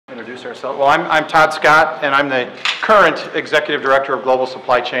Introduce ourselves. Well, I'm Todd Scott, and I'm the current Executive Director of Global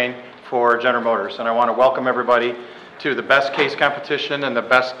Supply Chain for General Motors. And I want to welcome everybody to the best case competition and the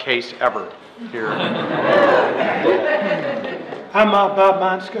best case ever here. I'm Bob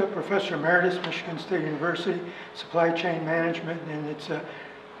Monska, Professor Emeritus, Michigan State University, Supply Chain Management, and it's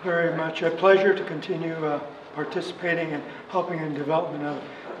very much a pleasure to continue participating and helping in development of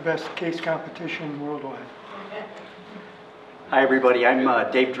the best case competition worldwide. Hi everybody, I'm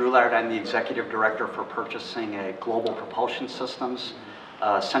Dave Drulard. I'm the Executive Director for Purchasing at Global Propulsion Systems.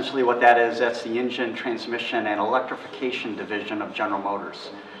 Essentially what that is, that's the engine, transmission, and electrification division of General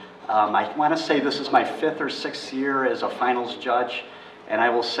Motors. I want to say this is my 5th or 6th year as a finals judge, and I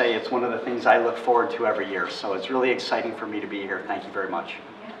will say it's one of the things I look forward to every year. So it's really exciting for me to be here. Thank you very much.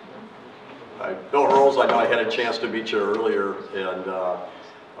 Hi, Bill Rose. I know I had a chance to meet you earlier, and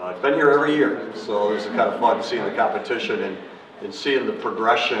I've been here every year, so it's kind of fun seeing the competition and seeing the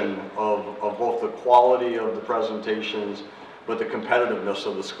progression of both the quality of the presentations, but the competitiveness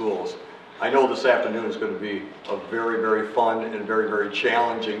of the schools. I know this afternoon is going to be a very, very fun and very, very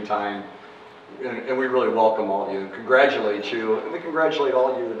challenging time, and we really welcome all of you and congratulate you, and we congratulate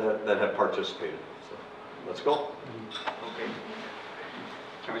all of you that have participated. So, let's go. Okay.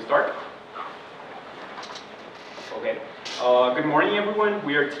 Can we start? Okay. Good morning, everyone.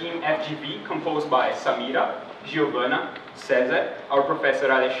 We are Team FGV, composed by Samira, Giovanna, Cesar, our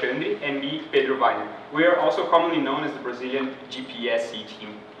Professor Alexandre, and me, Pedro Weiner. We are also commonly known as the Brazilian GPSC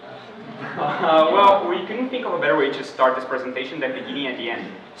team. Well, we couldn't think of a better way to start this presentation than beginning at the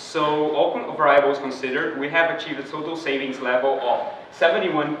end. So, all variables considered, we have achieved a total savings level of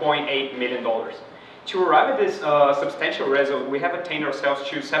 $71.8 million. To arrive at this substantial result, we have attained ourselves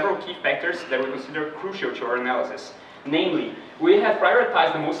to several key factors that we consider crucial to our analysis. Namely, we have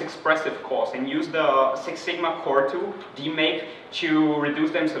prioritized the most expressive costs and used the Six Sigma core tool, DMake, to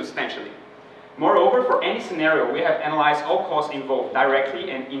reduce them substantially. Moreover, for any scenario, we have analyzed all costs involved directly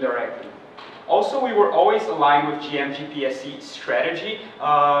and indirectly. Also, we were always aligned with GM GPSC strategy,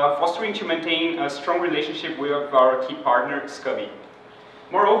 fostering to maintain a strong relationship with our key partner, Scubby.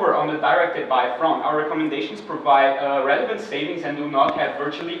 Moreover, on the directed buy front, our recommendations provide relevant savings and do not have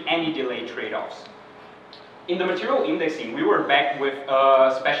virtually any delay trade-offs. In the material indexing, we were backed with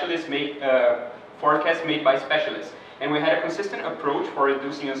forecasts made by specialists, and we had a consistent approach for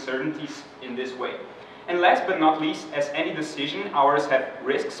reducing uncertainties in this way. And last but not least, as any decision, ours have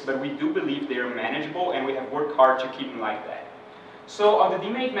risks, but we do believe they are manageable, and we have worked hard to keep them like that. So on the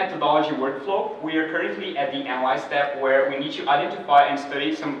DMake methodology workflow, we are currently at the analyze step where we need to identify and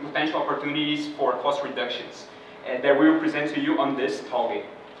study some potential opportunities for cost reductions that we will present to you on this talk.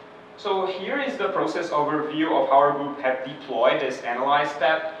 So here is the process overview of how our group have deployed this analyze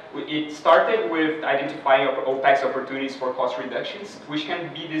step. It started with identifying OPEX opportunities for cost reductions, which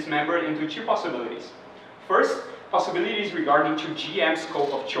can be dismembered into two possibilities. First, possibilities regarding to GM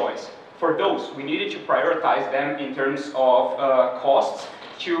scope of choice. For those, we needed to prioritize them in terms of costs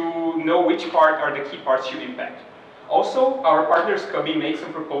to know which part are the key parts to impact. Also, our partner Scubby made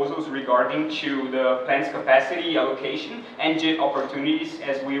some proposals regarding to the plant's capacity allocation and JIT opportunities,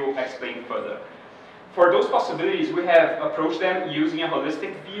 as we will explain further. For those possibilities, we have approached them using a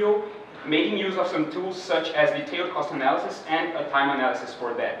holistic view, making use of some tools such as detailed cost analysis and a time analysis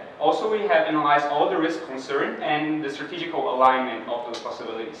for that. Also, we have analyzed all the risk concerned and the strategical alignment of those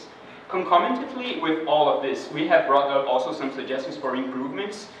possibilities. Concomitantly with all of this, we have brought up also some suggestions for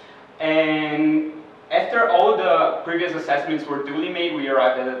improvements, and after all the previous assessments were duly made, we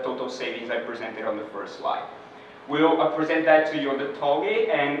arrived at the total savings I presented on the first slide. We'll present that to you on the talk,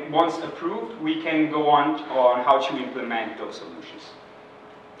 and once approved, we can go on how to implement those solutions.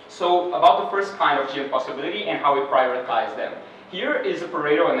 So about the first kind of GM possibility and how we prioritize them. Here is a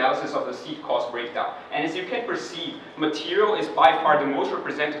Pareto analysis of the seat cost breakdown. And as you can perceive, material is by far the most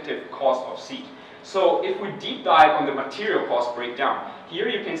representative cost of seat. So if we deep dive on the material cost breakdown, here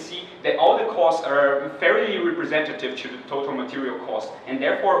you can see that all the costs are fairly representative to the total material cost, and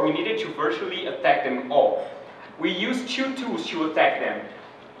therefore we needed to virtually attack them all. We used two tools to attack them.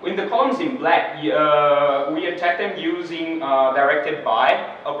 In the columns in black, we attack them using directed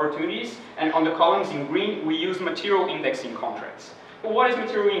buy opportunities, and on the columns in green, we use material indexing contracts. But what is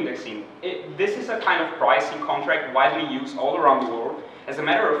material indexing? This is a kind of pricing contract widely used all around the world. As a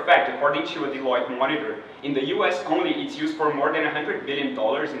matter of fact, according to a Deloitte monitor, in the US only, it's used for more than $100 billion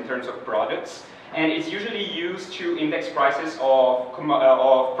in terms of products, and it's usually used to index prices of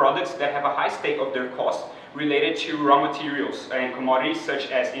products that have a high stake of their cost related to raw materials and commodities such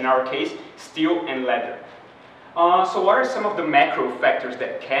as, in our case, steel and leather. So what are some of the macro factors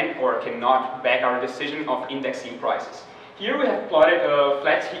that can or cannot back our decision of indexing prices? Here we have plotted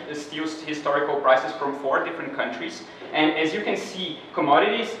flat steel historical prices from 4 different countries. And as you can see,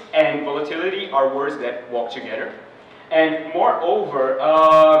 commodities and volatility are words that walk together. And moreover,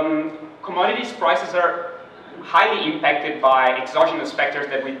 commodities prices are highly impacted by exogenous factors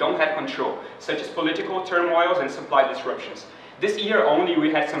that we don't have control, such as political turmoils and supply disruptions. This year only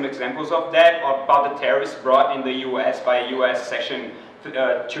we had some examples of that, about the tariffs brought in the US by US Section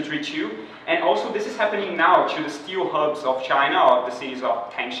 232. And also this is happening now to the steel hubs of China, of the cities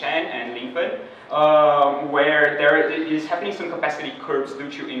of Tangshan and Linfen, where there is happening some capacity curbs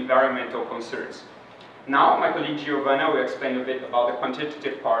due to environmental concerns. Now my colleague Giovanna will explain a bit about the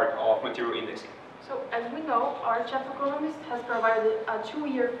quantitative part of material indexing. So as we know, our chief economist has provided a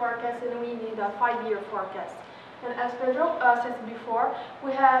 2-year forecast and we need a 5-year forecast. And as Pedro said before,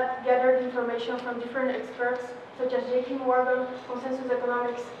 we have gathered information from different experts such as JP Morgan, Consensus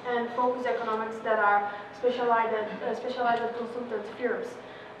Economics, and Focus Economics that are specialized consultant firms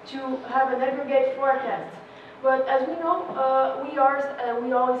to have an aggregate forecast. But as we know,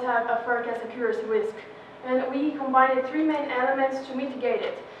 we always have a forecast accuracy risk. And we combined 3 main elements to mitigate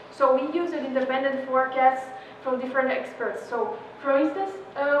it. So we used independent forecasts from different experts. So for instance,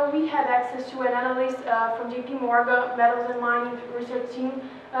 we had access to an analyst from JP Morgan, Metals and Mining research team,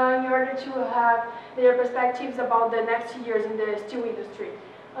 in order to have their perspectives about the next years in the steel industry.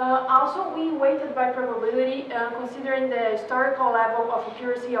 Also, we weighted by probability, considering the historical level of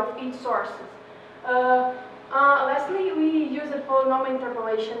accuracy of each source. Lastly, we used polynomial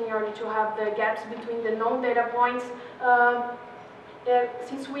interpolation in order to have the gaps between the known data points,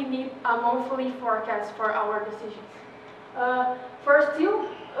 since we need a monthly forecast for our decisions. For steel,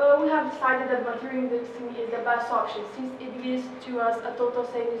 we have decided that material indexing is the best option, since it gives to us a total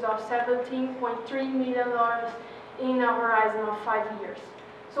savings of $17.3 million in a horizon of 5 years.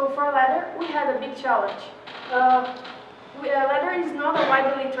 So for leather, we had a big challenge. Leather is not a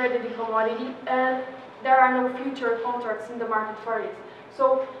widely traded commodity, and there are no future contracts in the market for it.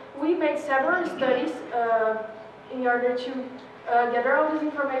 So we made several studies in order to gather all this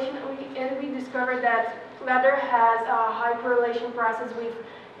information, and we discovered that leather has a high correlation prices with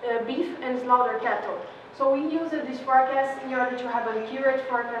beef and slaughter cattle. So we used this forecast in order to have an accurate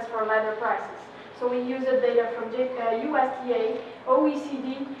forecast for leather prices. So we used data from USDA,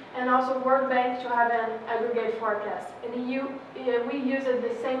 OECD, and also World Bank to have an aggregate forecast. And we used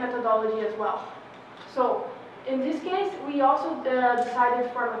the same methodology as well. So in this case, we also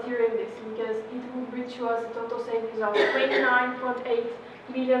decided for material indexing because it would bring to us a total savings of $29.8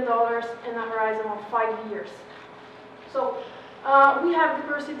 million in a horizon of 5 years. So we have the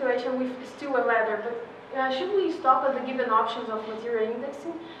current situation with steel and leather, but should we stop at the given options of material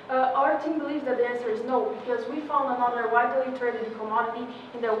indexing? Our team believes that the answer is no, because we found another widely traded commodity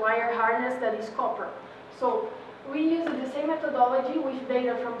in the wire harness that is copper. So we used the same methodology with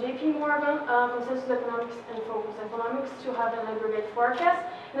data from JP Morgan, Consensus Economics, and Focus Economics to have an aggregate forecast.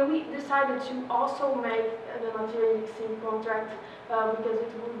 And we decided to also make the material indexing contract because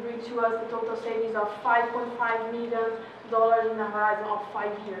it would bring to us the total savings of $5.5 million in a horizon of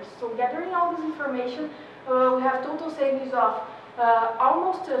 5 years. So gathering all this information, we have total savings of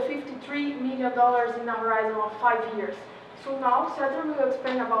almost $53 million in a horizon of 5 years. So now Cesar will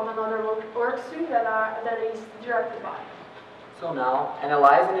explain about another work stream that is directed by. So now,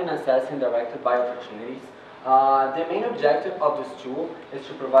 analyzing and assessing directed by opportunities. The main objective of this tool is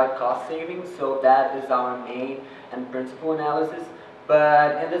to provide cost savings, so that is our main and principal analysis.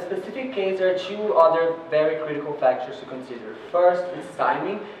 But in the specific case, there are 2 other very critical factors to consider. First is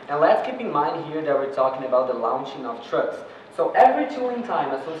timing, and let's keep in mind here that we're talking about the launching of trucks. So every tooling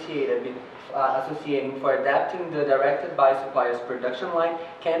time associating for adapting the directed by supplier's production line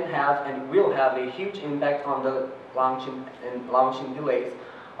can have and will have a huge impact on the launching delays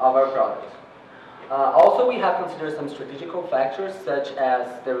of our products. Also, we have considered some strategical factors such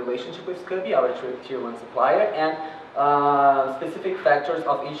as the relationship with Scooby, our tier 1 supplier, and specific factors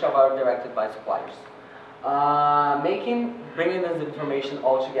of each of our directed by suppliers. Bringing this information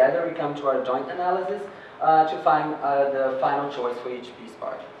all together, we come to our joint analysis to find the final choice for each piece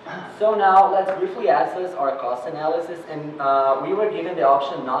part. So now let's briefly assess our cost analysis, and we were given the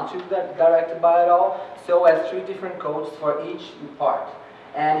option not to directed by at all, so as 3 different codes for each part.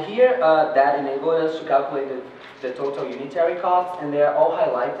 And here that enabled us to calculate the total unitary costs, and they are all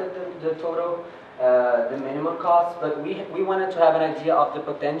highlighted, the total, the minimum costs, but we wanted to have an idea of the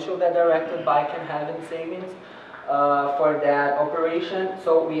potential that directed by can have in savings for that operation,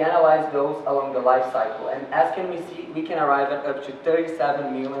 so we analyzed those along the life cycle. And as can we see, we can arrive at up to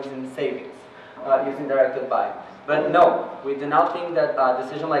 37 million in savings using directed by. But no, we do not think that a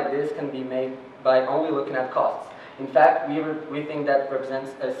decision like this can be made by only looking at costs. In fact, we think that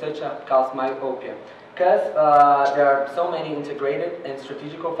represents such a cost myopia, because there are so many integrated and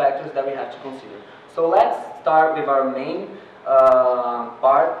strategical factors that we have to consider. So let's start with our main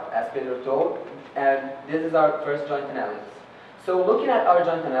part, as Pedro told, and this is our first joint analysis. So looking at our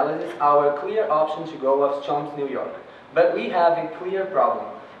joint analysis, our clear option to go was Chomps, New York. But we have a clear problem.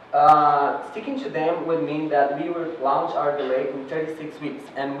 Sticking to them would mean that we would launch our delay in 36 weeks,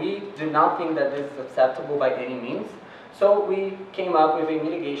 and we do not think that this is acceptable by any means. So we came up with a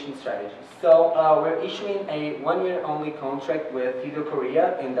mitigation strategy. So we're issuing a 1-year only contract with Fido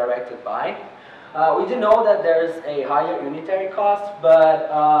Korea in directed buy. We do know that there's a higher unitary cost,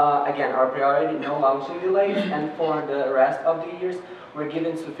 but again, our priority, no launching delays, and for the rest of the years, we're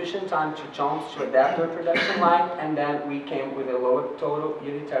given sufficient time to Chomps to adapt our production line, and then we came with a lower total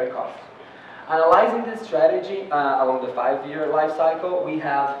unitary cost. Analyzing this strategy along the 5-year life cycle, we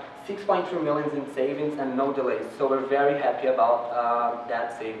have 6.3 million in savings and no delays, so we're very happy about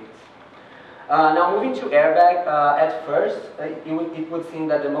that savings. Now moving to airbag, at first it would seem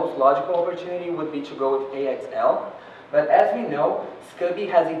that the most logical opportunity would be to go with AXL, but as we know, Scooby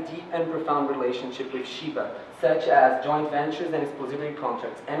has a deep and profound relationship with Shiba, such as joint ventures and exclusivity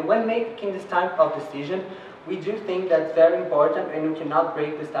contracts. And when making this type of decision, we do think that's very important and we cannot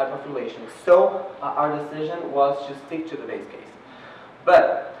break this type of relation. So our decision was to stick to the base case.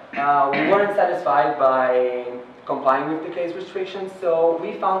 But we weren't satisfied by complying with the case restrictions, so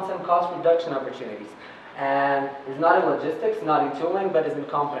we found some cost reduction opportunities. And it's not in logistics, not in tooling, but it's in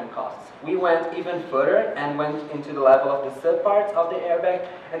component costs. We went even further and went into the level of the subparts of the airbag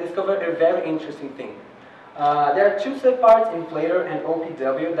and discovered a very interesting thing. There are 2 subparts, inflator and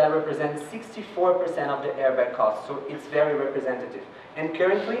OPW, that represent 64% of the airbag cost, so it's very representative. And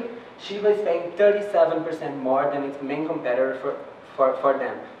currently, Shiba is paying 37% more than its main competitor for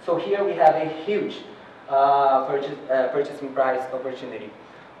them. So here we have a huge purchasing price opportunity.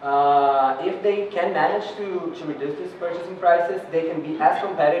 If they can manage to reduce these purchasing prices, they can be as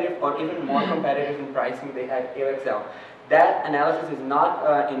competitive or even more competitive in pricing they had AXL. That analysis is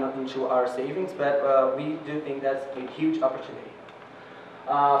not into our savings, but we do think that's a huge opportunity.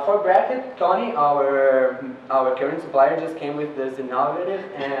 For bracket, Tony, our current supplier, just came with this innovative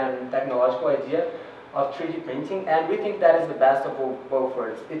and technological idea of 3D printing, and we think that is the best of both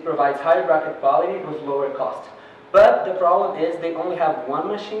worlds. It provides higher bracket quality with lower cost. But the problem is they only have 1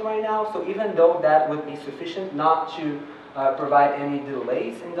 machine right now, so even though that would be sufficient not to provide any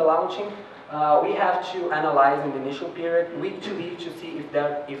delays in the launching, we have to analyze in the initial period, week to week, to see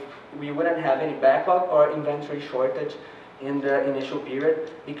if we wouldn't have any backlog or inventory shortage in the initial period,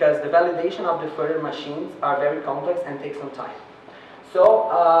 because the validation of the further machines are very complex and take some time.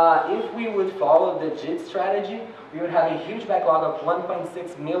 So if we would follow the JIT strategy, we would have a huge backlog of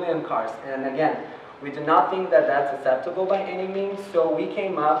 1.6 million cars. And again, we do not think that that's acceptable by any means, so we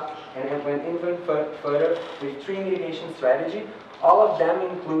came up and went even further with 3 mitigation strategies. All of them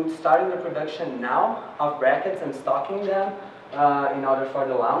include starting the production now of brackets and stocking them in order for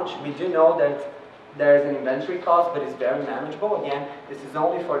the launch. We do know that there's an inventory cost, but it's very manageable. Again, this is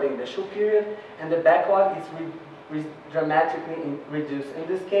only for the initial period, and the backlog is dramatically reduced in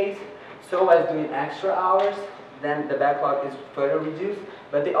this case, so as doing extra hours, then the backlog is further reduced.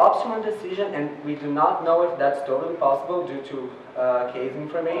 But the optimal decision, and we do not know if that's totally possible due to case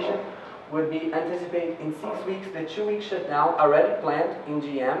information, would be anticipate in 6 weeks the 2-week shutdown already planned in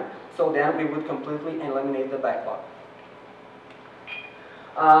GM, so then we would completely eliminate the backlog.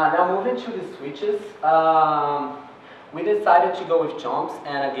 Now moving to the switches, we decided to go with Chomps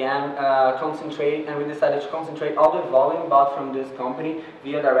and again we decided to concentrate all the volume bought from this company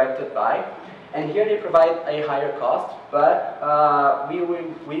via directed buy. And here they provide a higher cost, but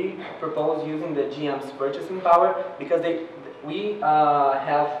we propose using the GM's purchasing power because we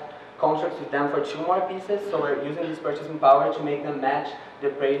have contracts with them for 2 more pieces, so we're using this purchasing power to make them match the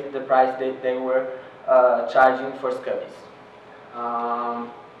price they were charging for Scubbies.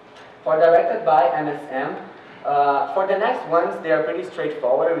 For directed buy MSM, for the next ones, they are pretty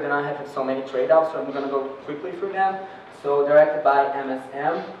straightforward. We do not have so many trade-offs, so I'm going to go quickly through them. So directed by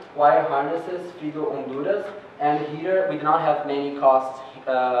MSM, wire harnesses, Fido Honduras, and here we do not have many cost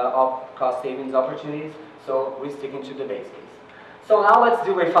savings opportunities, so we're sticking to the base case. So now let's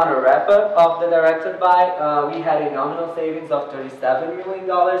do a final wrap-up of the directed buy. We had a nominal savings of $37 million,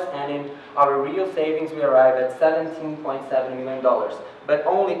 and in our real savings we arrived at $17.7 million. But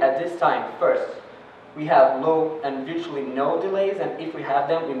only at this time, first, we have low and virtually no delays, and if we have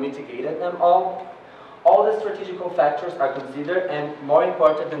them, we mitigated them all. All the strategical factors are considered, and more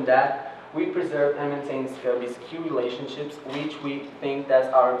important than that, we preserve and maintain Scubby's key relationships, which we think that's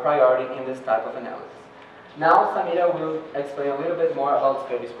our priority in this type of analysis. Now Samira will explain a little bit more about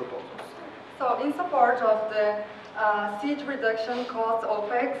studies proposals. So in support of the seed reduction cost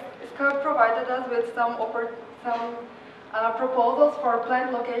OPEX, SCOPE provided us with some proposals for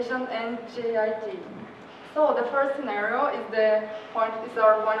plant location and GIT. So the first scenario is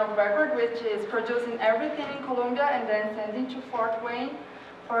our point of record, which is producing everything in Colombia and then sending to Fort Wayne.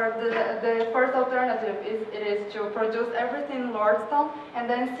 For the first alternative is to produce everything in Lordstown and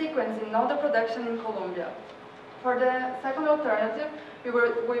then sequencing all the production in Colombia. For the second alternative, we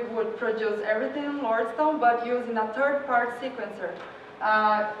would produce everything in Lordstown but using a third-party sequencer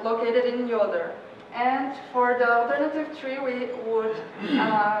located in Yoder. And for the alternative 3, we would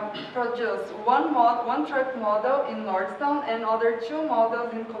produce one truck model in Lordstown and other 2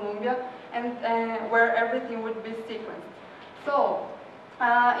 models in Colombia, and where everything would be sequenced. So,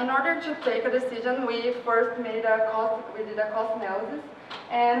 in order to take a decision, we first made we did a cost analysis,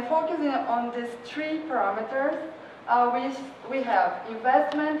 and focusing on these 3 parameters, we have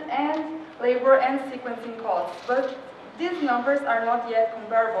investment and labor and sequencing costs. But these numbers are not yet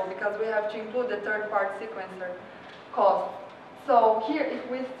comparable because we have to include the third-party sequencer cost. So here, if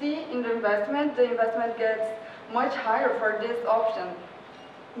we see in the investment gets much higher for this option.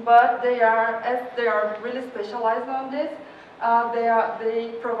 But as they are really specialized on this,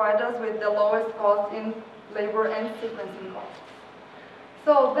 they provide us with the lowest cost in labor and sequencing costs.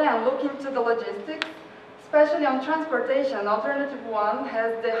 So then, looking to the logistics, especially on transportation, alternative 1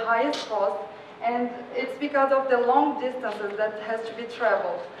 has the highest cost, and it's because of the long distances that has to be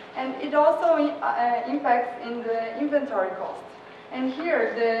traveled. And it also impacts in the inventory cost. And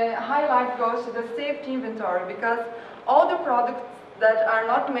here, the highlight goes to the safety inventory, because all the products that are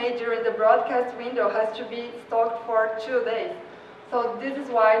not made during the broadcast window has to be stocked for 2 days. So this is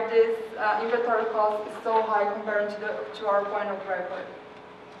why this inventory cost is so high compared to our point of record.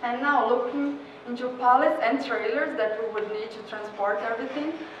 And now looking into pallets and trailers that we would need to transport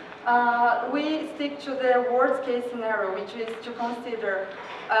everything, we stick to the worst case scenario, which is to consider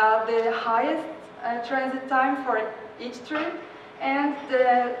the highest transit time for each trip and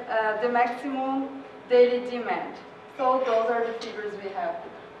the maximum daily demand. So those are the figures we have.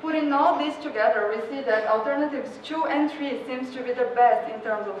 Putting all this together, we see that alternatives 2 and 3 seems to be the best in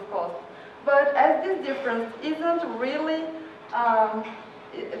terms of cost. But as this difference isn't really,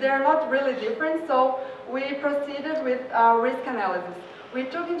 they're not really different, so we proceeded with risk analysis. We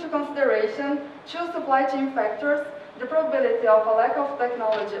took into consideration 2 supply chain factors, the probability of a lack of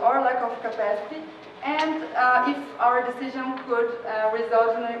technology or lack of capacity, and if our decision could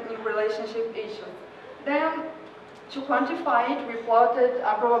result in relationship issues. Then, to quantify it, we plotted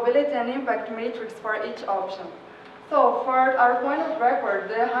a probability and impact matrix for each option. So for our point of record,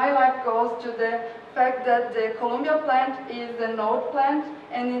 the highlight goes to the fact that the Colombia plant is a node plant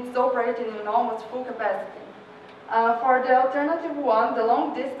and it's operating in almost full capacity. For the alternative 1, the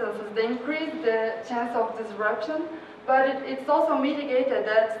long distances, they increase the chance of disruption, but it's also mitigated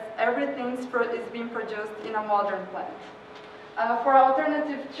that everything is being produced in a modern plant. For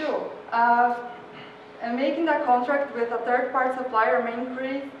alternative 2, making a contract with a third-party supplier may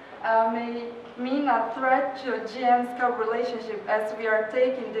mean a threat to GM's scope relationship, as we are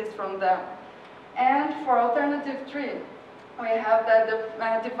taking this from them. And for alternative 3, we have that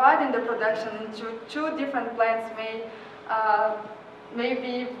dividing the production into 2 different plants may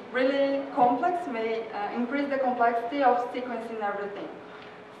be really complex, may increase the complexity of sequencing everything.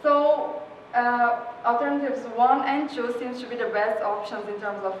 So alternatives 1 and 2 seems to be the best options in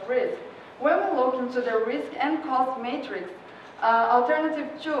terms of risk. When we look into the risk and cost matrix, alternative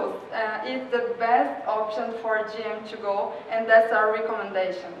 2 is the best option for GM to go, and that's our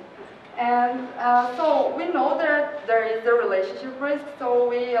recommendation. And so we know that there is a relationship risk, so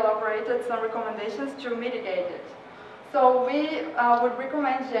we elaborated some recommendations to mitigate it. So we would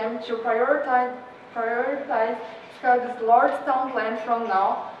recommend GM to prioritize this Lordstown plant from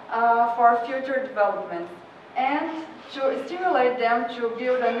now for future development, and to stimulate them to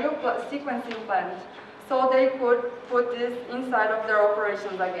build a new sequencing plant so they could put this inside of their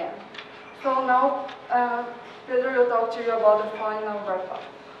operations again. So now, Pedro will talk to you about the final wrap-up.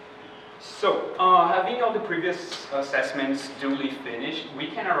 So, having all the previous assessments duly finished, we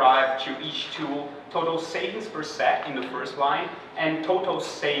can arrive to each tool total savings per set in the first line and total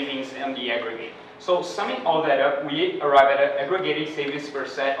savings in the aggregate. So, summing all that up, we arrive at an aggregated savings per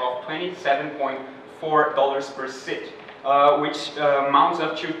set of $27.4 per seat, which mounts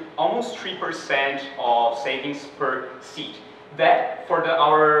up to almost 3% of savings per seat. That, for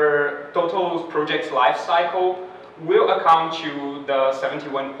our total project's life cycle, will account to the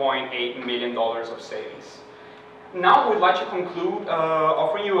 $71.8 million of savings. Now we'd like to conclude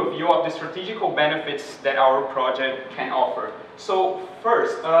offering you a view of the strategical benefits that our project can offer. So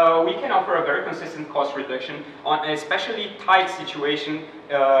first, we can offer a very consistent cost reduction on an especially tight situation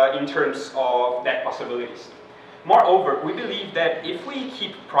in terms of that possibilities. Moreover, we believe that if we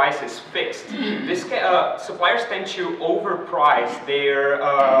keep prices fixed, suppliers tend to overprice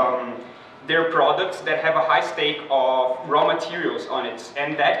their products that have a high stake of raw materials on it,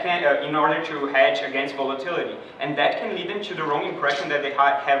 and that can, in order to hedge against volatility, and that can lead them to the wrong impression that they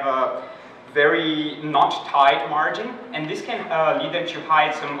have a very not tight margin, and this can lead them to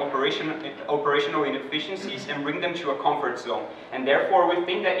hide some operational inefficiencies and bring them to a comfort zone. And therefore, we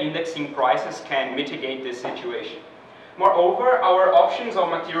think that indexing prices can mitigate this situation. Moreover, our options of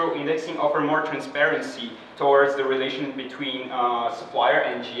material indexing offer more transparency towards the relation between supplier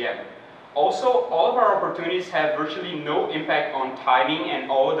and GM. Also, all of our opportunities have virtually no impact on timing, and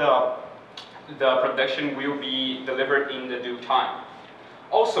all the production will be delivered in the due time.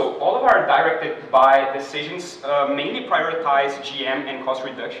 Also, all of our directed buy decisions mainly prioritize GM and cost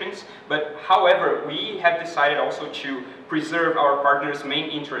reductions, but however, we have decided also to preserve our partners' main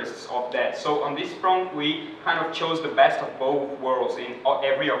interests of that. So on this front, we kind of chose the best of both worlds in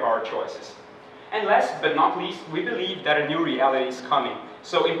every of our choices. And last but not least, we believe that a new reality is coming.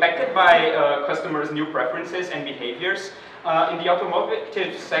 So impacted by customers' new preferences and behaviors, in the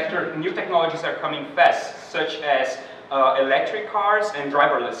automotive sector, new technologies are coming fast, such as electric cars and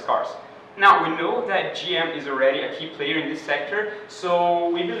driverless cars. Now, we know that GM is already a key player in this sector, so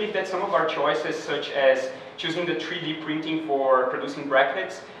we believe that some of our choices, such as choosing the 3D printing for producing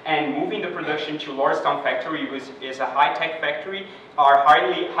brackets and moving the production to Lordstown factory, which is a high-tech factory, are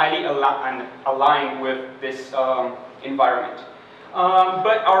highly aligned with this environment.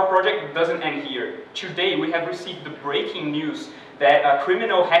 But our project doesn't end here. Today, we have received the breaking news that a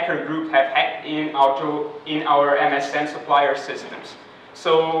criminal hacker group have hacked in our MSN supplier systems.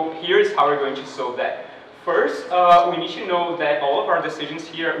 So here's how we're going to solve that. First, we need to know that all of our decisions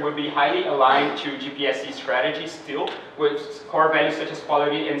here will be highly aligned to GPSC strategy still, with core values such as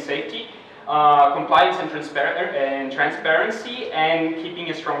quality and safety, compliance and transparency, and keeping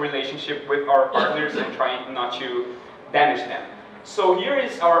a strong relationship with our partners and trying not to damage them. So here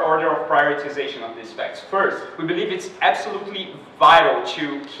is our order of prioritization of these facts. First, we believe it's absolutely vital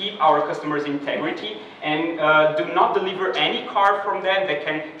to keep our customers' integrity and do not deliver any car from them that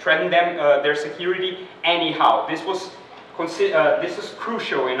can threaten them, their security anyhow. This is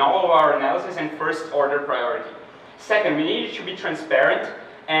crucial in all of our analysis and first order priority. Second, we need to be transparent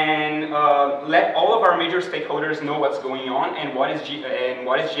and let all of our major stakeholders know what's going on and what is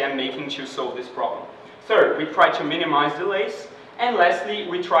GM making to solve this problem. Third, we try to minimize delays. And lastly,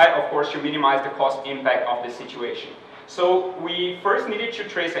 we try, of course, to minimize the cost impact of the situation. So we first needed to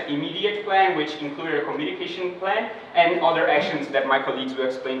trace an immediate plan, which included a communication plan and other actions that my colleagues will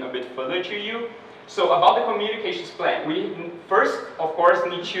explain a bit further to you. So about the communications plan, we first, of course,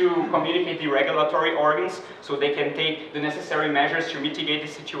 need to communicate the regulatory organs so they can take the necessary measures to mitigate the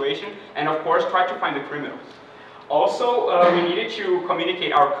situation, and of course, try to find the criminals. Also, we needed to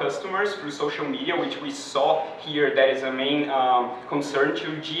communicate our customers through social media, which we saw here that is a main concern to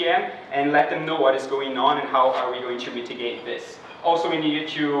GM, and let them know what is going on and how are we going to mitigate this. Also, we needed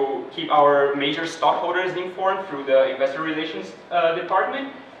to keep our major stockholders informed through the investor relations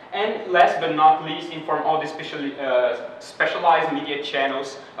department. And last but not least, inform all the specialized media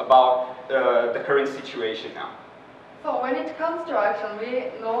channels about the current situation now. So when it comes to action,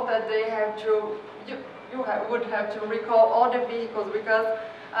 we know that they have to, would have to recall all the vehicles because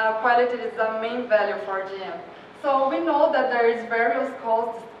quality is the main value for GM. So we know that there is various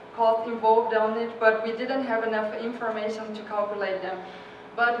costs involved on it, but we didn't have enough information to calculate them.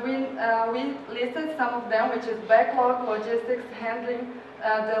 But we listed some of them, which is backlog, logistics, handling,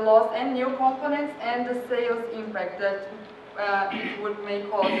 the loss and new components, and the sales impact that it would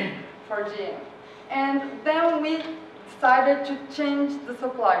make cause for GM. And then we decided to change the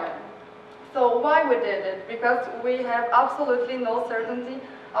supplier. So why we did it? Because we have absolutely no certainty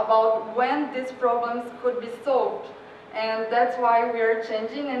about when these problems could be solved. And that's why we are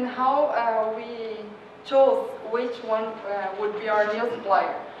changing and how we chose which one would be our new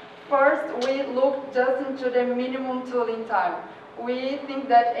supplier. First, we looked just into the minimum tooling time. We think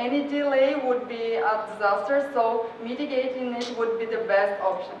that any delay would be a disaster, so mitigating it would be the best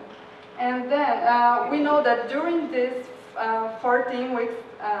option. And then we know that during this 14 weeks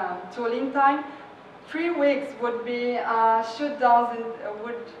tooling time, 3 weeks would be shutdowns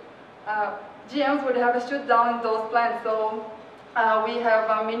GMs would have a shutdown in those plants, so we have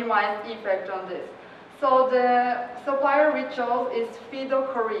a minimized effect on this. So the supplier we chose is Fido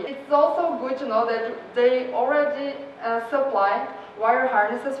Korea. It's also good to know that they already supply wire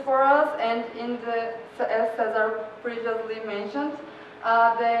harnesses for us, and as Cesar previously mentioned,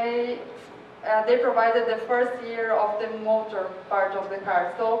 they provided the first year of the motor part of the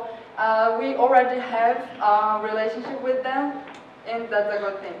car. So we already have a relationship with them, and that's a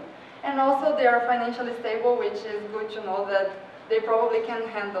good thing. And also they are financially stable, which is good to know that they probably can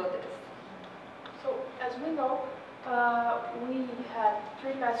handle this. So as we know, we had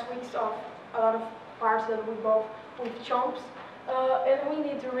 3 past weeks of a lot of parts that we bought with chomps, and we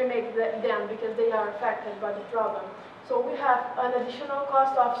need to remake them because they are affected by the problem. So we have an additional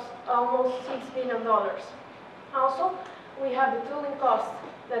cost of almost $6 million. Also, we have the tooling cost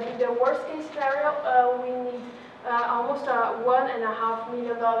that in the worst case scenario, we need almost $1.5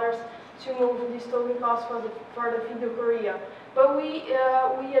 million to move this tooling cost for the Fido Korea. But we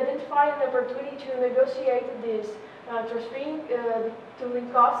identified an opportunity to negotiate this transferring the tooling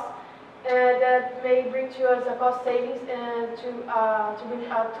costs that may bring to us a cost savings and to bring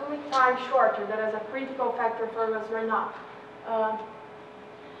tooling time shorter. That is a critical factor for us right now.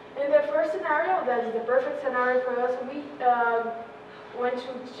 In the first scenario, that is the perfect scenario for us, we went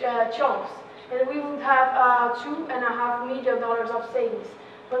to chunks, and we would have $2.5 million of savings.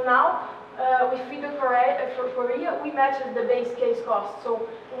 But now, with Fido Korea, we matched the base case cost. So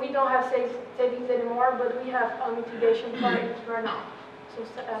we don't have savings anymore, but we have a mitigation for it for now.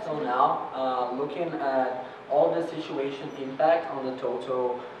 So now, looking at all the situation impact on the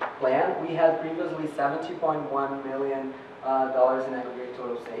total plan, we had previously $70.1 million in aggregate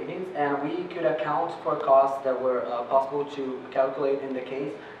total savings, and we could account for costs that were possible to calculate in the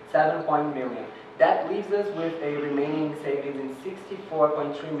case, $7 million. That leaves us with a remaining savings in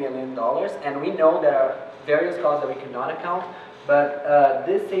 $64.3 million, and we know there are various costs that we cannot account, but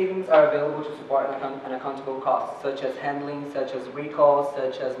these savings are available to support unaccountable costs, such as handling, such as recalls,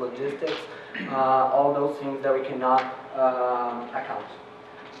 such as logistics, all those things that we cannot account.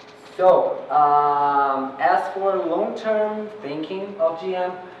 So, as for long-term thinking of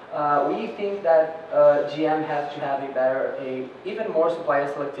GM, we think that GM has to have even more supplier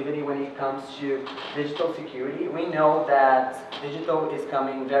selectivity when it comes to digital security. We know that digital is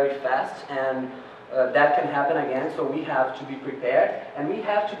coming very fast, and that can happen again, so we have to be prepared, and we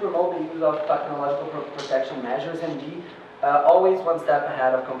have to promote the use of technological protection measures and be always one step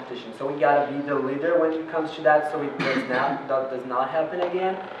ahead of competition. So we gotta be the leader when it comes to that, so it does not happen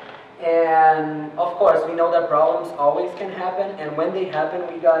again. And of course, we know that problems always can happen, and when they happen,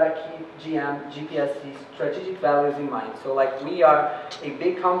 we gotta keep GPSC's strategic values in mind. So like, we are a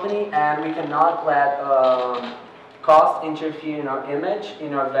big company, and we cannot let cost interfere in our image,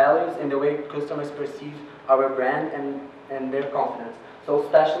 in our values, in the way customers perceive our brand and their confidence. So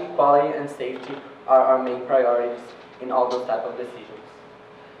especially quality and safety are our main priorities in all those type of decisions.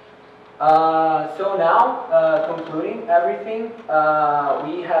 So now, concluding everything,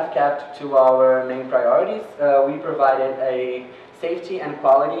 we have kept to our main priorities. We provided a safety and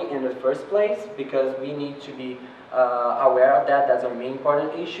quality in the first place because we need to be aware of that. That's our main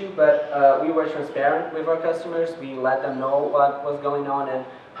important issue, but we were transparent with our customers. We let them know what was going on and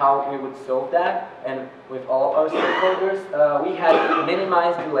how we would solve that, and with all our stakeholders. We had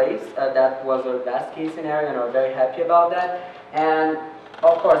minimized delays. That was our best case scenario, and we're very happy about that. And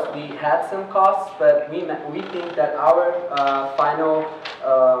of course, we had some costs, but we think that our final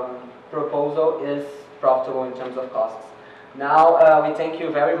proposal is profitable in terms of costs. Now, we thank you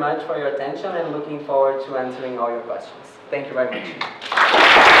very much for your attention and looking forward to answering all your questions. Thank you very much.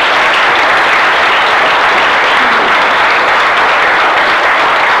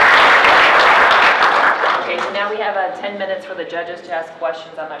 Okay, so now we have 10 minutes for the judges to ask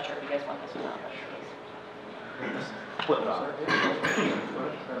questions. I'm not sure if you guys want this or not.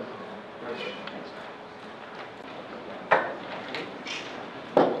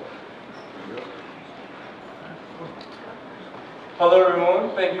 Hello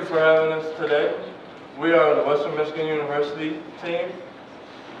everyone, thank you for having us today. We are the Western Michigan University team,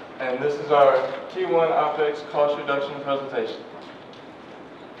 and this is our T1 OpEx cost reduction presentation.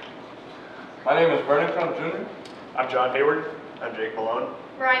 My name is Vernon Crump Jr. I'm John Hayward. I'm Jake Malone.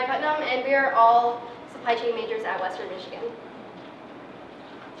 Mariah Putnam, and we are all supply chain majors at Western Michigan.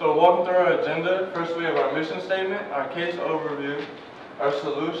 So walking through our agenda, first we have our mission statement, our case overview, our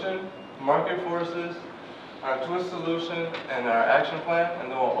solution, market forces, our twist solution, and our action plan, and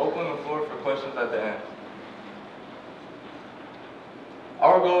then we'll open the floor for questions at the end.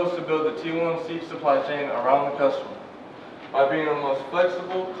 Our goal is to build the T1 seat supply chain around the customer. By being the most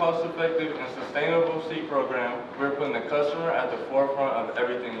flexible, cost-effective, and sustainable seat program, we're putting the customer at the forefront of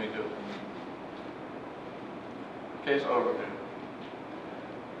everything we do. Case overview.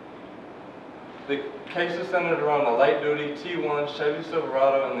 The case is centered around the light-duty T1 Chevy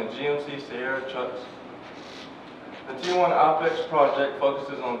Silverado and the GMC Sierra trucks. The T1 OPEX project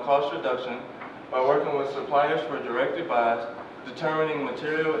focuses on cost reduction by working with suppliers for directed buys, determining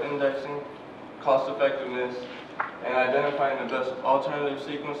material indexing, cost effectiveness, and identifying the best alternative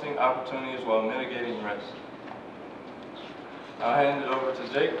sequencing opportunities while mitigating risk. I'll hand it over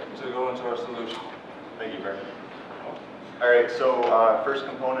to Jake to go into our solution. Thank you, Brent. All right, so first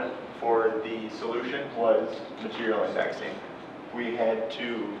component for the solution was material indexing. We had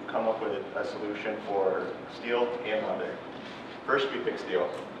to come up with a solution for steel and leather. First, we picked steel.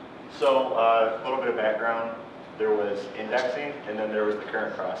 So a little bit of background, there was indexing, and then there was the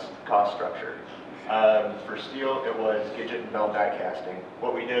current cost structure. For steel, it was Gidget and Bell die casting.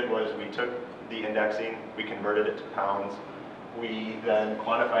 What we did was we took the indexing, we converted it to pounds, we then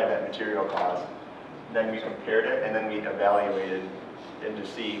quantified that material cost, then we compared it, and then we evaluated and to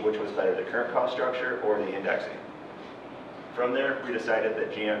see which was better, the current cost structure or the indexing. From there, we decided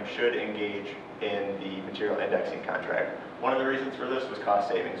that GM should engage in the material indexing contract. One of the reasons for this was cost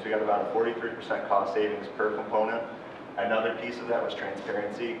savings. We got about a 43% cost savings per component. Another piece of that was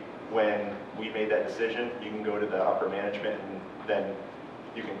transparency. When we made that decision, you can go to the upper management and then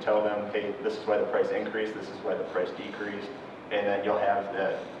you can tell them, hey, this is why the price increased, this is why the price decreased, and then you'll have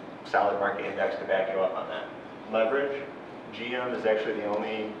the solid market index to back you up on that. Leverage. GM is actually the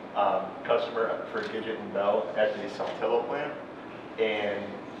only customer for Gidget and Bell at the Saltillo plant, and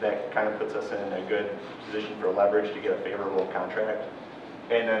that kind of puts us in a good position for leverage to get a favorable contract.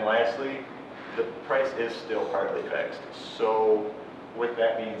 And then lastly, the price is still partly fixed. So with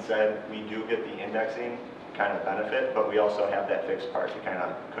that being said, we do get the indexing kind of benefit, but we also have that fixed part to kind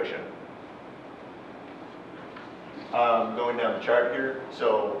of cushion. Going down the chart here,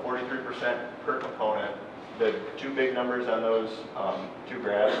 so 43% per component. The two big numbers on those two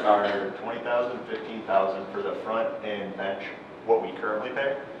graphs are 20,000, 15,000 for the front and bench, what we currently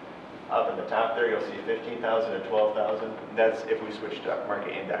pay. Up at the top there, you'll see 15,000 and 12,000. That's if we switch to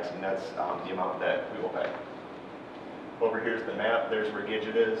market indexing. That's the amount that we will pay. Over here's the map. There's where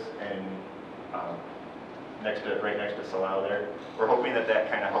Gidget is, and right next to Salal there. We're hoping that that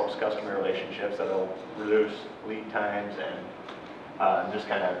kind of helps customer relationships. That'll reduce lead times and just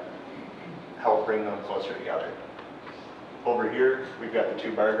kind of help bring them closer together. Over here, we've got the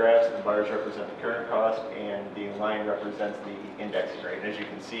two bar graphs. The bars represent the current cost, and the line represents the indexing rate. And as you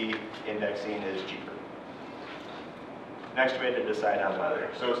can see, indexing is cheaper. Next, we had to decide on leather.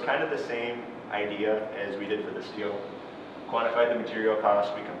 So it's kind of the same idea as we did for the steel. Quantified the material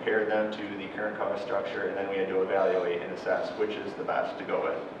costs, we compared them to the current cost structure, and then we had to evaluate and assess which is the best to go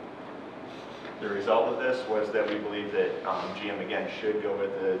with. The result of this was that we believe that GM again should go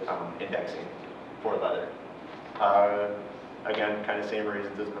with the indexing for leather. Again, kind of same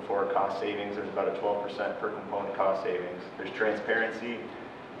reasons as before, cost savings, there's about a 12% per component cost savings. There's transparency.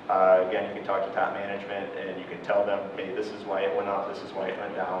 Again, you can talk to top management and you can tell them, hey, this is why it went up, this is why it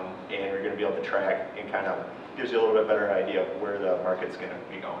went down, and you're going to be able to track and kind of gives you a little bit better idea of where the market's going to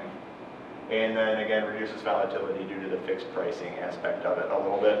be going. And then again, reduces volatility due to the fixed pricing aspect of it a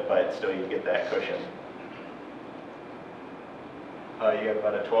little bit, but still you get that cushion. You have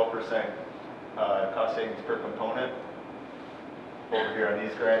about a 12% cost savings per component. Over here on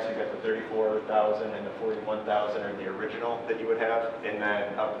these graphs, you've got the 34,000 and the 41,000 are the original that you would have. And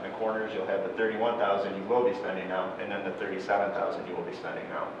then up in the corners, you'll have the 31,000 you will be spending now, and then the 37,000 you will be spending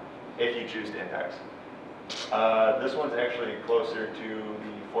now, if you choose to index. This one's actually closer to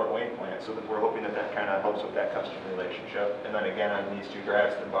the Fort Wayne plant, so that we're hoping that that kind of helps with that customer relationship. And then again, on these two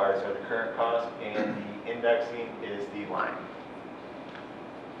graphs, the bars are the current cost, and the indexing is the line.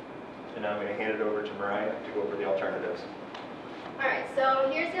 And now I'm going to hand it over to Mariah to go over the alternatives. All right,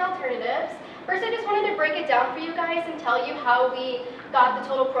 so here's the alternatives. First, I just wanted to break it down for you guys and tell you how we got the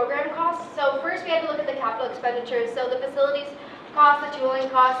total program costs. So first, we had to look at the capital expenditures, so the facilities costs, the tooling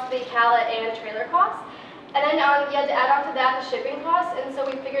costs, the pallet and trailer costs. And then you had to add on to that the shipping costs, and so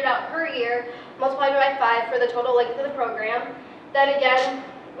we figured out per year, multiplied by 5 for the total length of the program. Then again,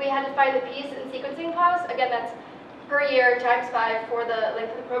 we had to find the piece and sequencing costs. Again, that's per year times 5 for the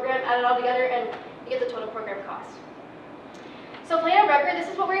length of the program, add it all together, and you get the total program cost. So plan of record,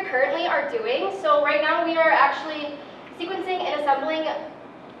 this is what we currently are doing. So right now we are actually sequencing and assembling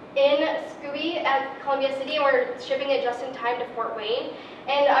in Scooby at Columbia City, and we're shipping it just in time to Fort Wayne.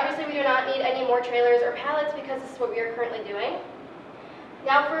 And obviously we do not need any more trailers or pallets because this is what we are currently doing.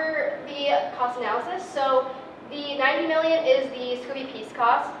 Now for the cost analysis, so the $90 million is the Scooby piece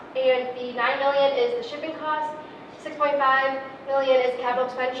cost, and the $9 million is the shipping cost, $6.5 million is capital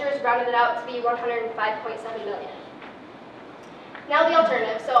expenditures, rounded it out to be $105.7 million. Now the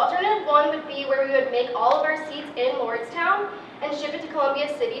alternative. So alternative one would be where we would make all of our seats in Lordstown and ship it to Columbia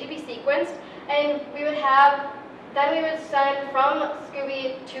City to be sequenced, and we would send from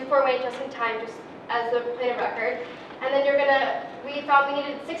Scooby to Fort Wayne just in time, just as the plan of record. And then we found we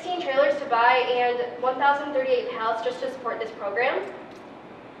needed 16 trailers to buy and 1,038 pallets just to support this program.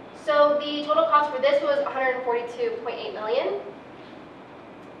 So the total cost for this was $142.8 million.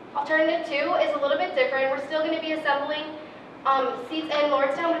 Alternative two is a little bit different. We're still going to be assembling seats in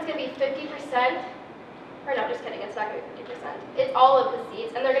Lordstown, but it's going to be 50%. Or no, just kidding, it's not going to be 50%. It's all of the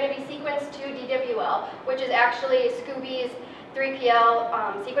seats, and they're going to be sequenced to DWL, which is actually Scooby's 3PL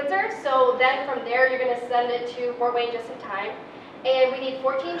sequencer. So then from there, you're going to send it to Fort Wayne just in time. And we need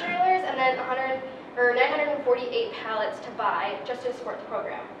 14 trailers and then 948 pallets to buy just to support the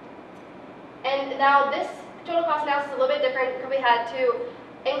program. And now this total cost analysis is a little bit different because we had to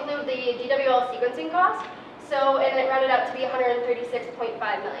include the DWL sequencing cost. And it rounded out to be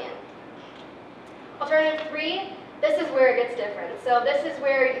 $136.5 million. Alternative three, this is where it gets different. So this is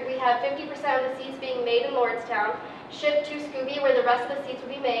where we have 50% of the seats being made in Lordstown, shipped to Scooby where the rest of the seats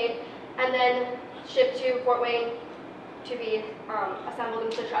will be made, and then shipped to Fort Wayne to be assembled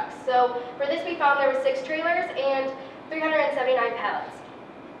into trucks. So for this we found there were 6 trailers and 379 pallets.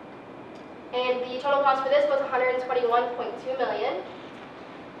 And the total cost for this was $121.2 million.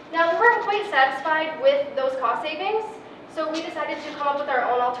 Now we weren't quite satisfied with those cost savings, so we decided to come up with our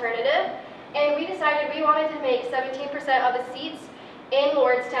own alternative. And we decided we wanted to make 17% of the seats in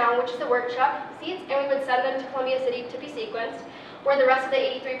Lordstown, which is the work truck seats, and we would send them to Columbia City to be sequenced, where the rest of the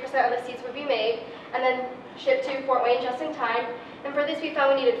 83% of the seats would be made, and then shipped to Fort Wayne just in time. And for this we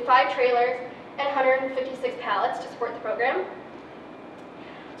found we needed 5 trailers and 156 pallets to support the program.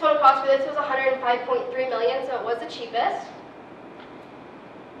 Total cost for this was $105.3 million, so it was the cheapest.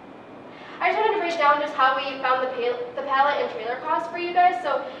 I just wanted to break down just how we found the pallet and trailer costs for you guys.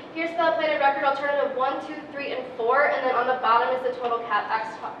 So here's the plan of record alternative 1, 2, 3, and 4, and then on the bottom is the total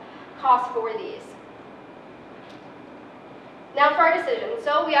CapEx cost for these. Now for our decision.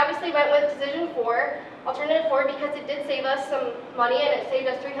 So we obviously went with decision 4, alternative 4, because it did save us some money and it saved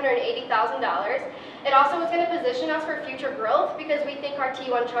us $380,000. It also was going to position us for future growth because we think our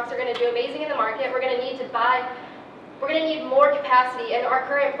T1 trucks are going to do amazing in the market. We're going to need more capacity, and our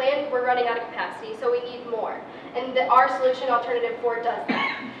current plan, we're running out of capacity, so we need more. And our solution, alternative 4, does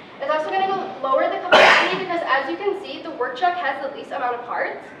that. It's also going to lower the complexity because, as you can see, the work truck has the least amount of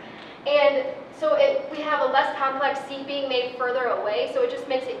parts, and so we have a less complex seat being made further away, so it just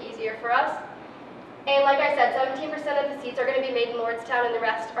makes it easier for us. And like I said, 17% of the seats are going to be made in Lordstown, and the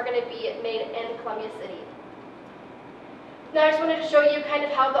rest are going to be made in Columbia City. Now I just wanted to show you kind of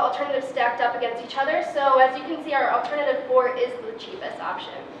how the alternatives stacked up against each other. So as you can see, our alternative 4 is the cheapest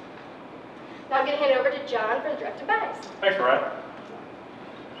option. Now I'm going to hand it over to John for the directed buys. Thanks, Brian.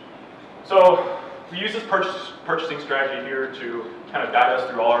 So we use this purchasing strategy here to kind of guide us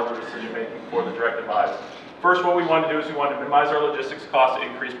through all our decision making for the directed buys. First, what we want to do is we want to minimize our logistics costs to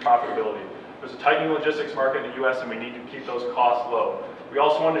increase profitability. There's a tightening logistics market in the U.S. and we need to keep those costs low. We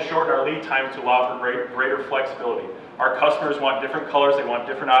also want to shorten our lead time to allow for greater flexibility. Our customers want different colors, they want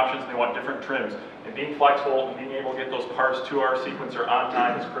different options, they want different trims. And being flexible and being able to get those parts to our sequencer on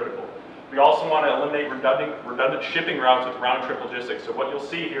time is critical. We also want to eliminate redundant shipping routes with round-trip logistics. So what you'll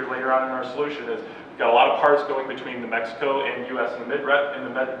see here later on in our solution is we've got a lot of parts going between the Mexico and U.S. in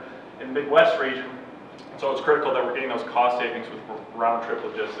the Midwest region. So it's critical that we're getting those cost savings with round-trip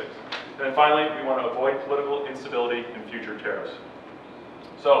logistics. And then finally, we want to avoid political instability and future tariffs.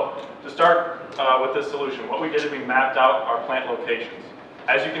 So to start with this solution, what we did is we mapped out our plant locations.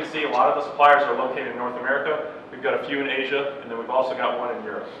 As you can see, a lot of the suppliers are located in North America. We've got a few in Asia, and then we've also got one in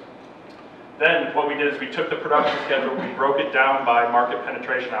Europe. Then what we did is we took the production schedule, we broke it down by market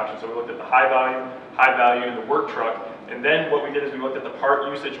penetration options. So we looked at the high value, and the work truck. And then what we did is we looked at the part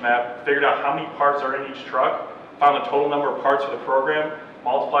usage map, figured out how many parts are in each truck, found the total number of parts for the program,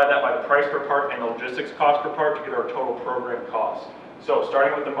 multiplied that by the price per part and the logistics cost per part to get our total program cost. So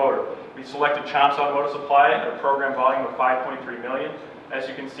starting with the motor, we selected Chomps Automotive Supply at a program volume of $5.3 million. As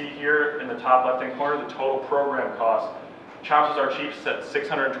you can see here in the top left-hand corner, the total program cost. Chomps is our cheapest at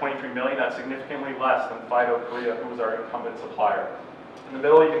 $623 million. That's significantly less than Fido Korea, who was our incumbent supplier. In the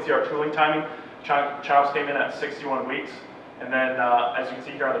middle, you can see our tooling timing. Chomps came in at 61 weeks. And then, as you can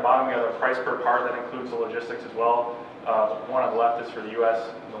see here on the bottom, we have our price per part. That includes the logistics as well. One on the left is for the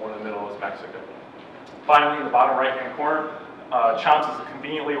US, and the one in the middle is Mexico. Finally, in the bottom right-hand corner, Chomps is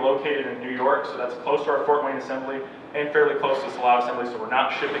conveniently located in New York, so that's close to our Fort Wayne assembly and fairly close to Toledo assembly, so we're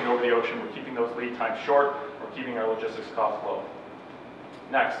not shipping over the ocean. We're keeping those lead times short. We're keeping our logistics costs low.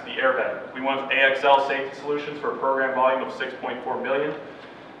 Next, the airbag. We went with AXL Safety Solutions for a program volume of $6.4 million.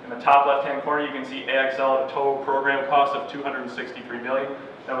 In the top left-hand corner, you can see AXL at a total program cost of $263 million.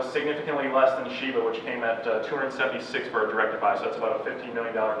 That was significantly less than Sheba, which came at $276 for a directed buy, so that's about a $15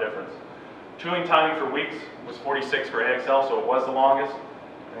 million difference. Tooling timing for weeks was 46 for AXL, so it was the longest.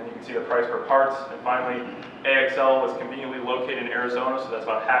 And you can see the price per parts. And finally, AXL was conveniently located in Arizona, so that's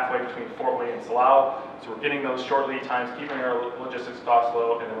about halfway between Fort Wayne and Toledo. So we're getting those short lead times, keeping our logistics costs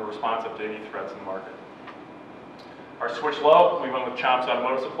low, and then we're responsive to any threats in the market. Our switch low, we went with Chomps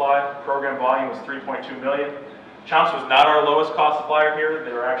Automotive Supply. Program volume was $3.2 million. Chomps was not our lowest cost supplier here.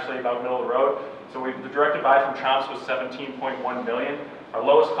 They were actually about middle of the road. So the directed buy from Chomps was $17.1 million. Our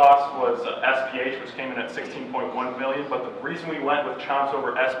lowest cost was SPH, which came in at $16.1 million, but the reason we went with Chomps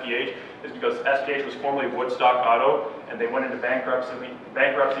over SPH is because SPH was formerly Woodstock Auto, and they went into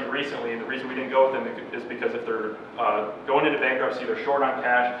bankruptcy recently, and the reason we didn't go with them is because if they're going into bankruptcy, they're short on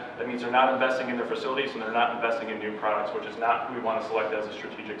cash. That means they're not investing in their facilities, and they're not investing in new products, which is not who we want to select as a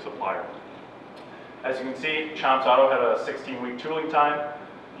strategic supplier. As you can see, Chomps Auto had a 16-week tooling time.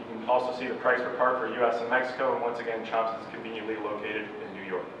 You can also see the price per part for US and Mexico, and once again, Chomps is conveniently located in New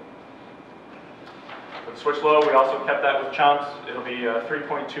York. For the switch low, we also kept that with Chomps. It'll be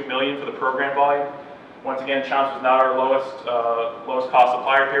 $3.2 million for the program volume. Once again, Chomps was not our lowest cost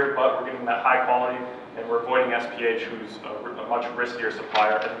supplier here, but we're getting that high quality, and we're avoiding SPH, who's a much riskier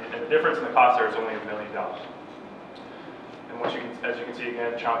supplier, and the difference in the cost there is only $1 million. And as you can see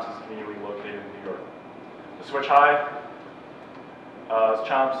again, Chomps is conveniently located in New York. The switch high,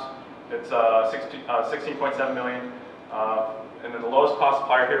 Chomps, it's $16.7 million. And then the lowest cost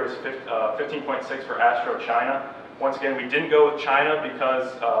supplier here was $15.6 for Astro China. Once again, we didn't go with China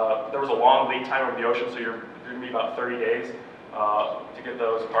because there was a long lead time over the ocean, so you're going to be about 30 days to get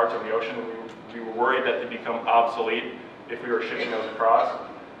those parts over the ocean. And we were worried that they'd become obsolete if we were shipping those across.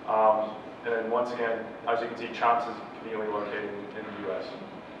 And then once again, as you can see, Chomps is conveniently located in the US.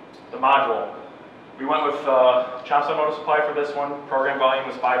 The module. We went with Chomps Automotive Supply for this one. Program volume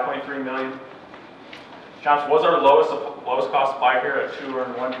was $5.3 million. Chomps was our lowest cost supplier here at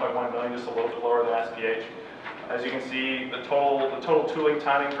 $201.1 million, just a little bit lower than SPH. As you can see, the total tooling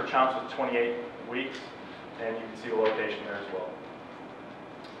timing for Chomps was 28 weeks, and you can see the location there as well.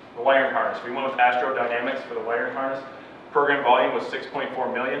 The wiring harness. We went with Astro Dynamics for the wiring harness. Program volume was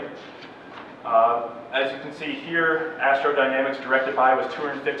 $6.4 million. As you can see here, Astro Dynamics directed buy was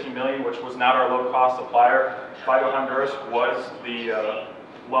 $215 million, which was not our low-cost supplier. Fido Honduras was the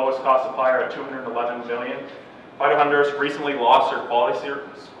lowest cost supplier at $211 million. Fido Honduras recently lost their quality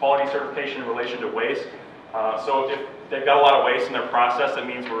certification in relation to waste. So if they've got a lot of waste in their process, that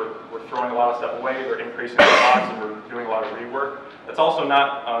means we're throwing a lot of stuff away, they're increasing the costs, and we're doing a lot of rework. That's also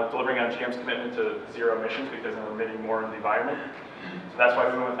not delivering on GM's commitment to zero emissions because they're emitting more in the environment. So that's why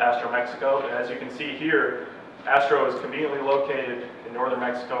we went with Astro Mexico. And as you can see here, Astro is conveniently located in northern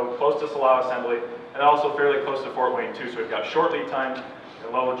Mexico, close to Silao Assembly, and also fairly close to Fort Wayne too. So we've got short lead times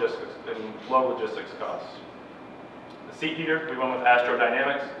and low logistics costs. The seat heater, we went with Astro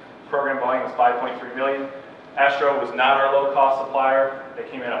Dynamics. Program volume was $5.3 million. Astro was not our low-cost supplier. They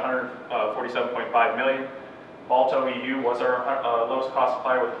came in at $147.5 million. Balto EU was our lowest cost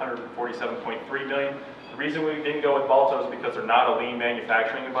supplier with $147.3 million. The reason we didn't go with Balto is because they're not a lean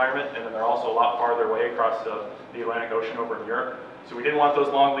manufacturing environment, and then they're also a lot farther away across the Atlantic Ocean over in Europe. So we didn't want those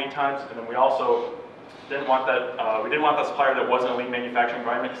long lead times, and then we also didn't want that. We didn't want that supplier that wasn't a lean manufacturing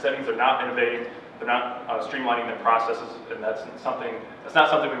environment. Settings are not innovating. They're not streamlining their processes, and that's not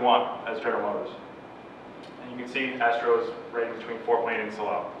something we want as General Motors. And you can see Astro is rated between Fort Wayne and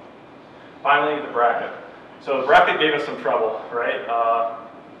Silao. Finally, the bracket. So the bracket gave us some trouble, right?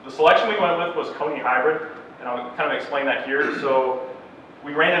 The selection we went with was Kony Hybrid, and I'll kind of explain that here. So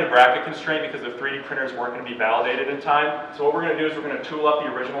we ran into bracket constraint because the 3D printers weren't going to be validated in time. So what we're going to do is we're going to tool up the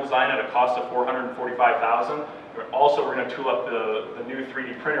original design at a cost of $445,000. Also, we're going to tool up the new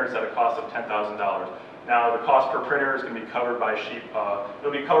 3D printers at a cost of $10,000. Now, the cost per printer is going to be covered by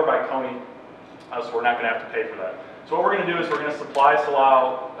it'll be covered by Kony, so we're not going to have to pay for that. So what we're going to do is we're going to supply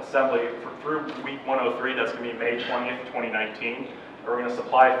Silao Assembly through week 103, that's going to be May 20th, 2019. We're going to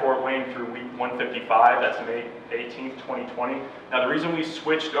supply Fort Wayne through week 155, that's May 18th, 2020. Now the reason we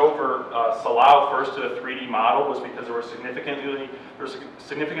switched over Silao first to the 3D model was because there were significantly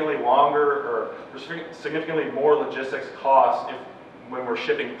more logistics costs when we're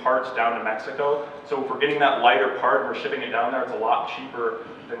shipping parts down to Mexico. So if we're getting that lighter part and we're shipping it down there, it's a lot cheaper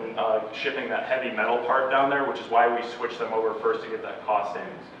than shipping that heavy metal part down there, which is why we switched them over first to get that cost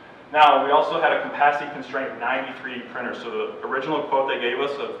savings. Now, we also had a capacity constraint of 93 printers, so the original quote they gave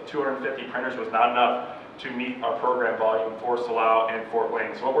us of 250 printers was not enough to meet our program volume for Silao and Fort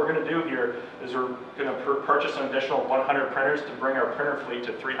Wayne. So what we're going to do here is we're going to purchase an additional 100 printers to bring our printer fleet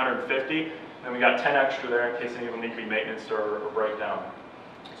to 350. And we got 10 extra there in case any of them need to be maintenance or break down.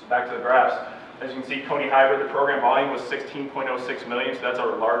 So back to the graphs. As you can see, Coney Hybrid, the program volume was 16.06 million, so that's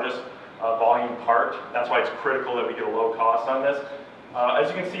our largest volume part. That's why it's critical that we get a low cost on this. As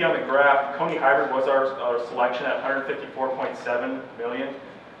you can see on the graph, Coney Hybrid was our selection at 154.7 million.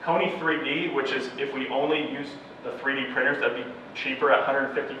 Coney 3D, which is if we only use the 3D printers, that'd be cheaper at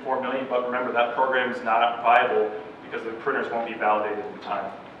 154 million, but remember that program is not viable because the printers won't be validated in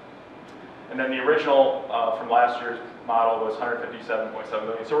time. And then the original from last year's model was 157.7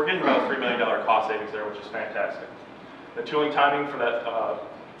 million. So we're getting about $3 million cost savings there, which is fantastic. The tooling timing for that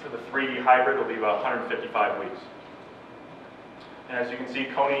for the 3D hybrid will be about 155 weeks. And as you can see,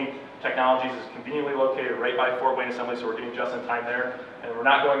 Coney Technologies is conveniently located right by Fort Wayne Assembly, so we're getting just in time there. And we're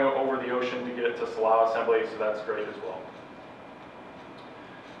not going over the ocean to get it to Silao Assembly, so that's great as well.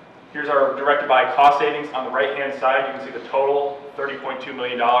 Here's our directed buy cost savings. On the right-hand side, you can see the total, $30.2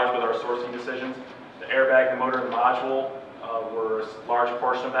 million with our sourcing decisions. The airbag, the motor, and the module were a large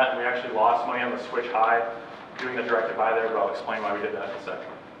portion of that, and we actually lost money on the switch high doing the directed buy there, but I'll explain why we did that in a second.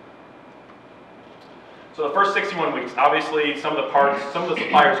 So the first 61 weeks, obviously some of the parts, some of the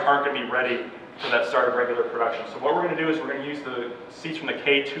suppliers aren't going to be ready for that start of regular production. So what we're going to do is we're going to use the seats from the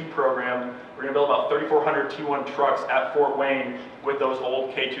K2 program. We're going to build about 3,400 T1 trucks at Fort Wayne with those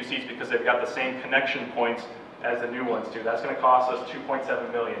old K2 seats because they've got the same connection points as the new ones do. That's going to cost us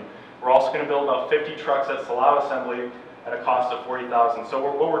 $2.7 million. We're also going to build about 50 trucks at Silao Assembly at a cost of $40,000. So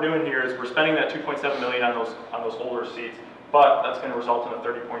what we're doing here is we're spending that $2.7 million on those older seats, but that's going to result in a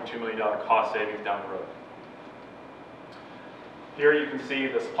 $30.2 million cost savings down the road. Here you can see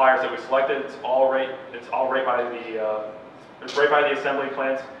the suppliers that we selected. It's all right by the assembly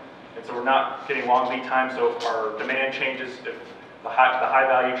plants, and so we're not getting long lead time. So if our demand changes, if the high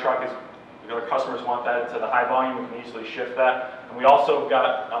value truck is, the customers want that to the high volume, we can easily shift that. And we also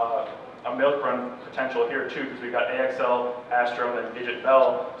got a milk run potential here too, because we've got AXL, Astro, and then Digit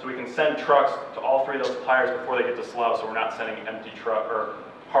Bell, so we can send trucks to all three of those suppliers before they get to Silao, so we're not sending empty truck or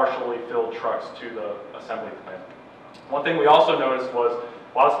partially filled trucks to the assembly plant. One thing we also noticed was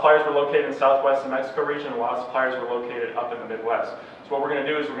a lot of suppliers were located in Southwest New Mexico region, and a lot of suppliers were located up in the Midwest. So what we're going to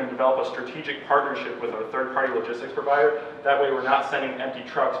do is we're going to develop a strategic partnership with our third-party logistics provider. That way we're not sending empty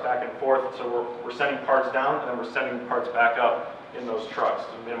trucks back and forth, so we're sending parts down and then we're sending parts back up in those trucks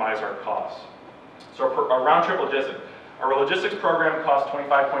to minimize our costs. So our round-trip logistics. Our logistics program costs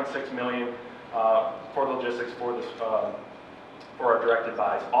 $25.6 million for the logistics for this for our directed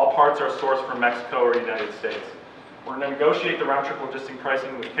buys. All parts are sourced from Mexico or the United States. We're going to negotiate the round-trip logistic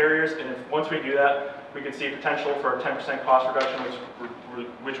pricing with carriers, and once we do that, we can see a potential for a 10% cost reduction,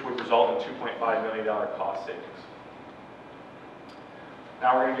 which would result in $2.5 million cost savings.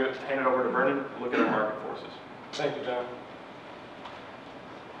 Now we're going to hand it over to Brendan to look at our market forces. Thank you, John.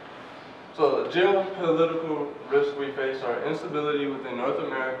 So the geopolitical risks we face are instability within North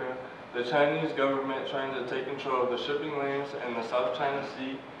America, the Chinese government trying to take control of the shipping lanes in the South China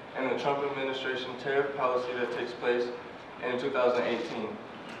Sea, and the Trump administration tariff policy that takes place in 2018.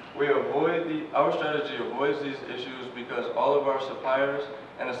 Our strategy avoids these issues because all of our suppliers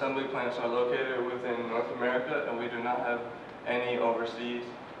and assembly plants are located within North America, and we do not have any overseas.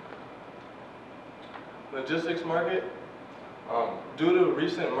 Logistics market. Due to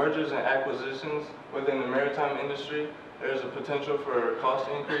recent mergers and acquisitions within the maritime industry, there is a potential for cost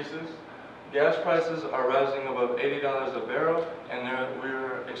increases. Gas prices are rising above $80 a barrel, and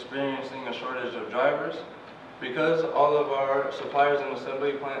we're experiencing a shortage of drivers. Because all of our suppliers and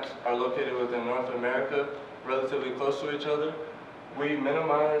assembly plants are located within North America, relatively close to each other, we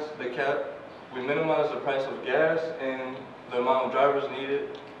minimize the price of gas and the amount of drivers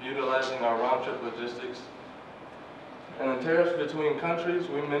needed, utilizing our round-trip logistics. And the tariffs between countries,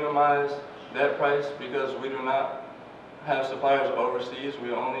 we minimize that price because we do not have suppliers overseas.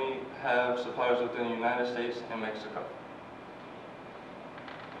 We only have suppliers within the United States and Mexico.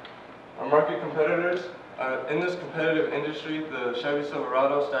 Our market competitors. In this competitive industry, the Chevy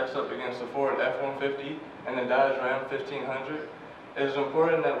Silverado stacks up against the Ford F-150 and the Dodge Ram 1500. It is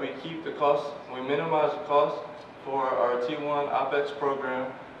important that we minimize the cost for our T1 OPEX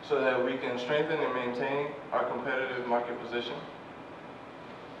program so that we can strengthen and maintain our competitive market position.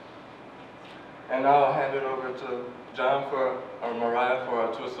 And now I'll hand it over to John or Mariah for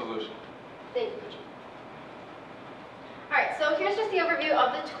our twist solution. Thank you. Alright, so here's just the overview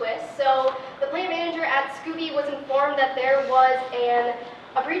of the twist. So the plant manager at Scooby was informed that there was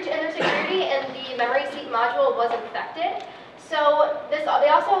a breach in their security and the memory seat module was infected. So they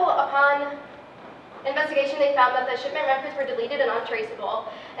also, upon investigation, they found that the shipment records were deleted and untraceable.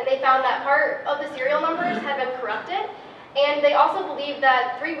 And they found that part of the serial numbers had been corrupted. And they also believed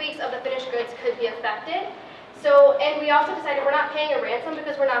that 3 weeks of the finished goods could be affected. So, and we also decided we're not paying a ransom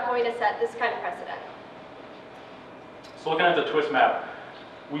because we're not going to set this kind of precedent. So looking at the twist map,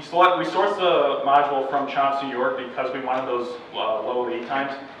 we sourced the module from Chomps, New York because we wanted those low lead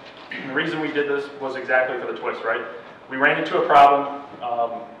times. And the reason we did this was exactly for the twist, right? We ran into a problem,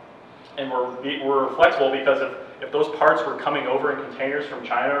 and we're flexible because if those parts were coming over in containers from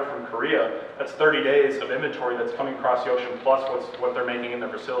China or from Korea, that's 30 days of inventory that's coming across the ocean plus what they're making in their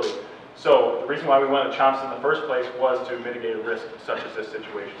facility. So the reason why we went with Chomps in the first place was to mitigate a risk such as this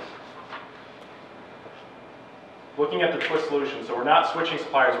situation. Looking at the twist solution, so we're not switching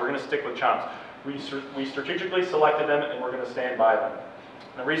suppliers, we're going to stick with Chomps. We strategically selected them and we're going to stand by them.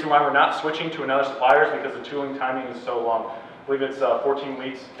 And the reason why we're not switching to another supplier is because the tooling timing is so long. I believe it's 14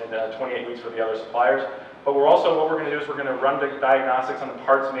 weeks and 28 weeks for the other suppliers. But what we're going to do is we're going to run the diagnostics on the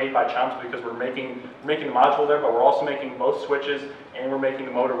parts made by Chomps because we're making the module there, but we're also making both switches and we're making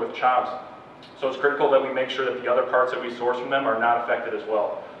the motor with Chomps. So it's critical that we make sure that the other parts that we source from them are not affected as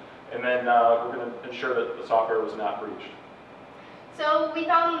well. And then we're going to ensure that the software was not breached. So we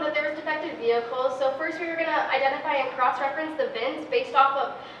found that there was defective vehicles. So first we were going to identify and cross-reference the VINs based off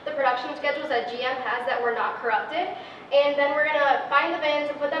of the production schedules that GM has that were not corrupted. And then we're going to find the VINs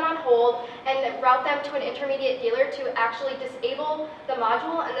and put them on hold and route them to an intermediate dealer to actually disable the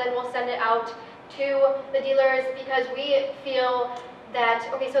module, and then we'll send it out to the dealers because we feel that,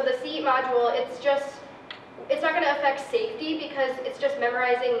 okay, so the seat module, it's not going to affect safety because it's just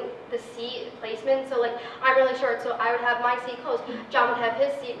memorizing the seat placement. So like, I'm really short, so I would have my seat close. John would have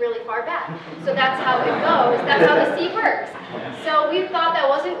his seat really far back. So that's how it goes. That's how the seat works. So we thought that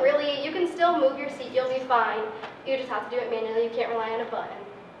wasn't really, you can still move your seat, you'll be fine. You just have to do it manually, you can't rely on a button.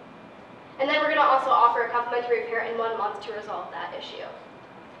 And then we're going to also offer a complimentary repair in 1 month to resolve that issue.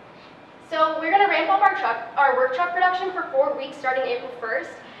 So we're going to ramp up our work truck production for 4 weeks starting April 1st.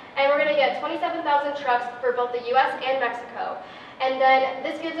 And we're going to get 27,000 trucks for both the US and Mexico. And then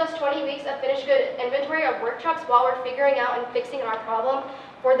this gives us 20 weeks of finished good inventory of work trucks while we're figuring out and fixing our problem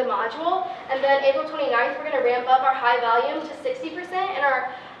for the module. And then April 29th, we're going to ramp up our high volume to 60% and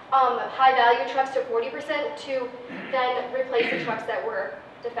our high value trucks to 40% to then replace the trucks that were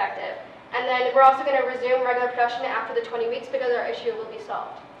defective. And then we're also going to resume regular production after the 20 weeks because our issue will be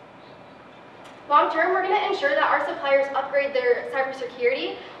solved. Long term, we're going to ensure that our suppliers upgrade their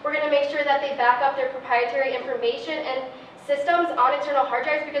cybersecurity. We're going to make sure that they back up their proprietary information and systems on external hard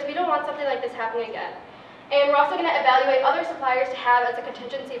drives because we don't want something like this happening again. And we're also going to evaluate other suppliers to have as a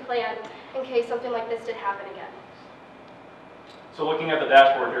contingency plan in case something like this did happen again. So looking at the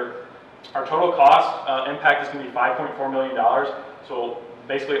dashboard here, our total cost impact is going to be $5.4 million. So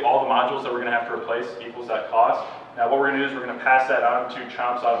basically all the modules that we're going to have to replace equals that cost. Now what we're going to do is we're going to pass that on to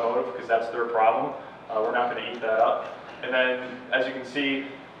Chomps Automotive because that's their problem. We're not going to eat that up. And then as you can see,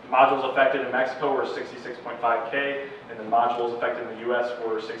 the modules affected in Mexico were 66.5K and the modules affected in the US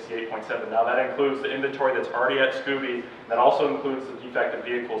were 68.7. Now that includes the inventory that's already at Scooby. That also includes the defective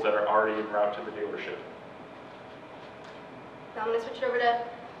vehicles that are already en route to the dealership. Now I'm going to switch it over to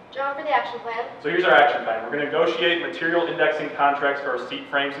John for the action plan. So here's our action plan. We're going to negotiate material indexing contracts for our seat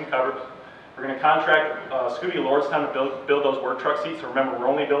frames and covers. We're going to contract Scooby Lordstown to build those work truck seats. So remember, we're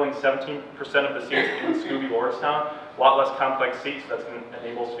only building 17% of the seats in Scooby Lordstown. A lot less complex seats. That's going to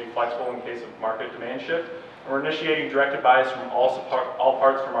enable us to be flexible in case of market demand shift. And we're initiating directed buys from all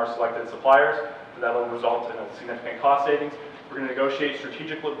parts from our selected suppliers. So that will result in a significant cost savings. We're going to negotiate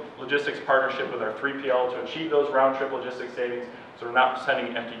strategic logistics partnership with our 3PL to achieve those round-trip logistics savings so we're not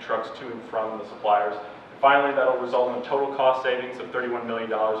sending empty trucks to and from the suppliers. And finally, that will result in a total cost savings of $31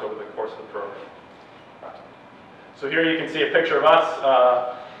 million over the course of the program. So here you can see a picture of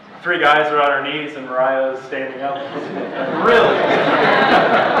us. 3 guys are on our knees and Mariah is standing up. Really?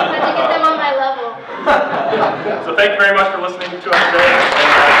 I had to get them on my level. So thank you very much for listening to us today.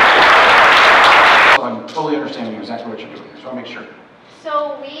 So I'm totally understanding exactly what you're doing here, so I'll make sure.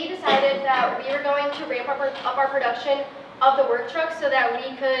 So we decided that we were going to ramp up our production of the work trucks so that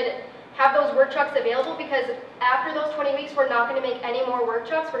we could have those work trucks available because after those 20 weeks, we're not going to make any more work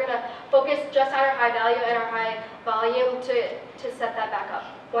trucks. We're going to focus just on our high value and our high volume to set that back up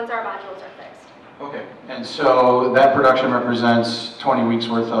once our modules are fixed. Okay, and so that production represents 4 weeks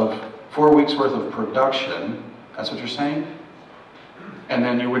worth of production, that's what you're saying? And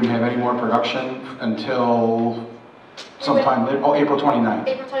then you wouldn't have any more production until sometime later? Oh, April 29th.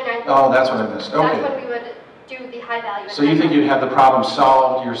 April 29th. Oh, that's what I missed. Okay. That's when we would do the high value. So you think you'd have the problem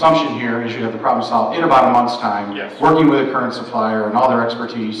solved, your assumption here is you'd have the problem solved in about a month's time, yes, working with a current supplier and all their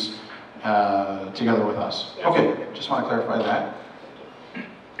expertise, together with us. Okay, just want to clarify that.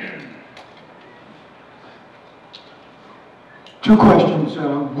 Two questions.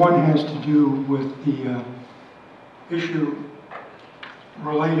 One has to do with the issue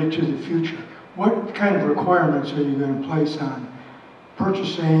related to the future. What kind of requirements are you going to place on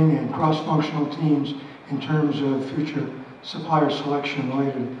purchasing and cross-functional teams in terms of future supplier selection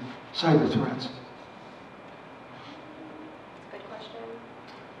related to cyber threats? Good question.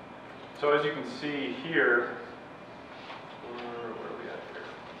 So as you can see here, where are we at here?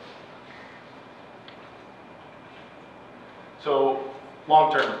 So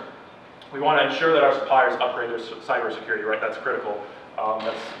long term, we want to ensure that our suppliers upgrade their cybersecurity, right? That's critical.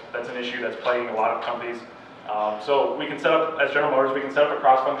 That's an issue that's plaguing a lot of companies. So we can set up, as General Motors, we can set up a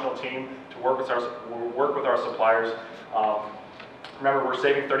cross-functional team to work with our suppliers. Remember, we're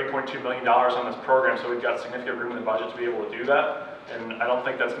saving $30.2 million on this program, so we've got significant room in the budget to be able to do that. And I don't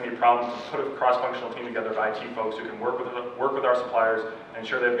think that's going to be a problem to put a cross-functional team together of IT folks who can work with our suppliers and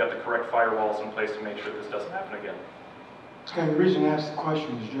ensure they've got the correct firewalls in place to make sure this doesn't happen again. Okay, the reason I asked the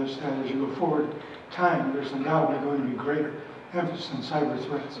question is just that as you go forward in time, there's undoubtedly going to be greater emphasis on cyber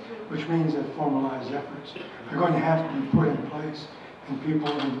threats, which means that formalized efforts are going to have to be put in place and people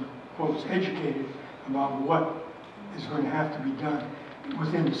and folks educated about what is going to have to be done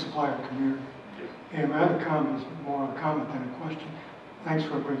within the supplier community. And my other comment is more a comment than a question. Thanks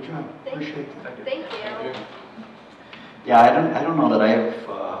for a great job. Appreciate that. Thank you. Yeah, I don't know that I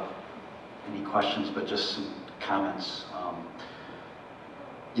have any questions, but just some comments.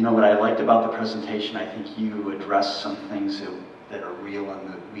 You know, what I liked about the presentation, I think you addressed some things that are real and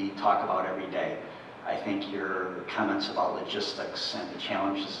that we talk about every day. I think your comments about logistics and the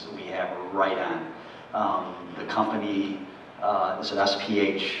challenges that we have are right on. The company is an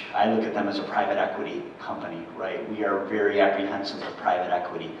SPH. I look at them as a private equity company, right? We are very apprehensive of private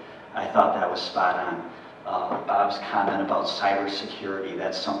equity. I thought that was spot on. Bob's comment about cybersecurity,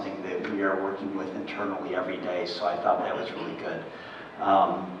 that's something that we are working with internally every day, so I thought that was really good.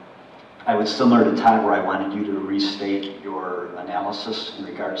 I was similar to Todd where I wanted you to restate your analysis in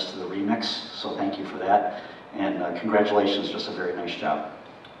regards to the remix, so thank you for that. And congratulations, just a very nice job.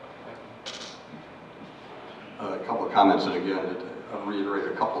 A couple of comments, and again, I'll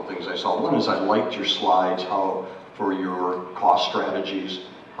reiterate a couple of things I saw. One is I liked your slides, how for your cost strategies,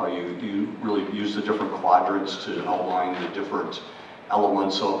 how you really use the different quadrants to outline the different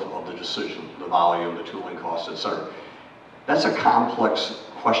elements of the decision, the volume, the tooling costs, etc. That's a complex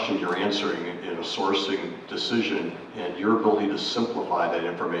question you're answering in a sourcing decision, and your ability to simplify that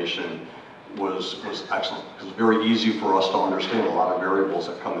information was excellent. It was very easy for us to understand a lot of variables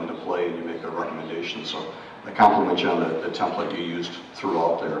that come into play, and you make a recommendation. So I compliment you on the template you used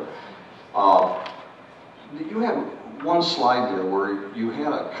throughout there. You had one slide there where you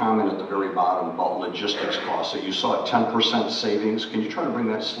had a comment at the very bottom about logistics costs, that you saw a 10% savings. Can you try to bring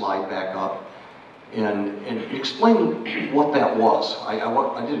that slide back up and explain what that was?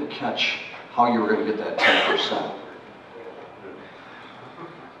 I didn't catch how you were going to get that 10%.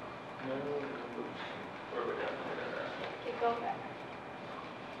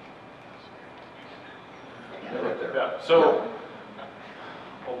 Yeah, so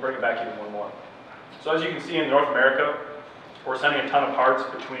we'll bring it back even one more. So as you can see in North America, we're sending a ton of parts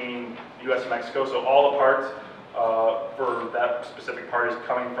between US and Mexico. So all the parts for that specific part is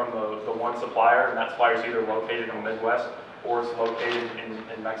coming from the one supplier, and that supplier is either located in the Midwest or it's located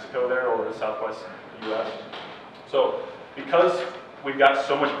in Mexico there or the Southwest US. So because we've got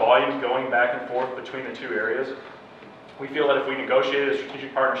so much volume going back and forth between the two areas, we feel that if we negotiated a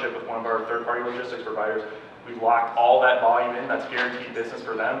strategic partnership with one of our third-party logistics providers, we've locked all that volume in, that's guaranteed business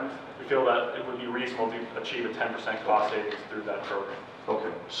for them. We feel that it would be reasonable to achieve a 10% cost savings through that program.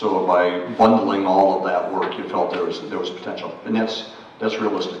 Okay, so by bundling all of that work, you felt there was potential, and that's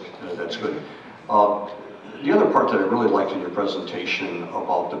realistic. That's good. The other part that I really liked in your presentation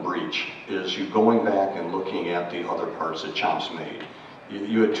about the breach is you going back and looking at the other parts that Chomps made.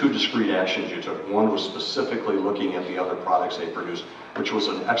 You had two discrete actions you took. One was specifically looking at the other products they produced, which was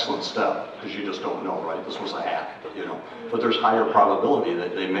an excellent step, because you just don't know, right? This was a hack, you know. But there's higher probability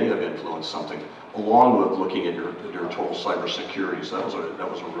that they may have influenced something, along with looking at your total cybersecurity. So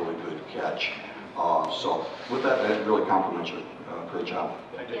that was a really good catch. So with that, I really compliment you. Great job.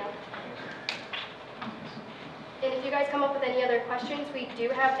 Thank you. Yeah. And if you guys come up with any other questions, we do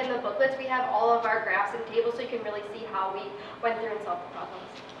have in the booklets, we have all of our graphs and tables so you can really see how we went through and solved the problems.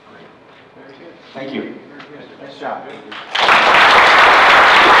 Very good. Thank you. Very good. Nice job.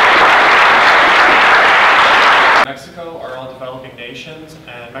 Mexico are all developing nations,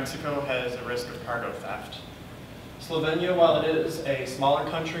 and Mexico has a risk of cargo theft. Slovenia, while it is a smaller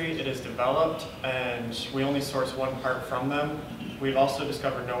country, it is developed, and we only source one part from them. We've also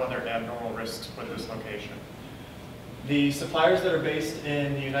discovered no other abnormal risks with this location. The suppliers that are based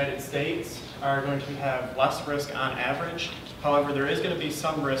in the United States are going to have less risk on average. However, there is going to be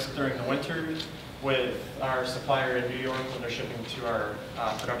some risk during the winter with our supplier in New York when they're shipping to our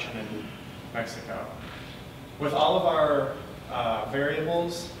production in Mexico. With all of our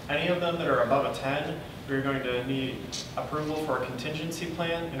variables, any of them that are above a 10, we're going to need approval for a contingency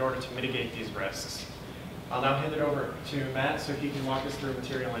plan in order to mitigate these risks. I'll now hand it over to Matt so he can walk us through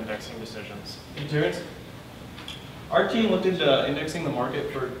material indexing decisions. Thank you, Terrence. Our team looked into indexing the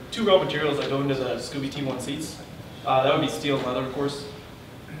market for two raw materials that go into the Scooby T1 seats. That would be steel and leather, of course.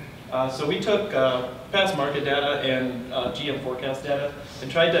 So we took past market data and GM forecast data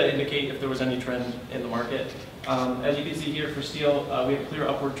and tried to indicate if there was any trend in the market. As you can see here for steel, we have a clear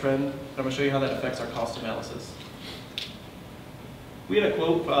upward trend. I'm going to show you how that affects our cost analysis. We had a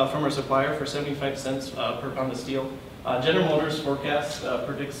quote from our supplier for 75 cents per pound of steel. General Motors forecast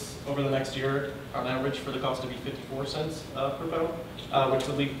predicts over the next year, on average, for the cost to be 54 cents per pound, which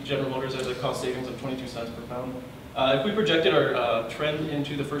would leave General Motors as a cost savings of 22 cents per pound. If we projected our trend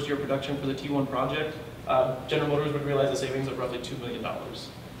into the first year production for the T1 project, General Motors would realize a savings of roughly $2 million.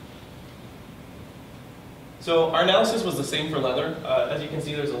 So our analysis was the same for leather. As you can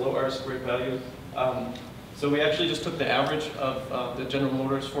see, there's a low R-squared value. So we actually just took the average of the General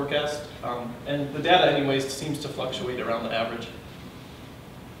Motors forecast, and the data anyways seems to fluctuate around the average.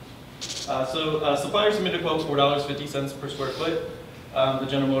 Suppliers submitted a quote $4.50 per square foot. The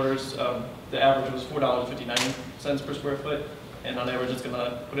General Motors, the average was $4.59 per square foot, and on average it's going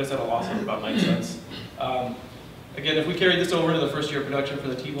to put us at a loss of about 9 cents. Again, if we carried this over to the first year of production for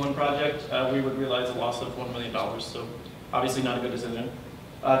the T1 project, we would realize a loss of $1 million, so obviously not a good decision.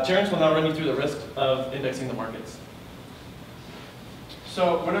 Terrence will now run you through the risk of indexing the markets.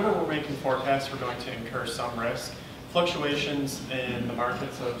 So whenever we're making forecasts, we're going to incur some risk. Fluctuations in the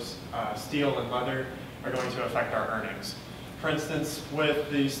markets of steel and leather are going to affect our earnings. For instance,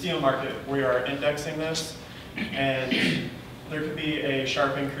 with the steel market, we are indexing this, and there could be a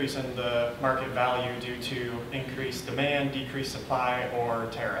sharp increase in the market value due to increased demand, decreased supply, or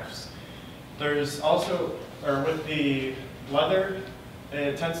tariffs. There's also, or with the leather,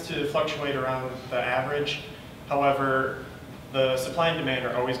 it tends to fluctuate around the average. However, the supply and demand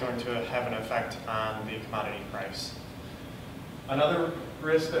are always going to have an effect on the commodity price. Another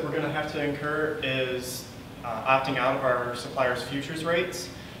risk that we're going to have to incur is opting out of our supplier's futures rates.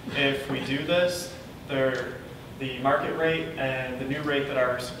 If we do this, the market rate and the new rate that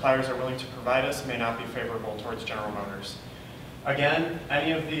our suppliers are willing to provide us may not be favorable towards General Motors. Again,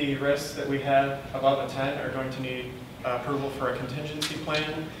 any of the risks that we have above a 10 are going to need approval for a contingency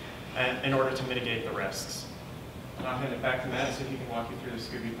plan in order to mitigate the risks. And I'll hand it back to Matt so he can walk you through the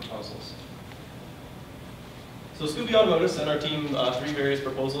Scooby proposals. So Scooby Automotive sent our team 3 various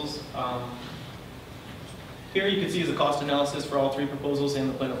proposals. Here you can see is a cost analysis for all 3 proposals and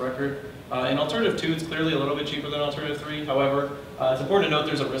the plan of record. In Alternative 2, it's clearly a little bit cheaper than Alternative 3. However, it's important to note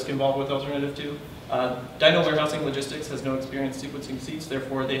there's a risk involved with Alternative 2. Dyno Warehousing Logistics has no experience sequencing seats,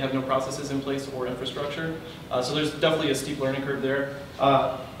 therefore they have no processes in place or infrastructure. So there's definitely a steep learning curve there.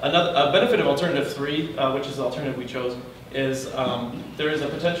 A benefit of Alternative 3, which is the alternative we chose, is there is a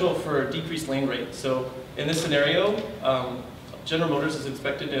potential for a decreased lane rate. So in this scenario, General Motors is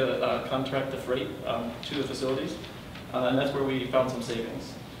expected to contract the freight to the facilities, and that's where we found some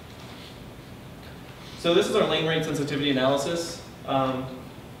savings. So this is our lane rate sensitivity analysis.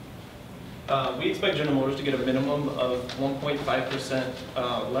 We expect General Motors to get a minimum of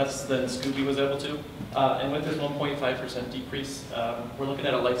 1.5% less than Scooby was able to. And with this 1.5% decrease, we're looking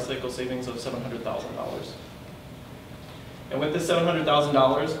at a life cycle savings of $700,000. And with this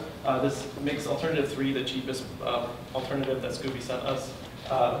 $700,000, this makes Alternative 3 the cheapest alternative that Scooby sent us.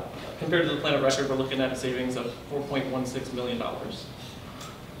 Compared to the plan of record, we're looking at a savings of $4.16 million.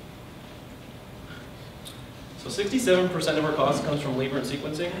 So 67% of our cost comes from labor and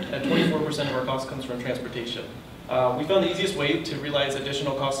sequencing, and 24% of our cost comes from transportation. We found the easiest way to realize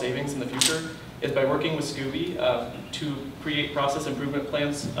additional cost savings in the future is by working with Scooby to create process improvement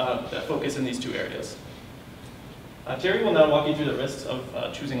plans that focus in these 2 areas. Terry will now walk you through the risks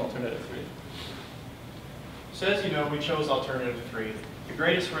of choosing Alternative 3. So as you know, we chose Alternative 3. The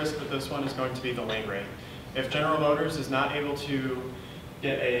greatest risk with this one is going to be the lane rate. If General Motors is not able to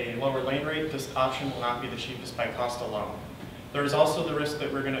get a lower lane rate, this option will not be the cheapest by cost alone. There is also the risk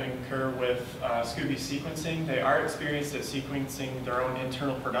that we're going to incur with Scooby sequencing. They are experienced at sequencing their own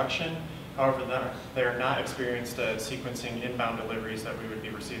internal production. However, they are not experienced at sequencing inbound deliveries that we would be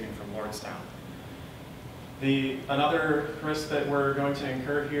receiving from Lordstown. Another risk that we're going to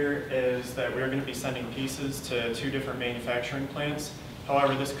incur here is that we're going to be sending pieces to 2 different manufacturing plants.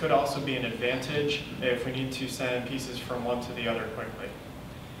 However, this could also be an advantage if we need to send pieces from one to the other quickly.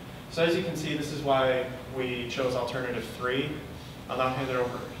 So as you can see, this is why we chose alternative 3. I'll now hand it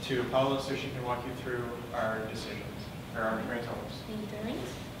over to Paula so she can walk you through our decisions, or our grand totals. Thank you.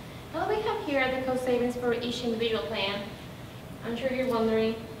 Well, we have here the cost savings for each individual plan. I'm sure you're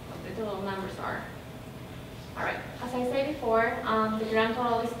wondering what the total numbers are. All right, as I said before, the grand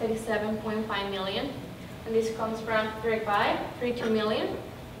total is 37.5 million, and this comes from direct buy, 3.2 million,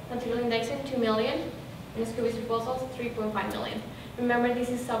 material indexing, 2 million, and Scooby's proposals, 3.5 million. Remember, this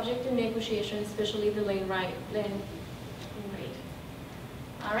is subject to negotiation, especially the lane rate.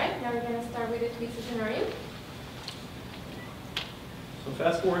 All right, now we're going to start with the tweaks scenario. So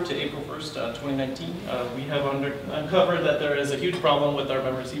fast forward to April 1st, 2019, we have uncovered that there is a huge problem with our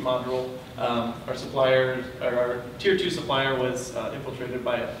memory seat module. Our tier 2 supplier was infiltrated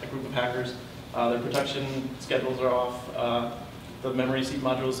by a group of hackers. Their production schedules are off. The memory seat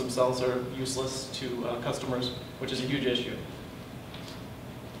modules themselves are useless to customers, which is a huge issue.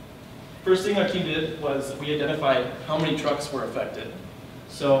 First thing our team did was we identified how many trucks were affected.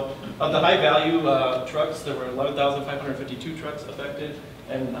 So of the high value trucks, there were 11,552 trucks affected,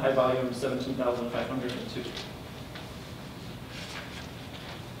 and high volume 17,502.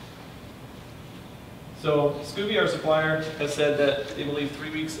 So Scooby, our supplier, has said that they believe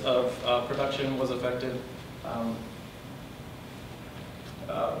 3 weeks of production was affected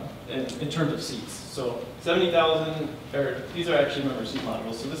in terms of seats. So 70,000, these are actually memory seat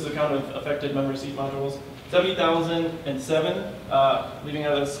modules. So this is a count of affected memory seat modules. 70,007, leaving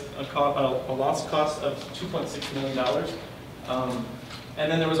us a lost cost of $2.6 million.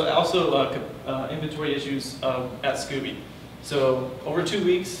 And then there was also inventory issues at Scooby. So over 2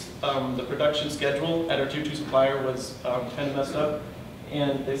 weeks, the production schedule at our tier 2 supplier was kind of messed up,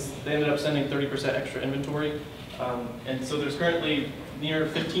 and they ended up sending 30% extra inventory. And so there's currently near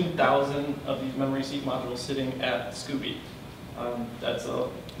 15,000 of these memory seat modules sitting at Scooby. That's a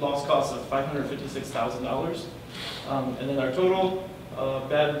lost cost of $556,000. And then our total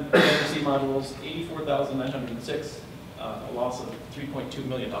bad memory seat modules, 84,906, a loss of $3.2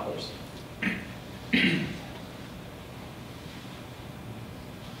 million.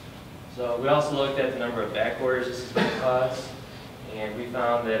 So we also looked at the number of back orders this is going to cause, and we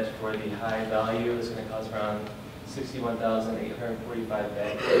found that for the high value, it's going to cause around 61,845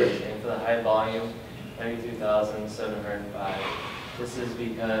 back orders, and for the high volume, 93,705. This is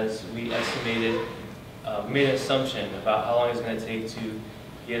because we estimated, we made an assumption about how long it's going to take to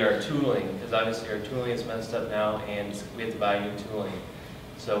get our tooling, because obviously our tooling is messed up now, and we have to buy new tooling.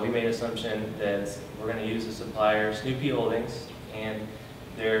 So we made an assumption that we're going to use the supplier Snoopy Holdings, and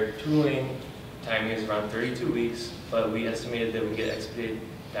their tooling timing is around 32 weeks, but we estimated that we get expedited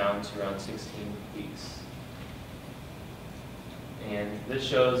down to around 16 weeks. And this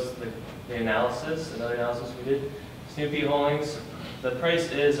shows the analysis, another analysis we did. Snoopy Holdings, the price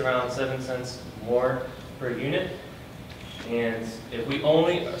is around 7 cents more per unit. And if we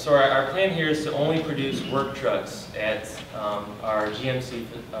only, so our plan here is to only produce work trucks at our GM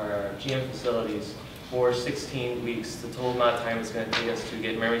facilities for 16 weeks, the total amount of time it's going to take us to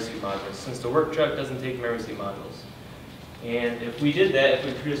get memory seat modules, since the work truck doesn't take memory seat modules. And if we did that, if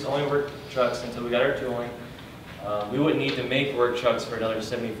we produced only work trucks until we got our tooling, we wouldn't need to make work trucks for another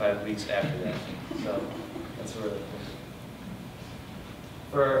 75 weeks after that. So that's what we're looking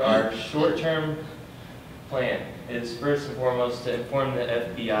for. Our short-term plan is first and foremost to inform the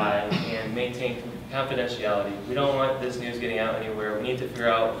FBI and maintain confidentiality. We don't want this news getting out anywhere. We need to figure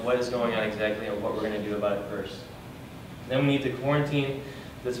out what is going on exactly and what we're going to do about it first. Then we need to quarantine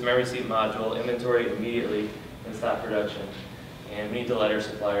this memory seat module inventory immediately and stop production. And we need to let our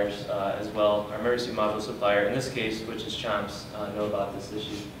suppliers as well, our memory seat module supplier, in this case, which is Chomps, know about this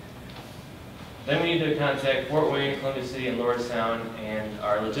issue. Then we need to contact Fort Wayne, Columbia City, and Lordstown, and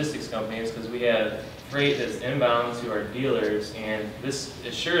our logistics companies, because we have freight that's inbound to our dealers, and this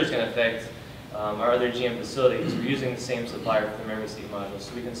sure is going to affect our other GM facilities. We're using the same supplier for the memory seat modules,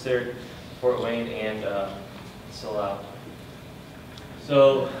 so we considered Fort Wayne and Toledo.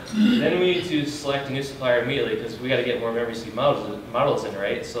 So then we need to select a new supplier immediately, because we got to get more memory seat models in,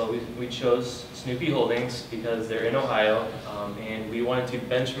 right? So we chose Snoopy Holdings because they're in Ohio, and we wanted to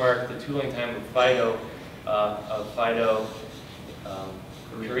benchmark the tooling time of Fido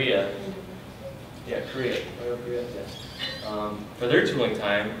Korea. Yeah, Korea. Yeah. For their tooling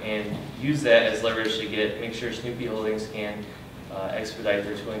time, and use that as leverage to make sure Snoopy Holdings can expedite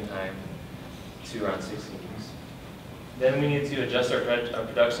their tooling time to around 16 weeks. Then we need to adjust our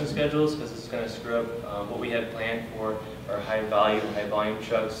production schedules because it's going to screw up what we had planned for our high volume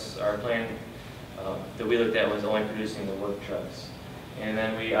trucks. Our plan that we looked at was only producing the work trucks. And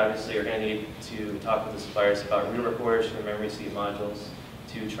then we obviously are going to need to talk with the suppliers about reel recorders for the memory seat modules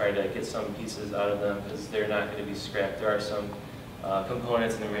to try to get some pieces out of them because they're not going to be scrapped. There are some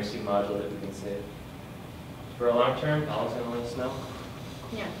components in the memory seat module that we can save. For a long term, Paul's going to let us know.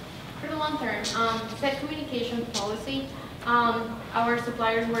 Yeah. For the long term, set communication policy. Our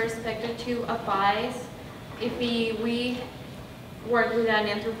suppliers were expected to advise if we work with an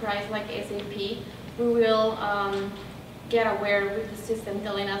enterprise like SAP, we will get aware with the system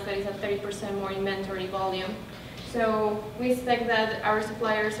telling us that it's a 30% more inventory volume. So we expect that our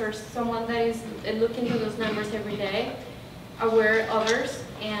suppliers are someone that is looking into those numbers every day, aware others,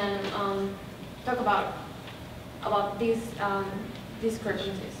 and talk about these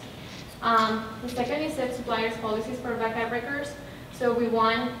discrepancies. The second is set suppliers policies for backup records. So we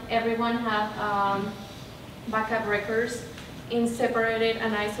want everyone to have backup records in separated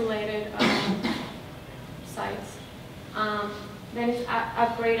and isolated sites. Then it's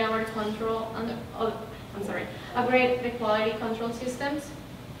upgrade our control, upgrade the quality control systems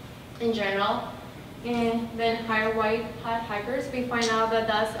in general. And then hire white hat hackers. We find out that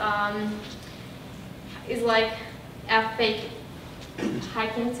that's is like a fake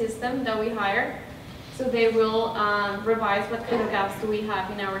hacking system that we hire. So they will revise what kind of gaps do we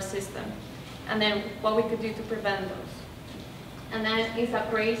have in our system, and then what we could do to prevent those. And then is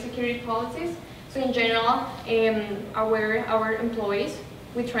upgrade security policies. So in general, our employees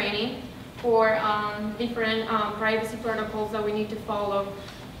with training for different privacy protocols that we need to follow.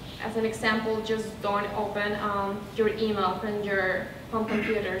 As an example, just don't open your email from your home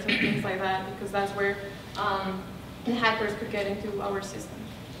computers and things like that, because that's where the hackers could get into our system.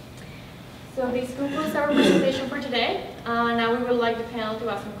 So this concludes our presentation for today. Now we would like the panel to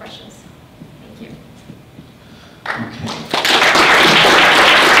ask some questions. Thank you.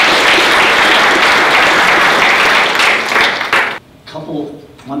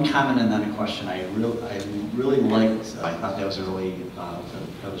 One comment and then a question. I really liked. I thought that was really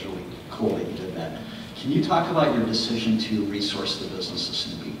cool that you did that. Can you talk about your decision to resource the business to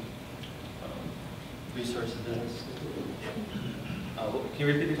Snoopy? Resource the business. Can you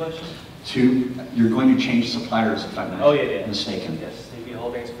repeat the question? You're going to change suppliers if I'm not mistaken. Yes, Snoopy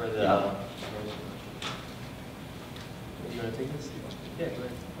Holdings for the. Yeah. You want to take this? Yeah, go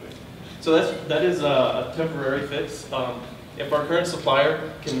ahead. So that is a temporary fix. If our current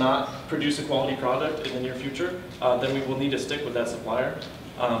supplier cannot produce a quality product in the near future, then we will need to stick with that supplier.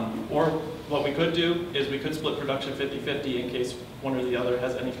 Or what we could do is we could split production 50-50 in case one or the other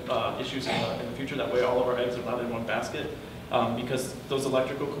has any issues in the future. That way all of our eggs are not in one basket. Because those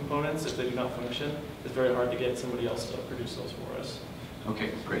electrical components, if they do not function, it's very hard to get somebody else to produce those for us.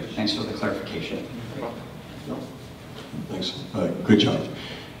 Okay, great. Thanks for the clarification. Thanks. Good job.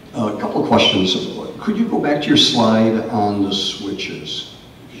 A couple of questions. Could you go back to your slide on the switches?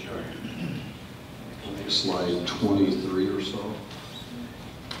 Sure. Slide 23 or so,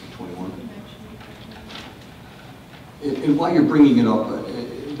 21. And while you're bringing it up,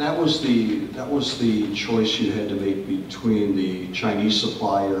 that was the choice you had to make between the Chinese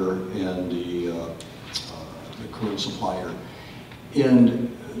supplier and the current supplier.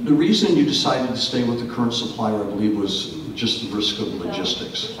 And the reason you decided to stay with the current supplier, I believe, was just the risk of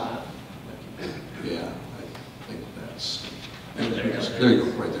logistics. Yeah, I think that's, there you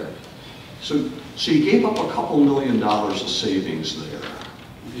go, right there. So you gave up a couple $1 million of savings there.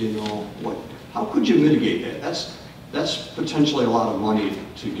 You know, how could you mitigate that? That's potentially a lot of money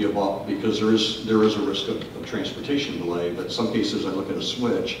to give up because there is a risk of transportation delay, but in some cases I look at a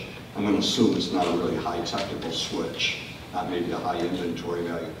switch, I'm going to assume it's not a really high technical switch, not maybe a high inventory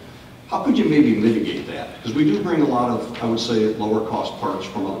value. How could you maybe mitigate that? Because we do bring a lot of, I would say, lower cost parts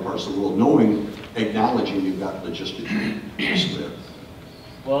from other parts of the world, acknowledging you've got logistics there.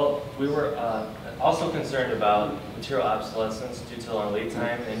 Well, we were also concerned about material obsolescence due to long lead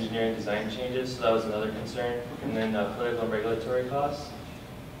time, engineering design changes, so that was another concern. And then political and regulatory costs.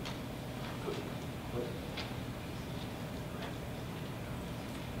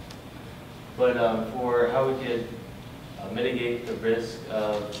 But for how we could mitigate the risk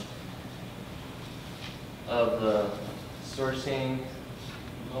of the sourcing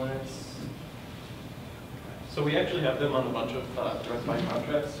components. So we actually have them on a bunch of direct buy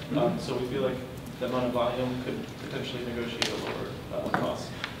contracts. So we feel like the amount of volume could potentially negotiate a lower cost.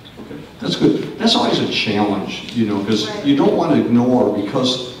 Okay, that's good. That's always a challenge, you know, because you don't want to ignore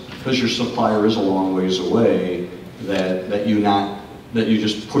because your supplier is a long ways away that you not that you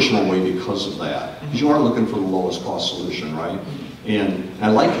just push them away because of that. Because you are looking for the lowest cost solution, right? And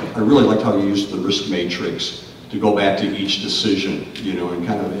I really liked how you used the risk matrix to go back to each decision, you know, and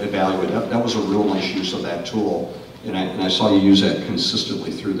kind of evaluate. That was a real nice use of that tool, and I saw you use that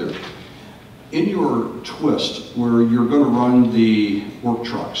consistently through there. In your twist, where you're going to run the work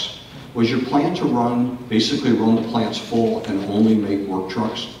trucks, was your plan to basically run the plants full and only make work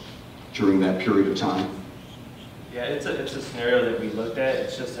trucks during that period of time? Yeah, it's a scenario that we looked at.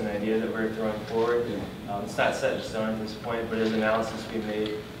 It's just an idea that we're throwing forward. It's not set in stone at this point, but it's analysis we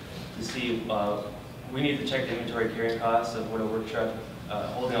made to see. We need to check the inventory carrying costs of what a work truck,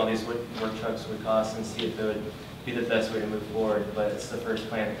 holding all these work trucks would cost, and see if it would be the best way to move forward. But it's the first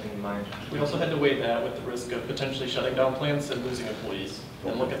plan that came to mind. We also had to weigh that with the risk of potentially shutting down plants and losing employees,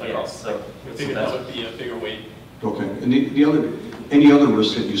 and look at the costs. So we figured that would be a bigger weight. Okay, and any other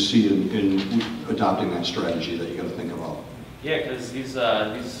risks that you see in adopting that strategy that you got to think about? Yeah, because these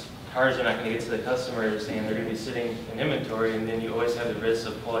cars are not going to get to the customers, and they're going to be sitting in inventory, and then you always have the risk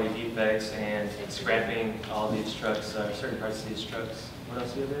of quality defects and scrapping all these trucks, certain parts of these trucks. What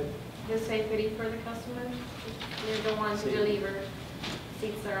else do you have there? The safety for the customers. They're the ones who deliver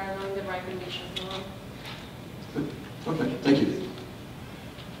seats that are not in the right condition for them. Okay, thank you.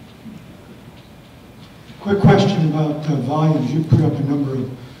 Quick question about volumes. You put up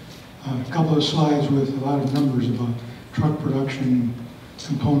a couple of slides with a lot of numbers about truck production,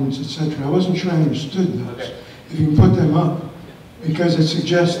 components, etc. I wasn't sure I understood those. Okay. If you can put them up, because it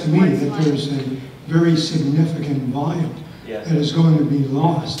suggests to me that there's a very significant volume that is going to be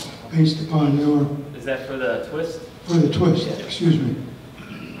lost based upon your... Is that for the twist? For the twist, yeah. Excuse me.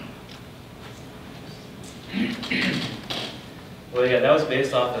 Well, yeah, that was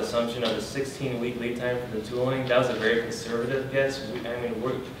based off the assumption of a 16-week lead time for the tooling. That was a very conservative guess.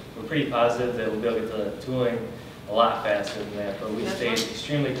 We're pretty positive that we'll be able to get the tooling a lot faster than that, but we stayed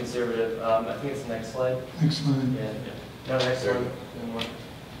extremely conservative. I think it's the next slide. Next slide. Yeah. No, next one.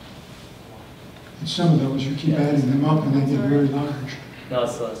 And some of those, you keep adding them up and they get very large. No,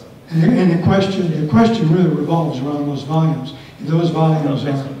 it's less. And the question really revolves around those volumes. If those volumes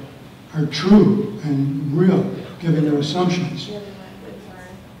are true and real, given their assumptions,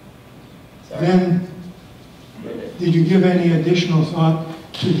 then did you give any additional thought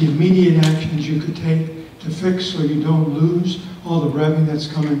to the immediate actions you could take to fix so you don't lose all the revenue that's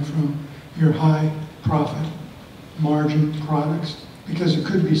coming from your high profit margin products? Because it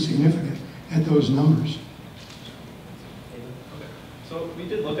could be significant at those numbers. So we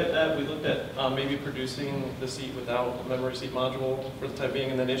did look at that. We looked at maybe producing the seat without a memory seat module for the time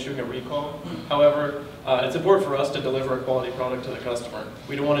being and then issuing a recall. However, it's important for us to deliver a quality product to the customer.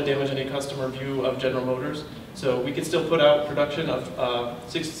 We don't want to damage any customer view of General Motors. So we can still put out production of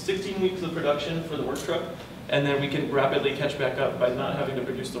 16 weeks of production for the work truck, and then we can rapidly catch back up by not having to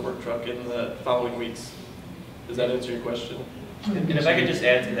produce the work truck in the following weeks. Does that answer your question? And if I could just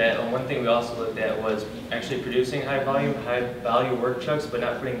add to that, one thing we also looked at was actually producing high value work trucks, but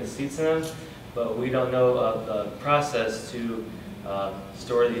not putting the seats in them. But we don't know of the process to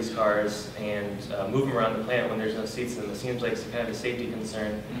store these cars and move them around the plant when there's no seats in them. It seems like it's kind of a safety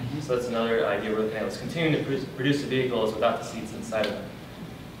concern. So that's another idea we're looking at, was continuing to produce the vehicles without the seats inside of them.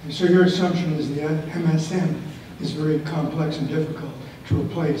 And so your assumption is the MSM is very complex and difficult to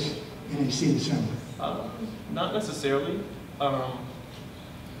replace in a seat assembly? Not necessarily.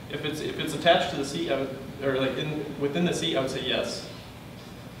 If it's attached to the seat, within the seat, I would say yes.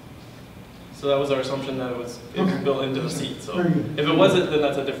 So that was our assumption that it was built into the seat. So if it wasn't, then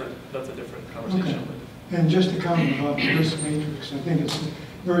that's a different conversation. Okay. And just to comment about the risk matrix, I think it's a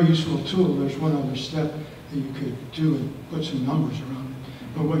very useful tool. There's one other step that you could do and put some numbers around it.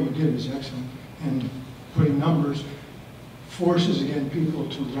 But what you did is excellent. And putting numbers forces again people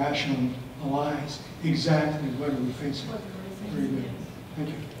to rationalize exactly what are we facing. Very good. Thank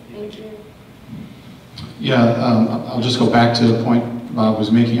you. Thank you. Yeah, I'll just go back to the point Bob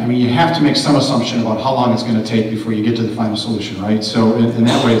was making. I mean, you have to make some assumption about how long it's going to take before you get to the final solution, right? So in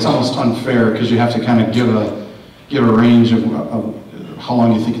that way, it's almost unfair because you have to kind of give a range of how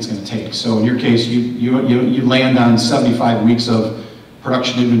long you think it's going to take. So in your case, you land on 75 weeks of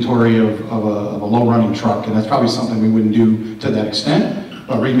production inventory of a low-running truck, and that's probably something we wouldn't do to that extent.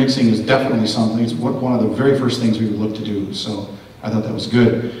 But remixing is definitely something. It's one of the very first things we would look to do. So I thought that was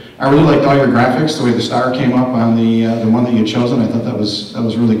good. I really liked all your graphics. The way the star came up on the one that you had chosen, I thought that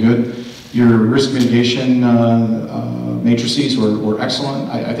was really good. Your risk mitigation matrices were excellent.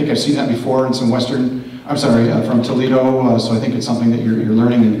 I think I've seen that before in some from Toledo. So I think it's something that you're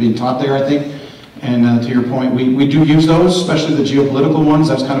learning and being taught there, I think. And to your point, we do use those, especially the geopolitical ones.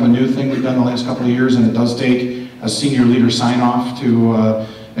 That's kind of a new thing we've done the last couple of years, and it does take a senior leader sign-off to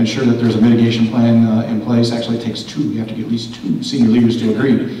ensure that there's a mitigation plan in place. Actually, it takes two. You have to get at least two senior leaders to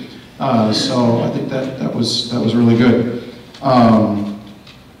agree. So I think that was really good.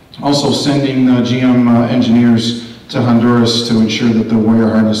 Also sending GM engineers to Honduras to ensure that the wire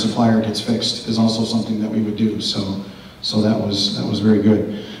harness supplier gets fixed is also something that we would do. So that was very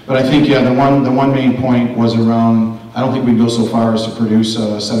good. But I think, yeah, the one main point was around, I don't think we'd go so far as to produce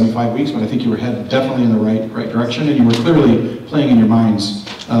 75 weeks, but I think you were headed definitely in the right direction, and you were clearly playing in your minds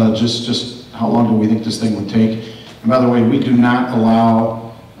just how long do we think this thing would take. And by the way, we do not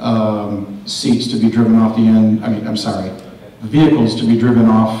allow seats to be driven off the end, vehicles to be driven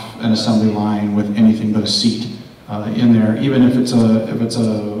off an assembly line with anything but a seat in there, even if it's a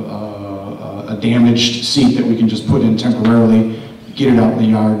damaged seat that we can just put in temporarily, get it out in the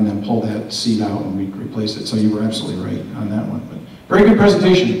yard, and then pull that seat out and replace it. So you were absolutely right on that one. But very good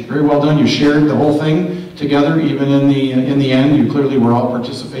presentation, very well done. You shared the whole thing together, even in the end. You clearly were all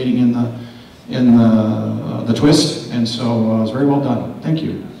participating in the twist, and so it was very well done. Thank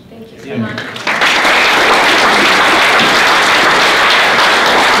you. Thank you so much.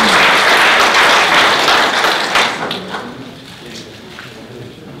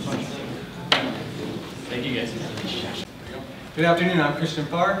 Thank you, guys. Good afternoon, I'm Christian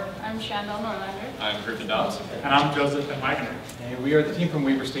Farr. I'm Shandell Norlander. I'm Griffin Dobbs. And I'm Joseph M. Wagner. And we are the team from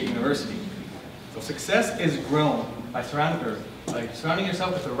Weber State University. So success is grown by surrounding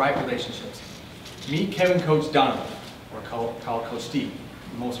yourself with the right relationships. Meet Kevin Coach Donovan, or call Coach D.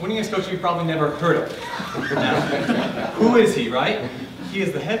 The most winningest coach you've probably never heard of. Now, who is he, right? He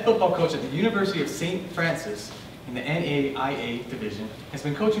is the head football coach at the University of St. Francis in the NAIA division, and has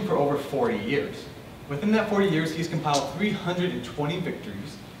been coaching for over 40 years. Within that 40 years, he's compiled 320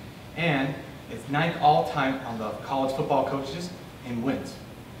 victories and is 9th all-time on the college football coaches in wins.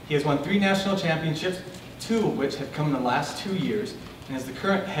 He has won 3 national championships, 2 of which have come in the last 2 years, and is the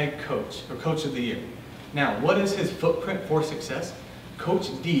current head coach, or coach of the year. Now, what is his footprint for success? Coach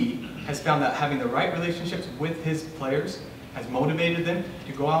D has found that having the right relationships with his players has motivated them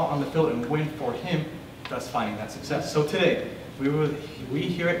to go out on the field and win for him, thus finding that success. So today, we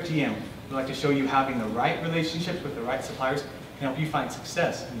here at GM would like to show you having the right relationships with the right suppliers can help you find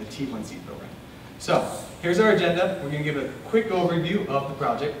success in the T1C program. So, here's our agenda. We're going to give a quick overview of the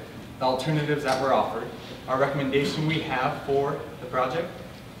project, the alternatives that were offered, our recommendation we have for the project,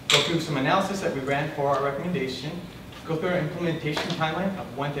 go through some analysis that we ran for our recommendation, go through our implementation timeline of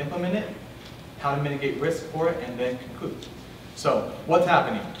when to implement it, how to mitigate risk for it, and then conclude. So, what's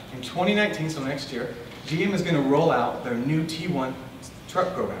happening? In 2019, so next year, GM is going to roll out their new T1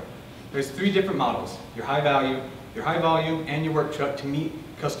 truck program. There's 3 different models, your high volume, and your work truck to meet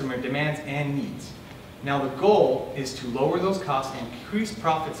customer demands and needs. Now the goal is to lower those costs and increase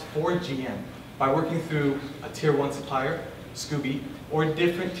profits for GM by working through a Tier 1 supplier, Scooby, or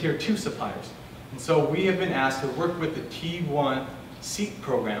different Tier 2 suppliers. And so we have been asked to work with the T1 seat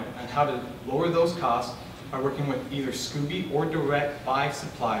program on how to lower those costs by working with either Scooby or direct buy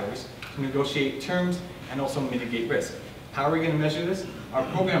suppliers to negotiate terms and also mitigate risk. How are we going to measure this? Our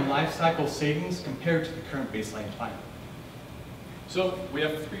program life cycle savings compared to the current baseline plan. So we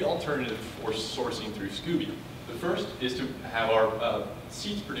have 3 alternatives for sourcing through Scooby. The first is to have our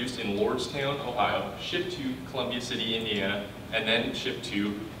seats produced in Lordstown, Ohio, shipped to Columbia City, Indiana, and then shipped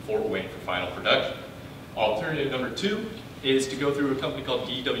to Fort Wayne for final production. Alternative number 2 is to go through a company called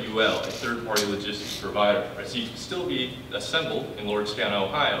DWL, a third-party logistics provider. Our seats will still be assembled in Lordstown,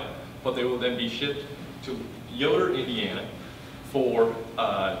 Ohio, but they will then be shipped to Yoder, Indiana, for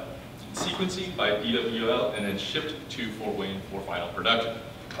sequencing by DWL and then shipped to Fort Wayne for final production.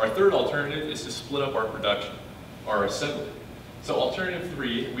 Our third alternative is to split up our production, our assembly. So alternative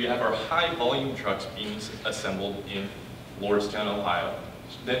 3, we have our high volume trucks being assembled in Lordstown, Ohio,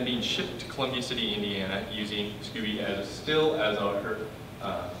 then being shipped to Columbia City, Indiana, using Scooby as our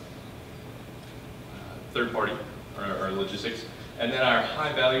third party, our logistics. And then our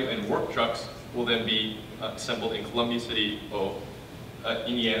high value and work trucks will then be assembled in Columbia City,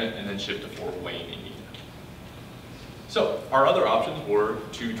 Indiana, and then shipped to Fort Wayne, Indiana. So our other options were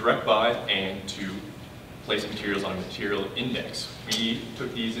to direct buy and to place materials on a material index. We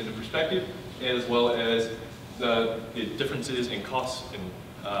took these into perspective, as well as the differences in costs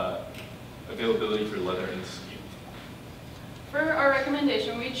and availability for leather and steel. For our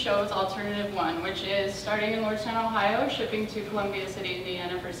recommendation, we chose alternative 1, which is starting in Lordstown, Ohio, shipping to Columbia City,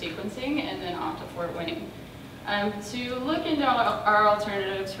 Indiana for sequencing, and then off to Fort Wayne. To look into our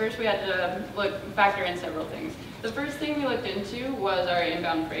alternatives, first we had to factor in several things. The first thing we looked into was our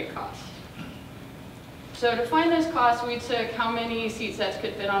inbound freight costs. So to find this cost, we took how many seat sets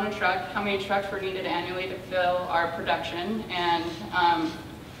could fit on a truck, how many trucks were needed annually to fill our production, and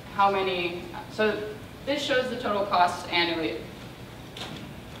how many, so this shows the total cost annually.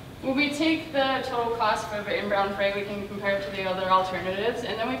 When we take the total cost for inbound freight, we can compare it to the other alternatives,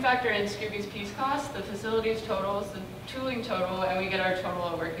 and then we factor in Scooby's piece cost, the facilities totals, the tooling total, and we get our total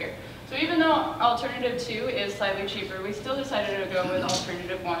over here. So even though alternative 2 is slightly cheaper, we still decided to go with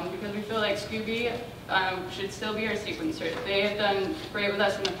alternative 1 because we feel like Scooby should still be our sequencer. They have done great with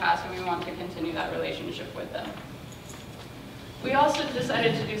us in the past, and we want to continue that relationship with them. We also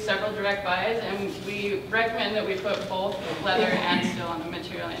decided to do several direct buys, and we recommend that we put both leather and steel on the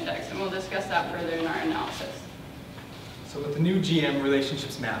material index, and we'll discuss that further in our analysis. So with the new GM,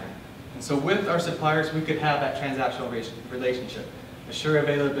 relationships matter. And so with our suppliers, we could have that transactional relationship, assure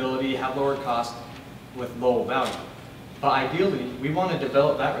availability, have lower cost with low value. But ideally, we want to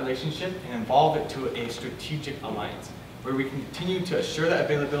develop that relationship and evolve it to a strategic alliance, where we continue to assure that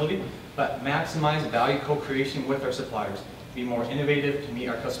availability, but maximize value co-creation with our suppliers, be more innovative to meet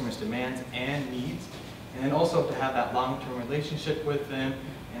our customers' demands and needs, and then also to have that long-term relationship with them,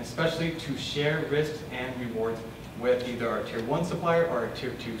 and especially to share risks and rewards with either our Tier 1 supplier or our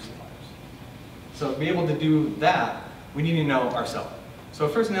Tier 2 suppliers. So to be able to do that, we need to know ourselves. So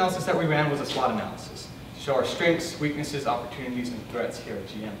the first analysis that we ran was a SWOT analysis to show our strengths, weaknesses, opportunities, and threats here at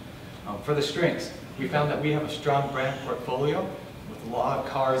GM. For the strengths, we found that we have a strong brand portfolio with a lot of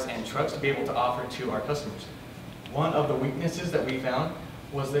cars and trucks to be able to offer to our customers. One of the weaknesses that we found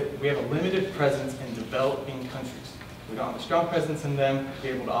was that we have a limited presence in developing countries. We don't have a strong presence in them to be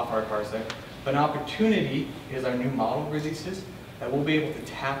able to offer our cars there. But an opportunity is our new model releases that we'll be able to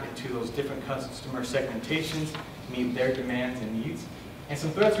tap into those different customer segmentations, meet their demands and needs. And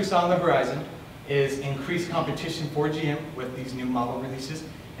some threats we saw on the horizon is increased competition for GM with these new model releases,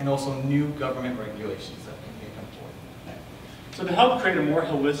 and also new government regulations that may come forward. So to help create a more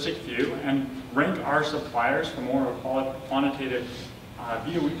holistic view and rank our suppliers for more of a quantitative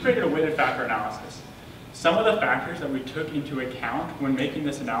view, we created a weighted factor analysis. Some of the factors that we took into account when making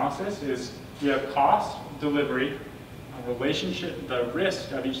this analysis is we have cost, delivery, relationship, the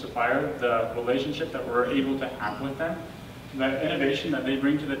risk of each supplier, the relationship that we're able to have with them, the innovation that they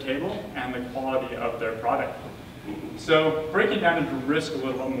bring to the table, and the quality of their product. So breaking down into risk a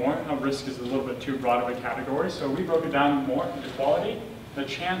little bit more, risk is a little bit too broad of a category, so we broke it down more into quality, the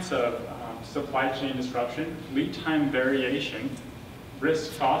chance of supply chain disruption, lead time variation,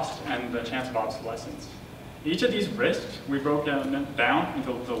 risk cost, and the chance of obsolescence. Each of these risks we broke down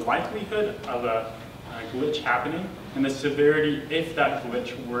into the likelihood of a glitch happening and the severity if that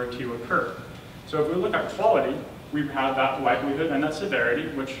glitch were to occur. So if we look at quality, we have that likelihood and that severity,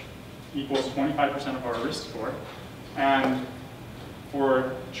 which equals 25% of our risk score. And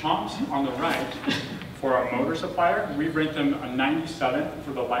for Chomps on the right, for our motor supplier, we rate them a 97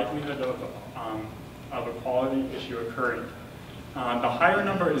 for the likelihood of a quality issue occurring. The higher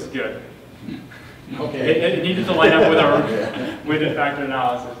number is good. Okay. It needed to line up with our weighted factor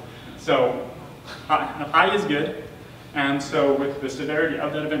analysis. So high is good, and so with the severity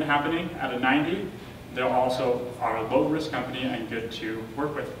of that event happening at a 90, they also are a low-risk company and good to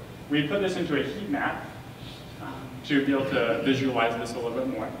work with. We put this into a heat map to be able to visualize this a little bit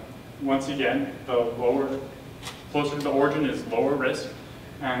more. Once again, closer to the origin is lower risk,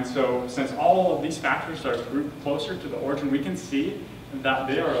 and so since all of these factors are grouped closer to the origin, we can see that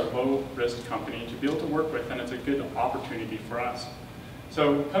they are a low-risk company to be able to work with, and it's a good opportunity for us.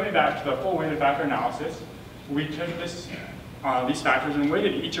 So coming back to the full weighted factor analysis, we took these factors and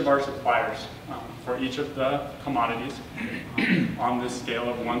weighted each of our suppliers for each of the commodities on this scale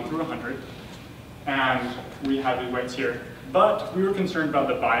of 1 through 100. And we have the weights here. But we were concerned about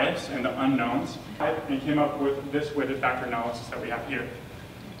the bias and the unknowns and came up with this weighted factor analysis that we have here.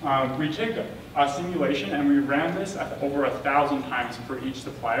 We took a simulation and we ran this over 1,000 times for each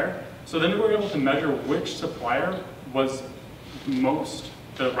supplier. So then we were able to measure which supplier was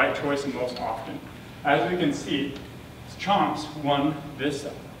the right choice most often. As we can see, Chomps won this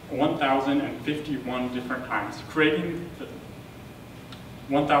 1,051 different times, creating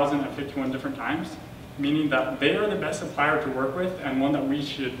 1,051 different times, meaning that they are the best supplier to work with and one that we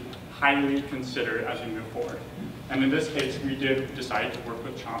should highly consider as we move forward. And in this case, we did decide to work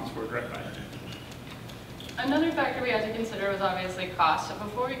with Chomps for direct buy. Another factor we had to consider was obviously cost. So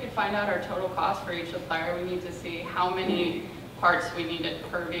before we could find out our total cost for each supplier, we need to see how many parts we needed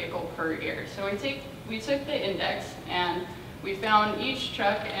per vehicle per year. So we took the index and we found each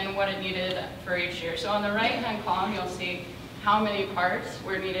truck and what it needed for each year. So on the right-hand column, you'll see how many parts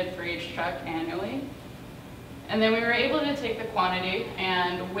were needed for each truck annually. And then we were able to take the quantity,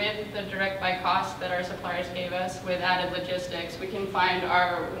 and with the direct buy cost that our suppliers gave us with added logistics, we can find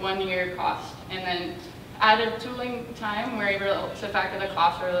our 1-year cost. And then added tooling time, we're able to factor the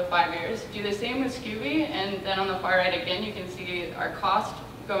cost over the 5 years. Do the same with Scooby, and then on the far right again, you can see our cost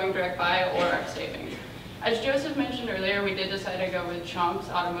going direct buy or our savings. As Joseph mentioned earlier, we did decide to go with Chomp's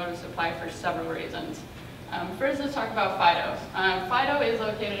Automotive Supply for several reasons. First, let's talk about Fido. Fido is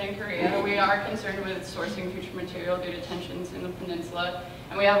located in Korea. We are concerned with sourcing future material due to tensions in the peninsula,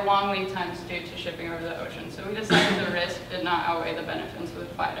 and we have long lead times due to shipping over the ocean. So we decided the risk did not outweigh the benefits with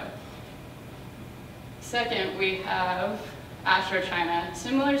Fido. Second, we have Astro China.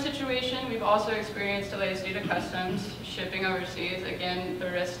 Similar situation, we've also experienced delays due to customs, shipping overseas. Again, the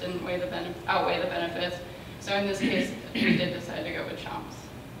risk didn't outweigh the benefits. So in this case, we did decide to go with Chomp's.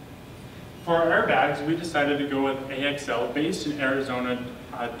 For our airbags, we decided to go with AXL, based in Arizona,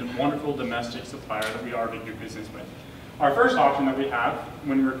 a wonderful domestic supplier that we already do business with. Our first option that we have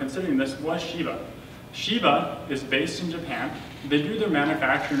when we were considering this was Shiba. Shiba is based in Japan. They do their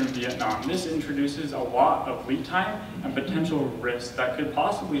manufacturing in Vietnam. This introduces a lot of lead time and potential risks that could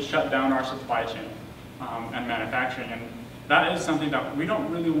possibly shut down our supply chain and manufacturing. And that is something that we don't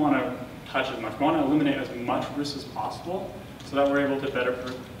really want to touch as much. We want to eliminate as much risk as possible so that we're able to better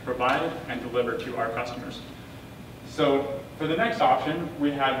provide and deliver to our customers. So for the next option,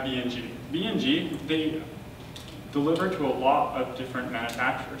 we have B&G. B&G, they deliver to a lot of different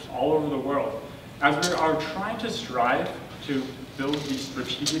manufacturers all over the world. As we are trying to strive to build these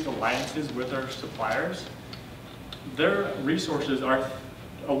strategic alliances with our suppliers, their resources are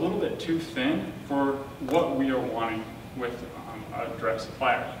a little bit too thin for what we are wanting with a direct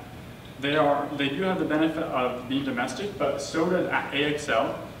supplier. They do have the benefit of being domestic, but so does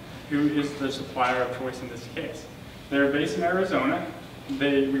AXL, who is the supplier of choice in this case. They're based in Arizona.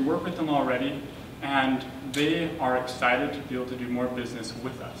 We work with them already, and they are excited to be able to do more business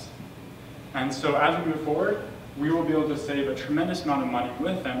with us. And so as we move forward, we will be able to save a tremendous amount of money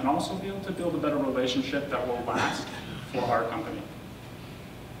with them and also be able to build a better relationship that will last for our company.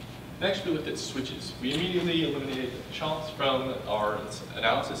 Next, we looked at switches. We immediately eliminated Chomp's from our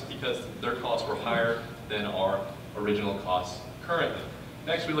analysis because their costs were higher than our original costs currently.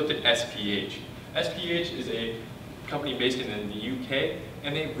 Next, we looked at SPH. SPH is a company based in the UK,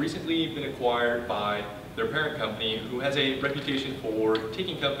 and they've recently been acquired by their parent company, who has a reputation for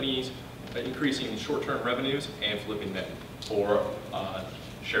taking companies, increasing short-term revenues, and flipping them for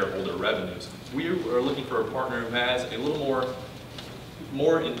shareholder revenues. We are looking for a partner who has a little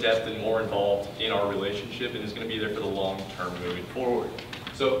more in-depth and more involved in our relationship and is going to be there for the long term moving forward.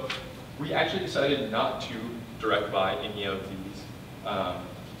 So we actually decided not to direct buy any of these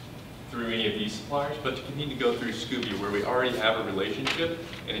through any of these suppliers, but to continue to go through Scooby, where we already have a relationship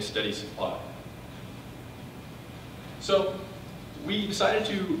and a steady supply. So we decided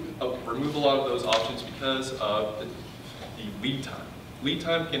to remove a lot of those options because of the lead time. Lead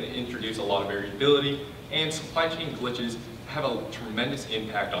time can introduce a lot of variability, and supply chain glitches have a tremendous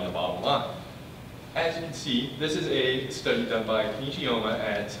impact on the bottom line. As you can see, this is a study done by Nishiyama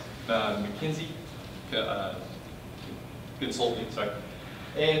at McKinsey Consulting,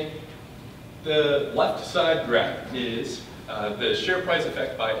 and the left side graph is the share price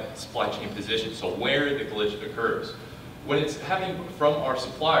effect by supply chain position, so where the glitch occurs. When it's happening from our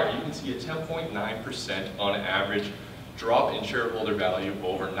supplier, you can see a 10.9% on average drop in shareholder value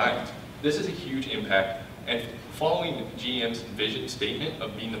overnight. This is a huge impact, and following GM's vision statement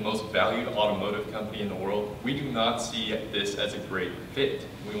of being the most valued automotive company in the world, we do not see this as a great fit.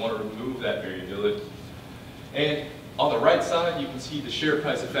 We want to remove that variability. And on the right side, you can see the share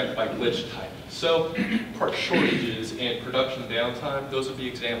price effect by glitch type. So part shortages and production downtime, those would be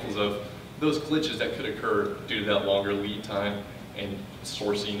examples of those glitches that could occur due to that longer lead time and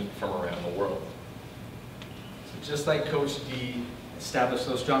sourcing from around the world. So just like Coach D established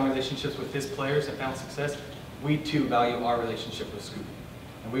those strong relationships with his players and found success, we too value our relationship with Scooby.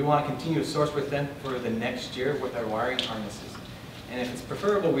 And we want to continue to source with them for the next year with our wiring harnesses. And if it's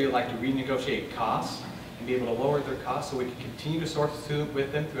preferable, we would like to renegotiate costs and be able to lower their costs so we can continue to source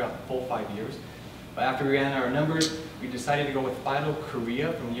with them throughout the full 5 years. But after we ran our numbers, we decided to go with Fido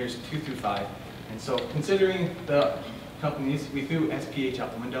Korea from years 2 through 5. And so considering the companies, we threw SPH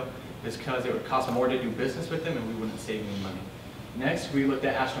out the window because it would cost more to do business with them and we wouldn't save any money. Next, we looked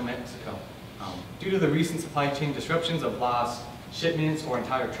at Astro Mexico. Due to the recent supply chain disruptions of lost shipments or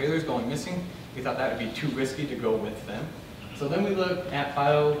entire trailers going missing, we thought that would be too risky to go with them. So then we looked at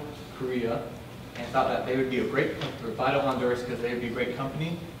Fido Korea and thought that they would be a great, or Fido Honduras, because they would be a great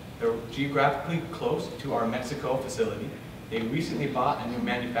company. They're geographically close to our Mexico facility. They recently bought a new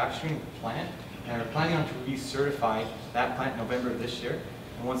manufacturing plant and are planning on to recertify that plant in November of this year.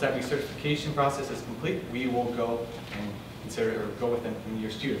 And once that recertification process is complete, we will go and consider, or go with them from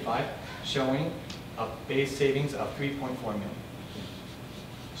years 2 to 5, showing a base savings of $3.4 million.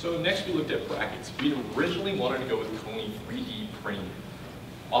 So next we looked at brackets. We originally wanted to go with Coney 3D printing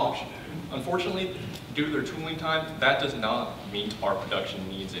option. Unfortunately, due to their tooling time, that does not meet our production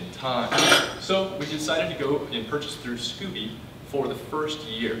needs in time. So we decided to go and purchase through Scooby for the first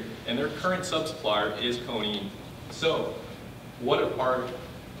year, and their current sub-supplier is Coney. So what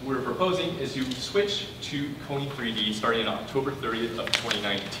we're proposing is to switch to Coney 3D starting on October 30th of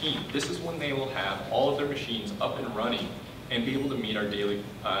 2019. This is when they will have all of their machines up and running and be able to meet our daily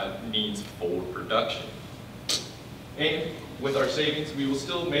needs for production. And with our savings, we will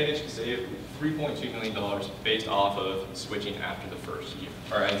still manage to save $3.2 million based off of switching after the first year,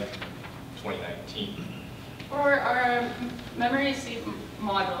 or in 2019. For our memory seat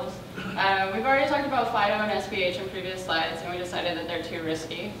modules, we've already talked about FIDO and SPH in previous slides, and we decided that they're too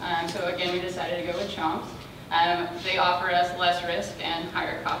risky. So again, we decided to go with Chomps. They offer us less risk and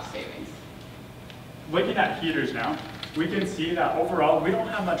higher cost savings. Looking at heaters now, we can see that overall we don't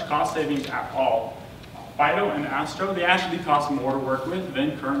have much cost savings at all. FIDO and Astro, they actually cost more to work with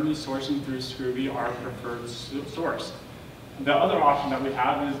than currently sourcing through Scooby, our preferred source. The other option that we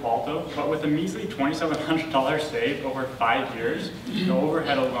have is Balto, but with a measly $2,700 saved over 5 years, the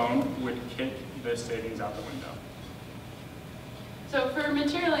overhead alone would kick this savings out the window. So for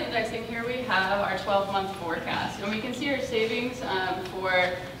material indexing, here we have our 12-month forecast, and we can see our savings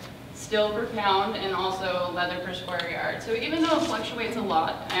for steel per pound and also leather per square yard. So even though it fluctuates a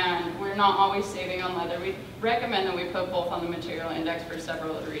lot and we're not always saving on leather, we recommend that we put both on the material index for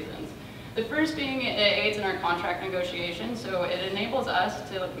several reasons. The first being it aids in our contract negotiation, so it enables us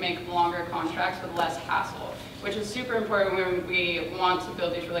to make longer contracts with less hassle, which is super important when we want to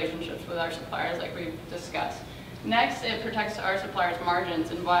build these relationships with our suppliers like we've discussed. Next, it protects our suppliers' margins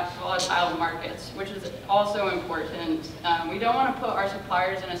in volatile markets, which is also important. We don't want to put our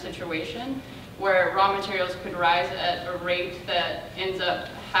suppliers in a situation where raw materials could rise at a rate that ends up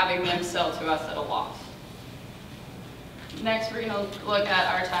having them sell to us at a loss. Next, we're going to look at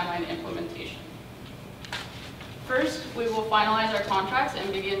our timeline implementation. First, we will finalize our contracts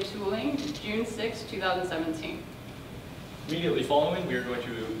and begin tooling June 6, 2017. Immediately following, we are going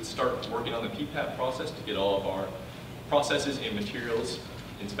to start working on the PPAP process to get all of our processes and materials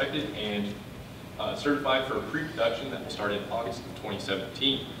inspected and certified for pre-production that will start in August of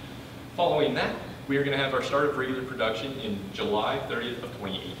 2017. Following that, we are going to have our start of regular production in July 30th of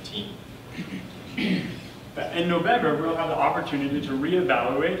 2018. In November, we'll have the opportunity to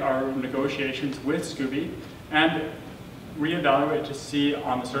reevaluate our negotiations with Scooby and reevaluate to see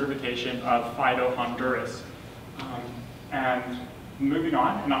on the certification of FIDO Honduras. And moving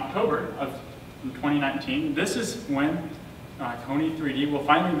on, in October of 2019, this is when Coney 3D will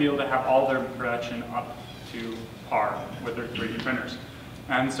finally be able to have all their production up to par with their 3D printers.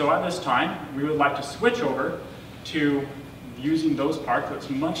 And so at this time, we would like to switch over to using those parts, which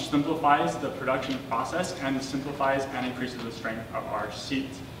much simplifies the production process and simplifies and increases the strength of our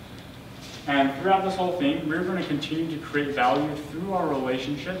seats. And throughout this whole thing, we're going to continue to create value through our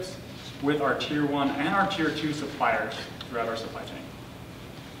relationships with our Tier 1 and our Tier 2 suppliers throughout our supply chain.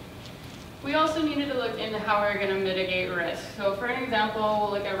 We also needed to look into how we're going to mitigate risk. So for an example,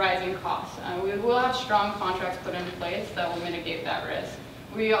 we'll look at rising costs. We will have strong contracts put in place that will mitigate that risk.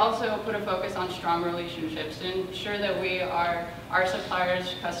 We also put a focus on strong relationships to ensure that we are our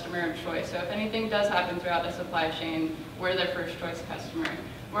supplier's customer of choice. So if anything does happen throughout the supply chain, we're their first choice customer.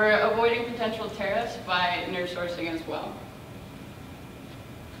 We're avoiding potential tariffs by near sourcing as well.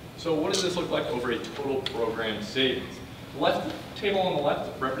 So what does this look like over a total program savings? The left table on the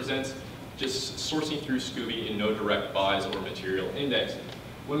left represents just sourcing through Scooby and no direct buys or material indexing.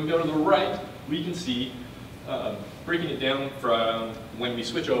 When we go to the right, we can see breaking it down from when we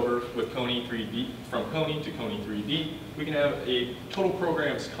switch over with Coney 3D, from Coney to Coney 3D, we can have a total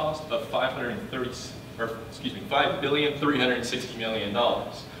program's cost of $5,360 million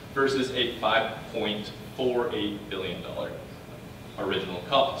versus a $5.48 billion original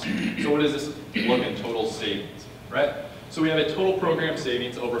cost. So what does this look in total savings, right? So we have a total program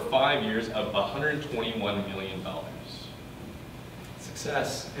savings over 5 years of $121 million.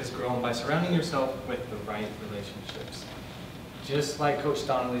 Success is grown by surrounding yourself with the right relationships. Just like Coach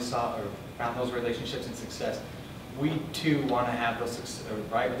Donnelly saw or found those relationships in success, we too want to have those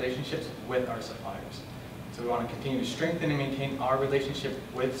right relationships with our suppliers. So we want to continue to strengthen and maintain our relationship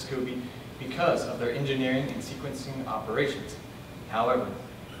with Scooby because of their engineering and sequencing operations. However,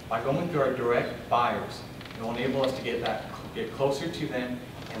 by going through our direct buyers, it will enable us to get that get closer to them,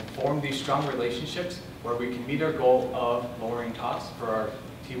 and form these strong relationships where we can meet our goal of lowering costs for our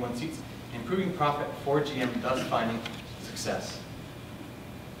T1 seats, improving profit for GM, thus finding success.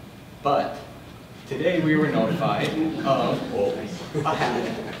 But today we were notified of a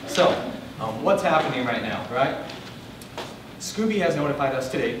hack. So, what's happening right now, right? Scooby has notified us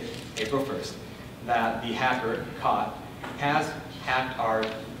today, April 1st, that the hacker caught has hacked our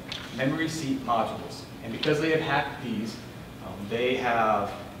memory seat modules. And because they have hacked these, they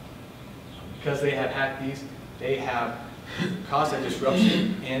have caused a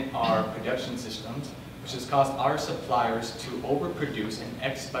disruption in our production systems, which has caused our suppliers to overproduce and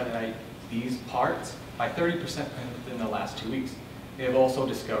expedite these parts by 30% within the last 2 weeks. They have also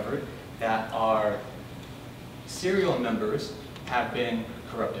discovered that our serial numbers have been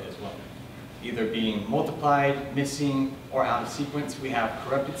corrupted as well, either being multiplied, missing, or out of sequence. We have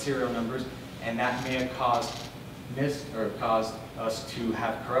corrupted serial numbers, and that may have caused us to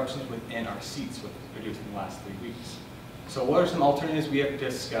have corruptions within our seats produced in the last 3 weeks. So what are some alternatives we have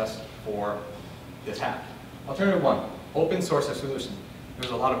discussed for this hack? Alternative 1, open source a solution.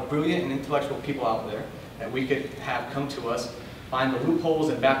 There's a lot of brilliant and intellectual people out there that we could have come to us, find the loopholes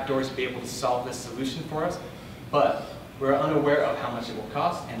and backdoors to be able to solve this solution for us, but we're unaware of how much it will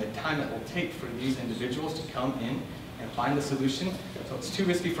cost and the time it will take for these individuals to come in and find the solution. So it's too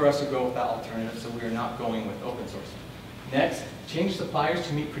risky for us to go with that alternative, so we are not going with open source. Next, change suppliers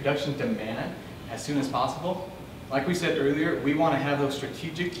to meet production demand as soon as possible. Like we said earlier, we want to have those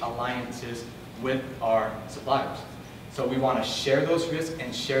strategic alliances with our suppliers. So we want to share those risks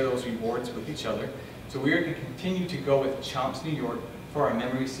and share those rewards with each other. So we are going to continue to go with Chomps New York for our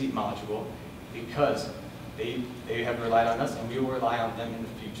memory seat module because they have relied on us and we will rely on them in the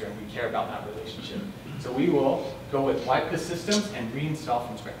future, and we care about that relationship. So we will go with wipe the systems and reinstall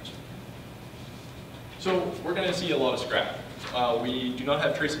from scratch. So we're going to see a lot of scrap. We do not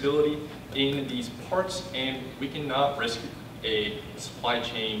have traceability in these parts, and we cannot risk a supply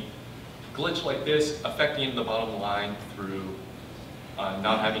chain glitch like this affecting the bottom line through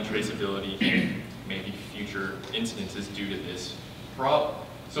not having traceability and maybe future incidences due to this problem.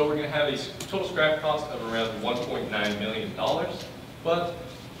 So we're going to have a total scrap cost of around $1.9 million. But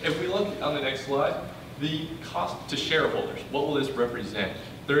if we look on the next slide, the cost to shareholders, what will this represent?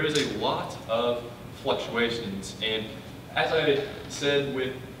 There is a lot of fluctuations, and as I said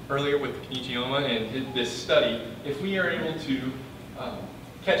earlier with Kenichioma and this study, if we are able to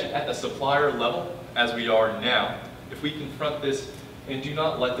catch it at the supplier level, as we are now, if we confront this and do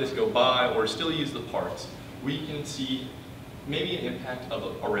not let this go by or still use the parts, we can see maybe an impact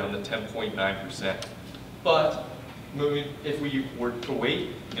of around the 10.9%. But if we were to wait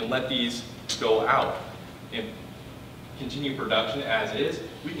and let these go out and continue production as is,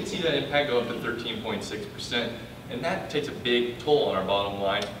 we can see that impact go up to 13.6%. And that takes a big toll on our bottom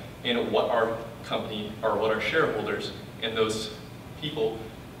line and what our company, or what our shareholders and those people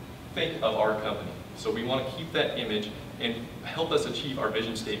think of our company. So we want to keep that image and help us achieve our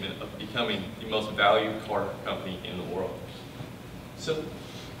vision statement of becoming the most valued car company in the world. So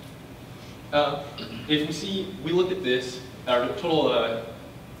if we look at this, our total,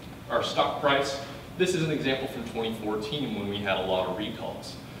 our stock price, this is an example from 2014 when we had a lot of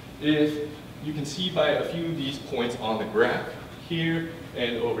recalls. If you can see by a few of these points on the graph, here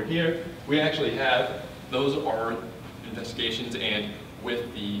and over here, we actually have, those are investigations and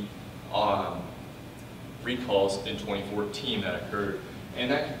with the recalls in 2014 that occurred.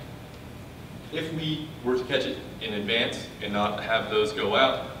 And that, if we were to catch it in advance and not have those go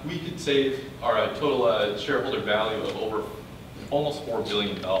out, we could save our total shareholder value of over almost $4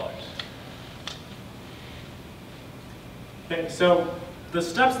 billion. Okay, so the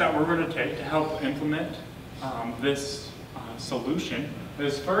steps that we're going to take to help implement this solution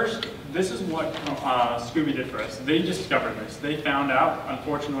is first, this is what Scooby did for us. They discovered this. They found out,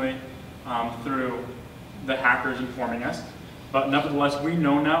 unfortunately, through the hackers informing us, but nevertheless, we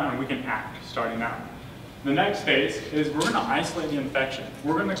know now and we can act starting now. The next phase is we're going to isolate the infection.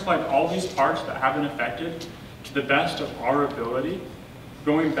 We're going to collect all these parts that have been affected to the best of our ability,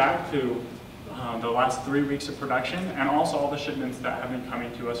 going back to the last 3 weeks of production, and also all the shipments that have been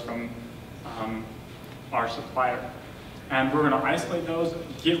coming to us from our supplier. And we're going to isolate those,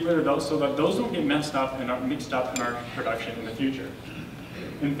 get rid of those so that those don't get messed up and are mixed up in our production in the future.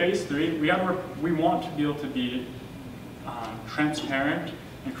 In phase 3, we want to be able to be transparent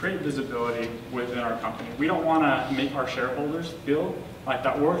and create visibility within our company. We don't want to make our shareholders feel like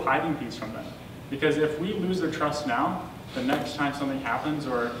that we're hiding things from them. Because if we lose their trust now, the next time something happens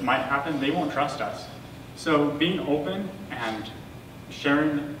or might happen, they won't trust us. So being open and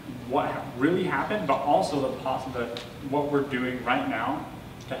sharing what really happened, but also what we're doing right now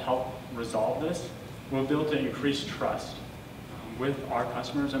to help resolve this, we'll be able to increase trust with our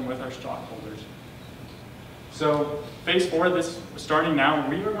customers and with our stockholders. So phase 4, starting now,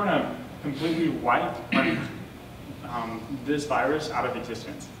 we are going to completely wipe this virus out of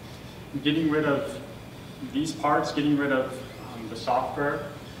existence. Getting rid of these parts, getting rid of the software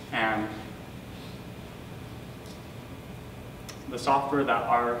and the software that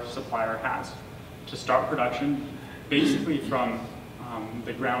our supplier has to start production basically from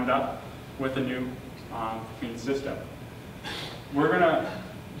the ground up with a new clean system.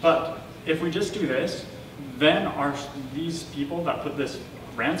 But if we just do this, then these people that put this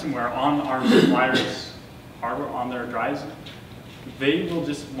ransomware on our suppliers' hardware, on their drives, they will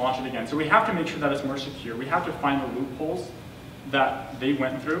just launch it again. So we have to make sure that it's more secure. We have to find the loopholes that they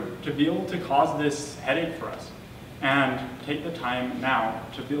went through to be able to cause this headache for us and take the time now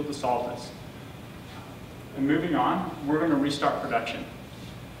to be able to solve this. And moving on, we're going to restart production.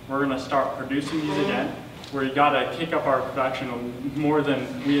 We're going to start producing these again. We got to kick up our production more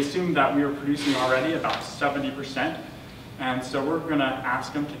than we assumed that we were producing already, about 70%. And so we're going to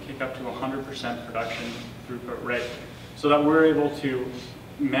ask them to kick up to 100% production throughput rate so that we're able to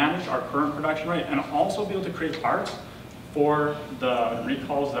manage our current production rate and also be able to create parts for the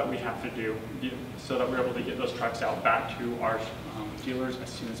recalls that we have to do so that we're able to get those trucks out back to our dealers as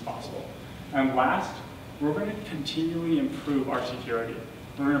soon as possible. And last, we're going to continually improve our security.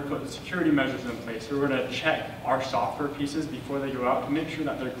 We're going to put security measures in place. We're going to check our software pieces before they go out to make sure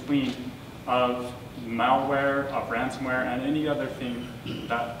that they're clean of malware, of ransomware, and any other thing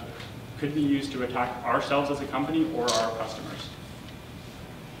that could be used to attack ourselves as a company or our customers.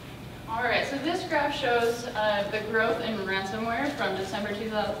 All right, so this graph shows the growth in ransomware from December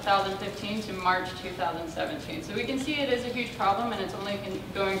 2015 to March 2017. So we can see it is a huge problem and it's only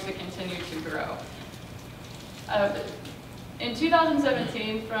going to continue to grow. In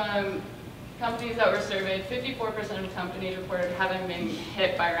 2017, from companies that were surveyed, 54% of companies reported having been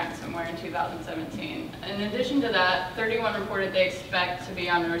hit by ransomware in 2017. In addition to that, 31 reported they expect to be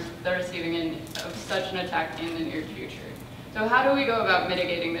on the receiving end of such an attack in the near future. So how do we go about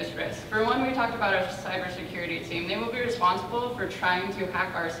mitigating this risk? For one, we talked about our cybersecurity team. They will be responsible for trying to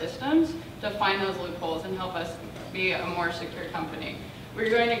hack our systems to find those loopholes and help us be a more secure company. We're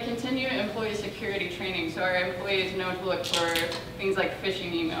going to continue employee security training so our employees know to look for things like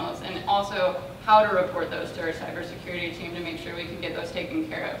phishing emails and also how to report those to our cybersecurity team to make sure we can get those taken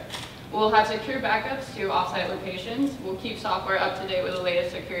care of. We'll have secure backups to offsite locations. We'll keep software up to date with the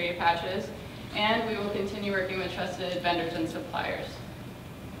latest security patches. And we will continue working with trusted vendors and suppliers.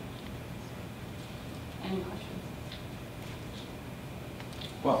 Any questions?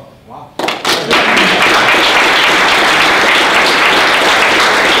 Well, wow.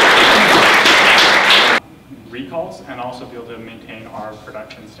 Recalls and also be able to maintain our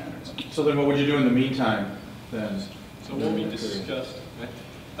production standards. So then what would you do in the meantime then? So what we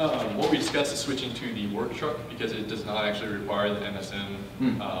discussed is switching to the work truck because it does not actually require the MSM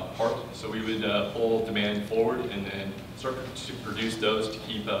part. So we would pull demand forward and then start to produce those to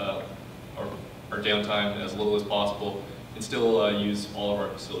keep our downtime as little as possible and still use all of our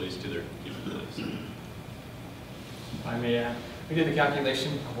facilities to their capabilities. I may we did the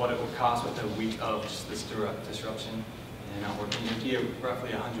calculation of what it would cost with a week of just this disruption and not working. It would be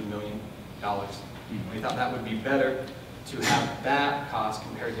roughly $100 million. We thought that would be better to have that cost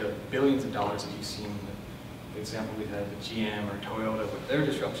compared to billions of dollars that you've seen. For example, we've had the GM or Toyota with their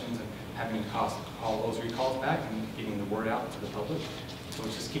disruptions and having to call those recalls back and getting the word out to the public. So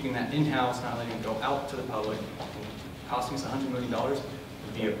it's just keeping that in-house, not letting it go out to the public. And costing us $100 million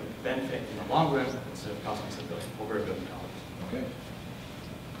would be a benefit in the long run instead of costing us over $1 billion. Okay.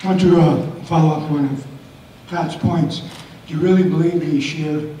 I want to follow up one of Pat's points. Do you really believe the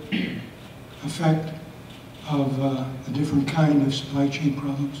sheer effect of a different kind of supply chain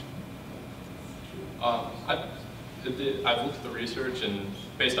problems? I've looked at the research and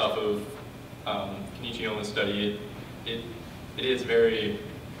based off of Kenichi Oma's study, it is very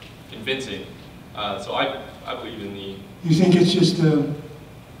convincing. So I believe in the... You think it's just a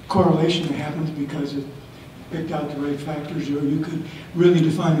correlation that happens because it picked out the right factors, or you could really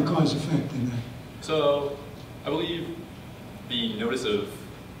define a cause-effect in that? So I believe the notice of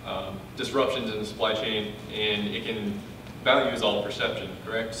disruptions in the supply chain, and it can value is all perception,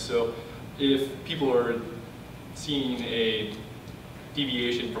 correct? So if people are seeing a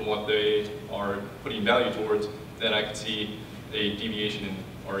deviation from what they are putting value towards, then I could see a deviation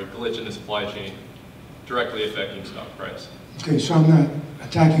or a glitch in the supply chain directly affecting stock price. Okay, so I'm not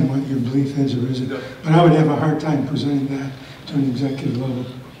attacking what your belief is or isn't, but I would have a hard time presenting that to an executive level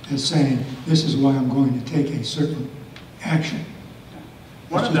as saying, this is why I'm going to take a certain action.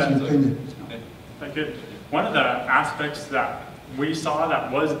 One of, That's just an opinion. one of the aspects that we saw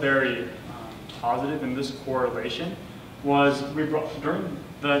that was very positive in this correlation was we brought, during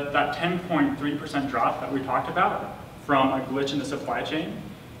that 10.3% drop that we talked about from a glitch in the supply chain,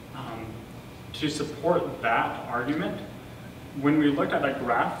 to support that argument, when we looked at a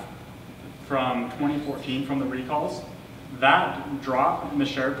graph from 2014 from the recalls, that drop in the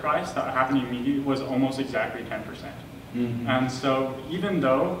share price that happened immediately was almost exactly 10%. Mm-hmm. And so even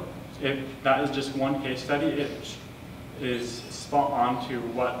though that is just one case study, it is spot on to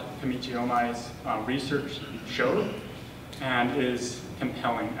what Kamichi-Omai's research showed and is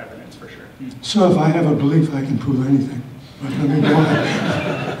compelling evidence for sure. So if I have a belief, I can prove anything. But let me go on.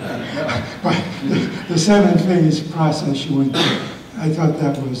 The 7-phase process you went through, I thought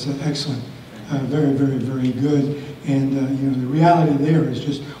that was excellent. Very, very, very good. And you know, the reality there is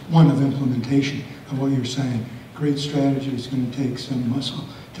just one of implementation of what you're saying. Great strategy is going to take some muscle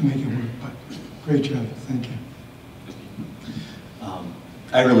to make it work, but great job. Thank you.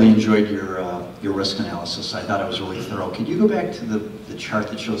 I really enjoyed your risk analysis. I thought it was really thorough. Could you go back to the chart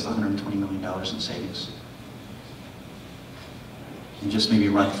that shows the $120 million in savings? And just maybe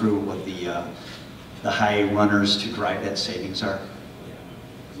run through what the high runners to drive that savings are?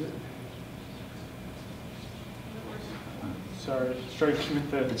 Sorry,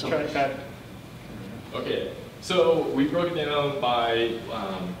 struggling with the chart that. Okay, so we broke it down by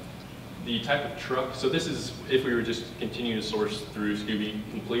the type of truck. So this is if we were just continue to source through Scooby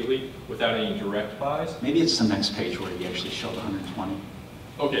completely without any direct buys. Maybe it's the next page where you actually show the 120.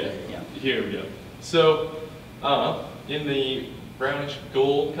 Okay, yeah. Here we go. So in the brownish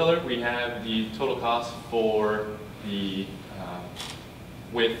gold color, we have the total cost for the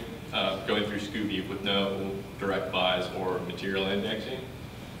with going through Scooby with no direct buys or material indexing.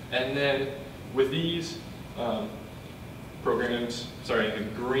 And then with these programs, sorry,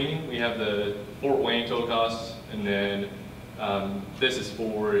 in green, we have the Fort Wayne total costs, and then this is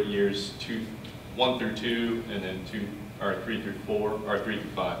for years 1 through 2, and then 3 through 4, or 3 through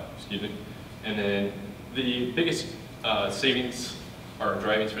 5, excuse me. And then the biggest savings, or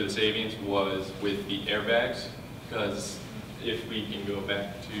drivings for the savings, was with the airbags, because if we can go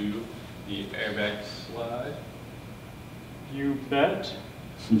back to the airbag slide. You bet.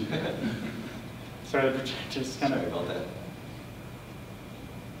 Sorry, the projector's kind of. Sorry about that.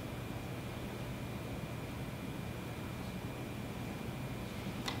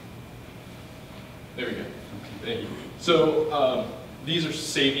 There we go. Thank you. So these are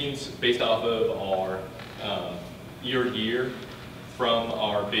savings based off of our year to year from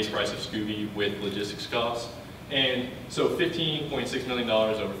our base price of Scooby with logistics costs. And so $15.6 million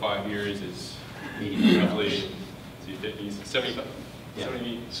over 5 years is roughly 75, yeah.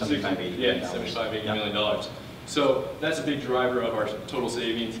 80 million. So that's a big driver of our total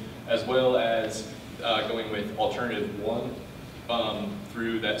savings, as well as going with alternative one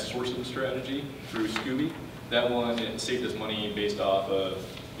through that sourcing strategy through Scooby. That one, it saved us money based off of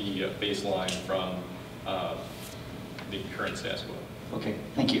the baseline from the current status quo. Okay,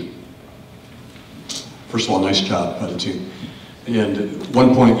 thank you. First of all, nice job by the team. And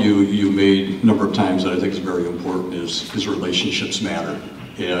one point you made a number of times that I think is very important is relationships matter.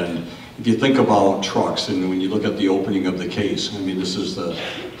 And if you think about trucks, and when you look at the opening of the case, I mean, this is the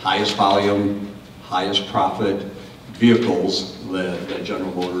highest volume, highest profit vehicles that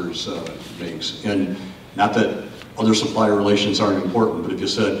General Motors makes. And not that other supplier relations aren't important, but if you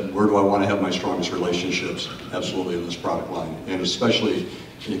said, where do I want to have my strongest relationships? Absolutely in this product line, and especially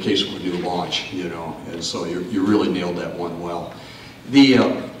in the case of a new launch, you know, and so you really nailed that one well.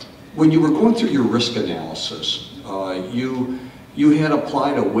 When you were going through your risk analysis, you had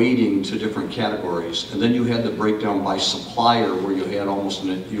applied a weighting to different categories, and then you had the breakdown by supplier where you had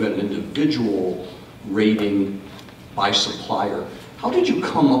you had an individual rating by supplier. How did you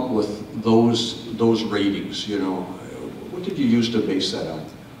come up with those ratings? You know, what did you use to base that on?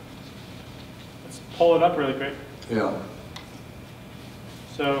 Let's pull it up really quick. Yeah.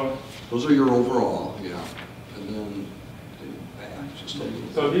 So those are your overall, yeah, and then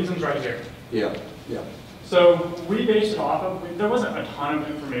so these ones right here. Yeah, yeah. So we based it off of, there wasn't a ton of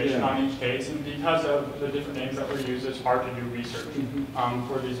information on each case, and because of the different names that were used, it's hard to do research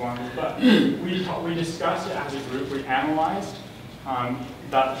for these ones. But we discussed it as a group. We analyzed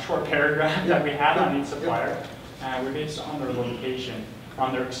that short paragraph that we had on each supplier, and we based it on their location,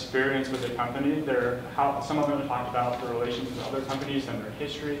 on their experience with the company, how some of them talked about their relations with other companies and their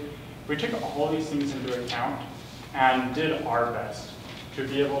history. We took all these things into account and did our best to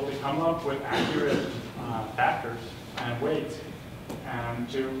be able to come up with accurate factors and weight, and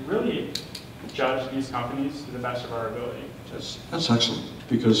to really judge these companies to the best of our ability. That's excellent,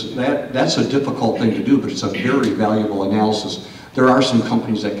 because that's a difficult thing to do, but it's a very valuable analysis. There are some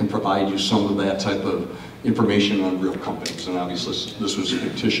companies that can provide you some of that type of information on real companies, and obviously this was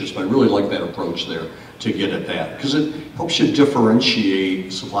fictitious, but I really like that approach there to get at that, because it helps you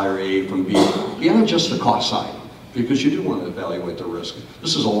differentiate supplier A from B beyond just the cost side, because you do want to evaluate the risk.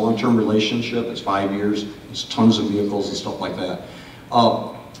 This is a long-term relationship, it's 5 years, it's tons of vehicles and stuff like that.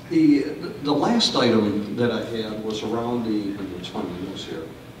 The last item that I had was around let's find the notes here.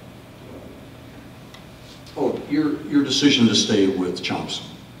 Oh, your decision to stay with Chomps.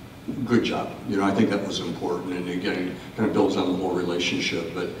 Good job. You know, I think that was important, and again, it kind of builds on the whole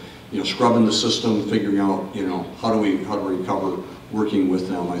relationship. But you know, scrubbing the system, figuring out, you know, how do we recover, working with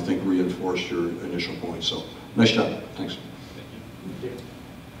them, I think reinforced your initial point. So, nice job. Thanks.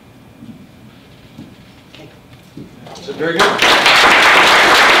 Thank you. So very good.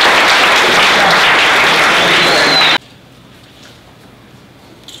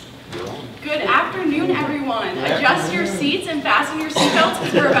 Good afternoon, everyone. Adjust your seats and fasten your seatbelts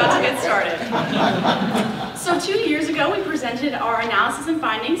because we're about to get started. So 2 years ago, we presented our analysis and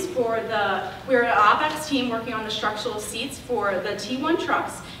findings for we're an OpEx team working on the structural seats for the T1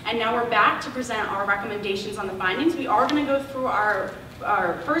 trucks, and now we're back to present our recommendations on the findings. We are going to go through our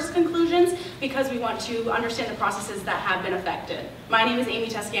first conclusions because we want to understand the processes that have been affected. My name is Amy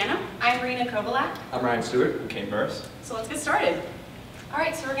Toscano. I'm Rena Kovalak. I'm Ryan Stewart. I'm Kate Burris. So let's get started. All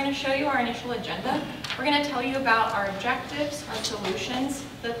right, so we're going to show you our initial agenda. We're going to tell you about our objectives, our solutions,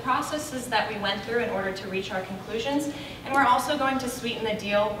 the processes that we went through in order to reach our conclusions, and we're also going to sweeten the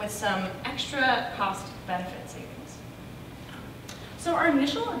deal with some extra cost benefit savings. So our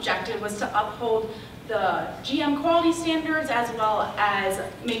initial objective was to uphold the GM quality standards as well as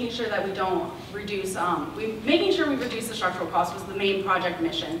making sure that we don't reduce, making sure we reduce the structural cost was the main project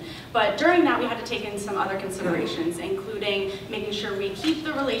mission. But during that we had to take in some other considerations, including making sure we keep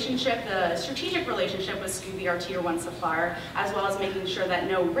the relationship, the strategic relationship with Scooby, our tier 1 supplier, as well as making sure that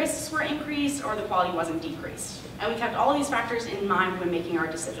no risks were increased or the quality wasn't decreased. And we kept all of these factors in mind when making our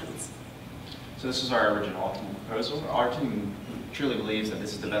decisions. So this is our original proposal. Our team truly believes that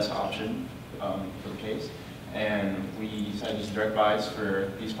this is the best option for the case, and we decided to use direct buys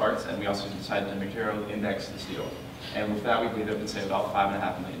for these parts, and we also decided to material index the steel. And with that, we believe that we can save about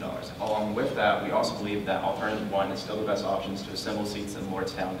 $5.5 million. Along with that, we also believe that alternative 1 is still the best options to assemble seats in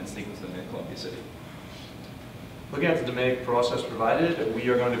Lordstown and sequence them in Columbia City. Looking at the DMAIC process provided, we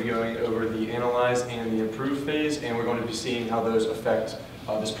are going to be going over the analyze and the improve phase, and we're going to be seeing how those affect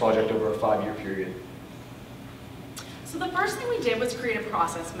this project over a 5-year period. So the first thing we did was create a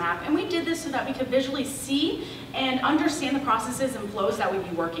process map, and we did this so that we could visually see and understand the processes and flows that we'd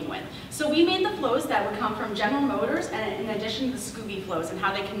be working with. So we made the flows that would come from General Motors and in addition to the Scooby flows and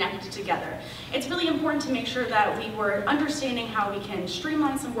how they connected together. It's really important to make sure that we were understanding how we can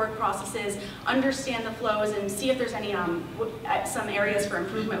streamline some work processes, understand the flows, and see if there's any some areas for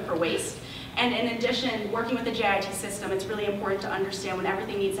improvement for waste. And in addition, working with the JIT system, it's really important to understand when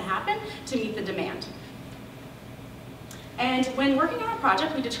everything needs to happen to meet the demand. And when working on a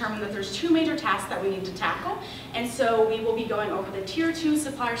project, we determined that there's 2 major tasks that we need to tackle, and so we will be going over the Tier 2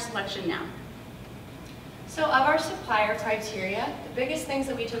 supplier selection now. So of our supplier criteria, the biggest things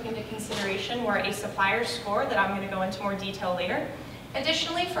that we took into consideration were a supplier score that I'm going to go into more detail later.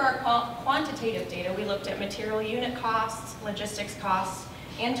 Additionally, for our quantitative data, we looked at material unit costs, logistics costs,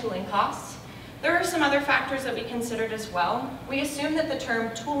 and tooling costs. There are some other factors that we considered as well. We assumed that the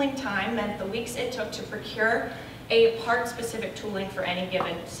term tooling time meant the weeks it took to procure a part-specific tooling for any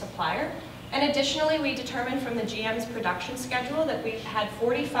given supplier. And additionally, we determined from the GM's production schedule that we had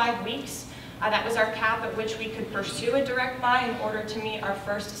 45 weeks. That was our cap at which we could pursue a direct buy in order to meet our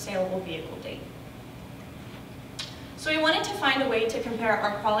first saleable vehicle date. So we wanted to find a way to compare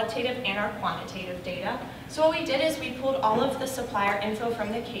our qualitative and our quantitative data. So what we did is we pulled all of the supplier info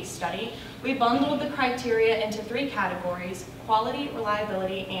from the case study. We bundled the criteria into 3 categories: quality,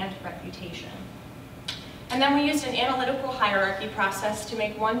 reliability, and reputation. And then we used an analytical hierarchy process to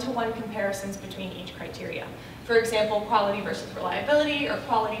make one-to-one comparisons between each criteria. For example, quality versus reliability or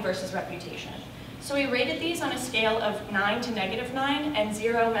quality versus reputation. So we rated these on a scale of 9 to -9, and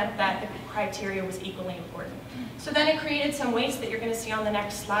 0 meant that the criteria was equally important. So then it created some weights that you're going to see on the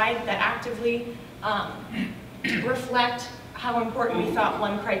next slide that actively reflect how important we thought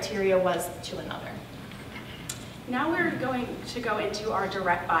one criteria was to another. Now we're going to go into our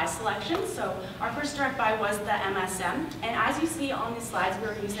direct buy selection. So our first direct buy was the MSM. And as you see on these slides,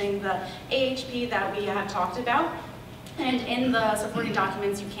 we're using the AHP that we have talked about. And in the supporting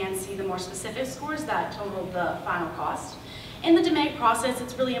documents, you can see the more specific scores that total the final cost. In the DMAIC process,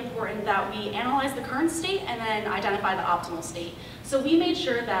 it's really important that we analyze the current state and then identify the optimal state. So we made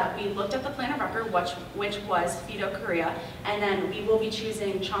sure that we looked at the plan of record, which was FIDO Korea, and then we will be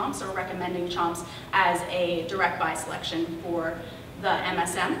choosing CHOMPS or recommending CHOMPS as a direct buy selection for the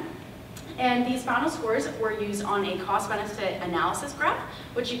MSM. And these final scores were used on a cost-benefit analysis graph,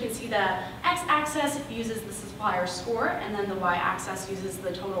 which you can see the x-axis uses the supplier score, and then the y-axis uses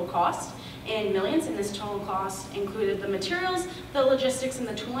the total cost in millions. And this total cost included the materials, the logistics, and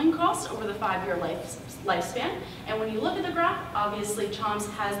the tooling costs over the 5-year lifespan. And when you look at the graph, obviously CHOMPS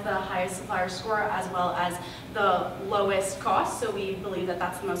has the highest supplier score as well as the lowest cost, so we believe that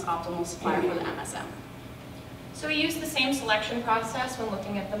that's the most optimal supplier for the MSM. So we use the same selection process when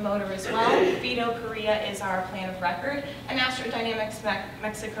looking at the motor as well. FIDO Korea is our plan of record, and Astrodynamics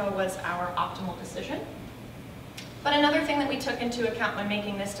Mexico was our optimal decision. But another thing that we took into account when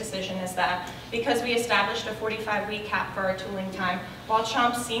making this decision is that because we established a 45-week cap for our tooling time, while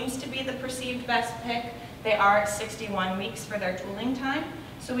CHOMPS seems to be the perceived best pick, they are at 61 weeks for their tooling time.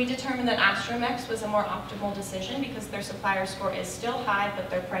 So we determined that Astromex was a more optimal decision because their supplier score is still high, but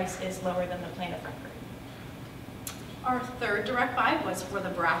their price is lower than the plan of record. Our third direct buy was for the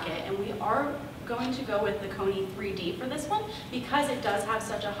bracket, and we are going to go with the Kony 3D for this one because it does have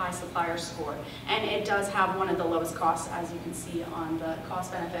such a high supplier score, and it does have one of the lowest costs, as you can see on the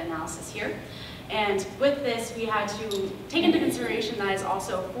cost-benefit analysis here. And with this, we had to take into consideration that it's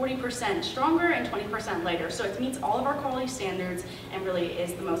also 40% stronger and 20% lighter, so it meets all of our quality standards and really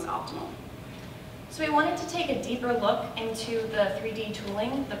is the most optimal. So we wanted to take a deeper look into the 3D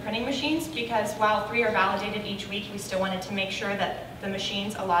tooling, the printing machines, because while 3 are validated each week, we still wanted to make sure that the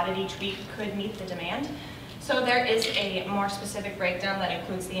machines allotted each week could meet the demand. So there is a more specific breakdown that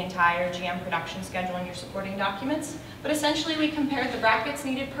includes the entire GM production schedule in your supporting documents. But essentially we compared the brackets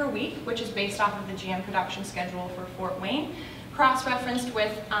needed per week, which is based off of the GM production schedule for Fort Wayne, cross-referenced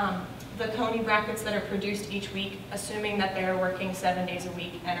with the Kony brackets that are produced each week, assuming that they're working 7 days a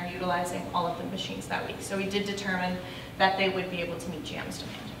week and are utilizing all of the machines that week. So we did determine that they would be able to meet GM's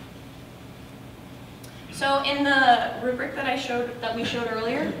demand. So in the rubric that we showed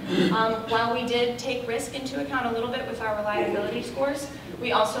earlier, while we did take risk into account a little bit with our reliability scores,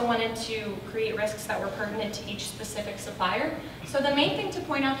 we also wanted to create risks that were pertinent to each specific supplier. So the main thing to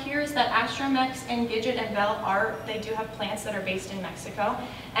point out here is that Astromex and Gidget and Bell they do have plants that are based in Mexico.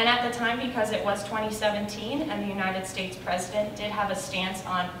 And at the time, because it was 2017 and the United States president did have a stance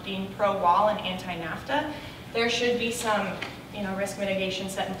on being pro-wall and anti-NAFTA, there should be some risk mitigation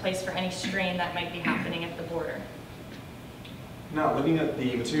set in place for any strain that might be happening at the border. Now, looking at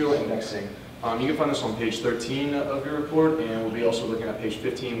the material indexing, you can find this on page 13 of your report, and we'll be also looking at page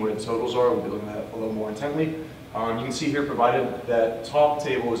 15 where the totals are. We'll be looking at it a little more intently. You can see here provided that top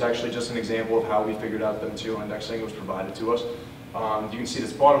table is actually just an example of how we figured out the material indexing was provided to us. You can see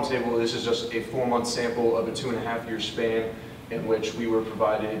this bottom table, this is just a 4-month sample of a 2.5-year span in which we were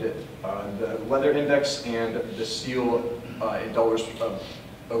provided the leather index and the steel in dollars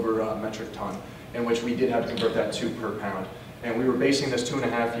over metric ton, in which we did have to convert that to per pound. And we were basing this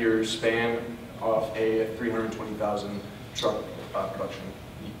 2.5-year span off a 320,000 truck production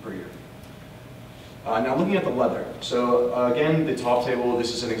per year. Now looking at the leather. So again, the top table,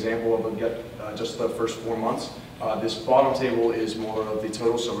 this is an example of just the first 4 months. This bottom table is more of the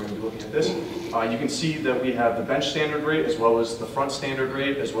total, so we're going to be looking at this. You can see that we have the bench standard rate as well as the front standard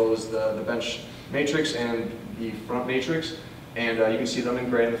rate as well as the bench matrix and the front matrix. And you can see them in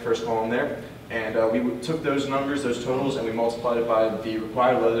gray in the first column there. And we took those numbers, those totals, and we multiplied it by the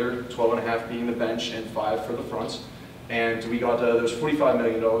required leather, 12.5 being the bench and 5 for the fronts. And we got those $45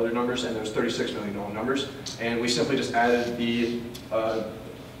 million numbers and those $36 million numbers. And we simply just added the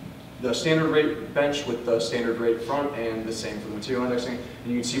standard rate bench with the standard rate front and the same for the material indexing.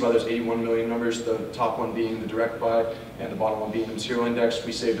 And you can see by those 81 million numbers, the top one being the direct buy and the bottom one being the material index,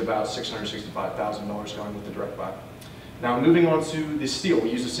 we saved about $665,000 going with the direct buy. Now moving on to the steel,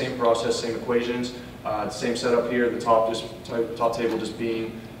 we use the same process, same equations, same setup here, the top table just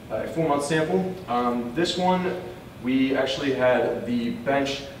being a 4-month sample. This one, we actually had the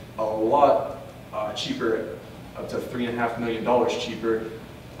bench a lot cheaper, up to $3.5 million cheaper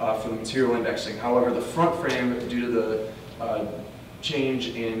for the material indexing. However, the front frame, due to the change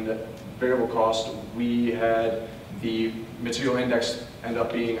in variable cost, we had the material index end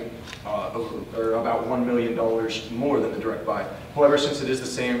up being about $1 million more than the direct buy. However, since it is the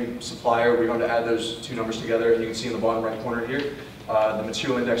same supplier, we're going to add those two numbers together. You can see in the bottom right corner here, the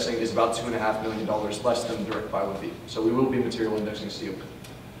material indexing is about $2.5 million less than the direct buy would be. So we will be material indexing steel.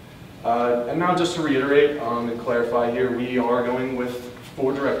 And now just to reiterate and clarify here, we are going with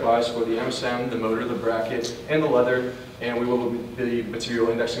 4 direct buys for the MSM, the motor, the bracket, and the leather, and we will be material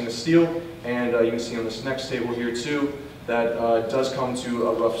indexing the steel. And you can see on this next table here too, that does come to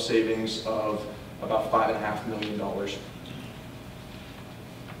a rough savings of about $5.5 million.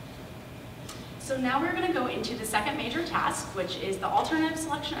 So now we're going to go into the second major task, which is the alternative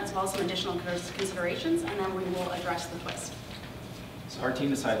selection as well as some additional considerations, and then we will address the twist. So our team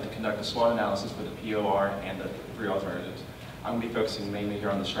decided to conduct a SWOT analysis for the POR and the 3 alternatives. I'm going to be focusing mainly here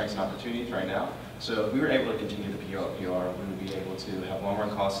on the strengths and opportunities right now. So if we were able to continue the POR, we would be able to have long-run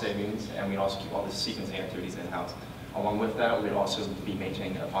cost savings, and we'd also keep all the sequencing activities in-house. Along with that, we'd also be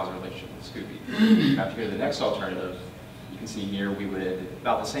maintaining a positive relationship with Scooby. Now, if you go to the next alternative, you can see here we would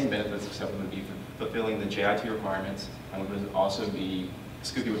about the same benefits, except we would be fulfilling the JIT requirements, and we would also be,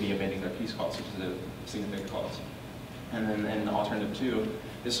 Scooby would be emitting their piece costs, which is a significant cost. And then in alternative 2,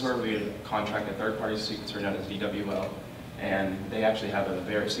 this is where we would contract a third-party sequencer known as DWL, and they actually have a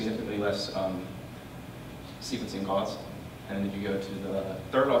very significantly less sequencing cost. And then if you go to the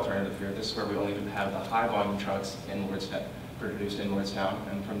third alternative here, this is where we only have the high-volume trucks in Lordstown, produced in Lordstown,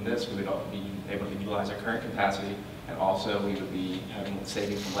 and from this we would be able to utilize our current capacity, and also we would be having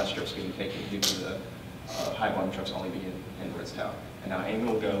savings from less strips being taken due to the high-volume trucks only being in Lordstown. And now Amy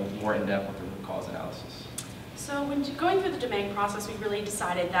will go more in-depth with the root cause analysis. So when going through the DMAG process, we really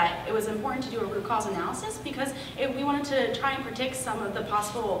decided that it was important to do a root cause analysis because we wanted to try and predict some of the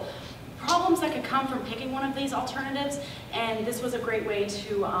possible problems that could come from picking one of these alternatives, and this was a great way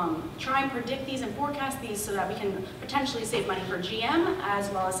to try and predict these and forecast these so that we can potentially save money for GM as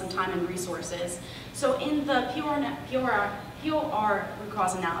well as some time and resources. So in the POR root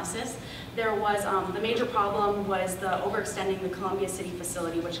cause analysis, there was the major problem was the overextending the Columbia City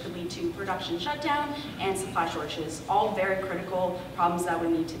facility, which could lead to production shutdown and supply shortages, all very critical problems that would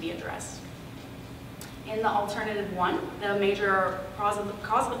need to be addressed. In the alternative 1, the major cause of the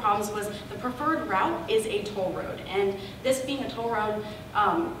problems was the preferred route is a toll road, and this being a toll road,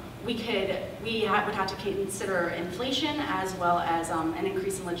 we would have to consider inflation as well as an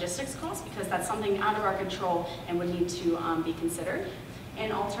increase in logistics costs because that's something out of our control and would need to be considered.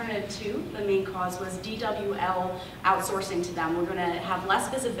 In alternative 2, the main cause was DWL outsourcing to them. We're going to have less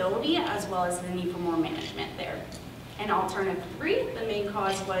visibility as well as the need for more management there. In alternative 3, the main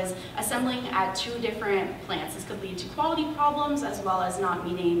cause was assembling at 2 different plants. This could lead to quality problems as well as not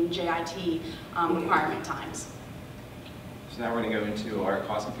meeting JIT requirement times. So now we're going to go into our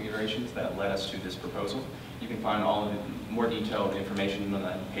cost configurations that led us to this proposal. You can find all of the more detailed information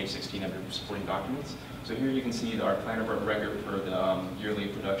on page 16 of your supporting documents. So here you can see our plan of record for the yearly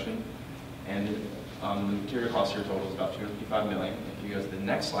production, and the material cost here total is about $255 million. If you go to the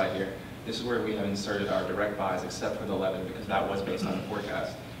next slide here, this is where we have inserted our direct buys except for the 11 because that was based on the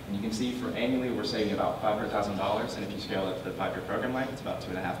forecast. And you can see for annually we're saving about $500,000, and if you scale it to the 5-year program life, it's about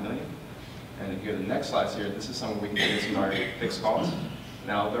 $2.5 million. And if you go to the next slides here, this is somewhere we can get into our fixed costs.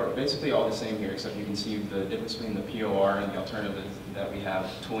 Now they're basically all the same here, except you can see the difference between the POR and the alternatives that we have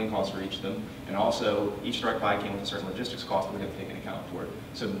tooling costs for each of them. And also each direct buy came with a certain logistics cost that we have to take into account for it.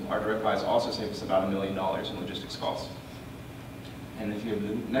 So our direct buys also save us about $1 million in logistics costs. And if you have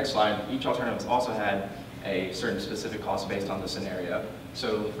the next slide, each alternative also had a certain specific cost based on the scenario.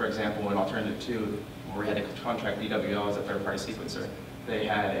 So for example, in alternative 2, where we had to contract DWL as a third-party sequencer, they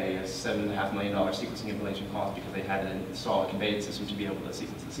had a $7.5 million sequencing installation cost because they had to install a conveyance system to be able to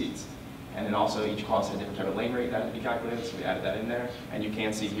sequence the seats. And then also each cost had a different type of lane rate that had to be calculated, so we added that in there. And you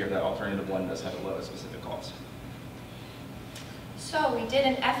can see here that alternative 1 does have a lower specific cost. So we did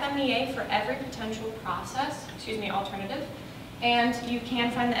an FMEA for every potential alternative. And you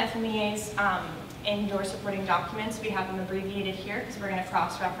can find the FMEAs in your supporting documents. We have them abbreviated here because we're going to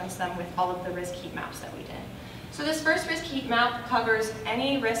cross-reference them with all of the risk heat maps that we did. So this first risk heat map covers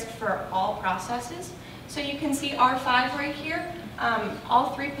any risk for all processes. So you can see R5 right here. All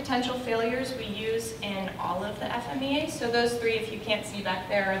 3 potential failures we use in all of the FMEAs. So those 3, if you can't see back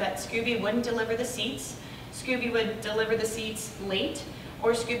there, are that Scooby wouldn't deliver the seats, Scooby would deliver the seats late,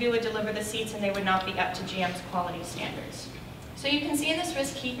 or Scooby would deliver the seats and they would not be up to GM's quality standards. So you can see in this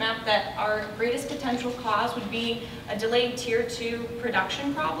risk heat map that our greatest potential cause would be a delayed tier 2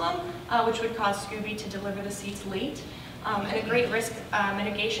 production problem, which would cause Scooby to deliver the seats late. And a great risk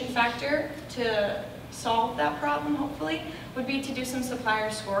mitigation factor to solve that problem, hopefully, would be to do some supplier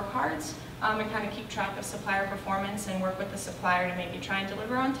scorecards and kind of keep track of supplier performance and work with the supplier to maybe try and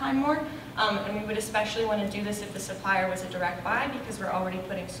deliver on time more. And we would especially want to do this if the supplier was a direct buy because we're already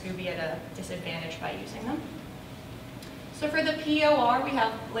putting Scooby at a disadvantage by using them. So for the POR, we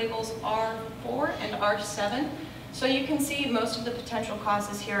have labels R4 and R7. So you can see most of the potential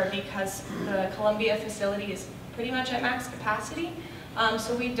causes here are because the Columbia facility is pretty much at max capacity.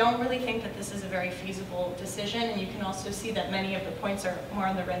 So we don't really think that this is a very feasible decision, and you can also see that many of the points are more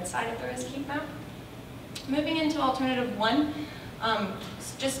on the red side of the risk heat map. Moving into alternative 1,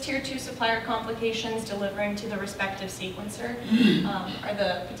 just tier 2 supplier complications delivering to the respective sequencer are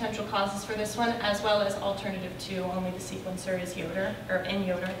the potential causes for this one, as well as alternative 2, only the sequencer is Yoder, or in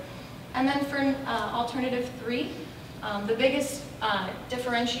Yoder. And then for alternative 3, the biggest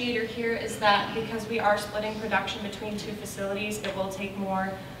differentiator here is that because we are splitting production between 2 facilities, it will take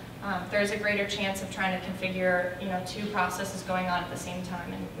more, there's a greater chance of trying to configure 2 processes going on at the same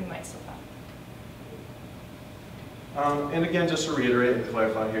time, and we might slip up. And again, just to reiterate and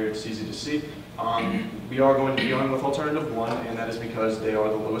clarify here, it's easy to see. We are going to be going with alternative 1, and that is because they are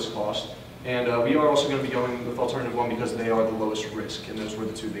the lowest cost. And we are also going to be going with alternative 1 because they are the lowest risk, and those were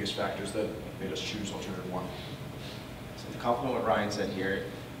the 2 biggest factors that made us choose alternative 1. So to complement what Ryan said here,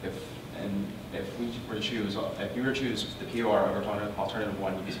 if we were to choose the POR over alternative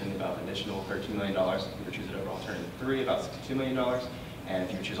 1, you'd be spending about an additional $13 million. If you were to choose it over alternative 3, about $62 million. And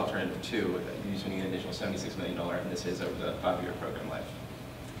if you choose alternative 2, you'd be spending an additional $76 million, and this is over the 5-year program life.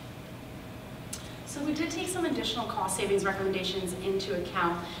 So we did take some additional cost savings recommendations into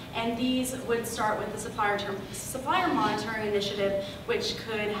account, and these would start with the supplier monitoring initiative, which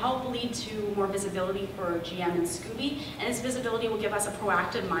could help lead to more visibility for GM and Scooby, and this visibility will give us a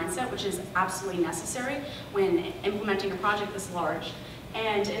proactive mindset, which is absolutely necessary when implementing a project this large.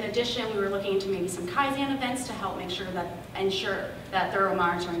 And in addition, we were looking into maybe some Kaizen events to help ensure that thorough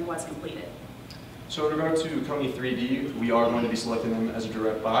monitoring was completed. So in regard to Company 3D, we are going to be selecting them as a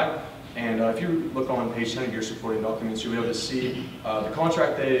direct buy. And if you look on page 10 of your supporting documents, you'll be able to see the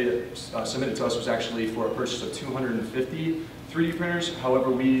contract they submitted to us was actually for a purchase of 250 3D printers. However,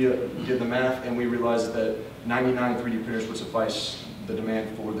 we did the math and we realized that 99 3D printers would suffice the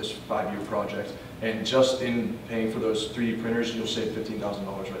demand for this 5-year project. And just in paying for those 3D printers, you'll save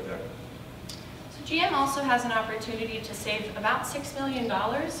 $15,000 right there. So GM also has an opportunity to save about $6 million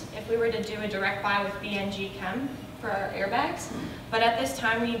if we were to do a direct buy with BNG Chem for our airbags. But at this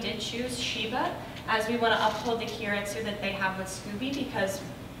time, we did choose Shiba, as we want to uphold the keiretsu that they have with Scooby, because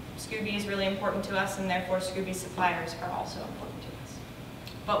Scooby is really important to us, and therefore Scooby suppliers are also important to us.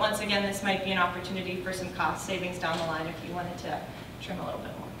 But once again, this might be an opportunity for some cost savings down the line if you wanted to trim a little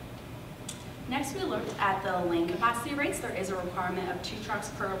bit more. Next, we looked at the lane capacity rates. There is a requirement of 2 trucks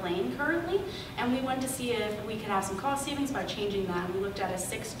per lane currently, and we wanted to see if we could have some cost savings by changing that. We looked at a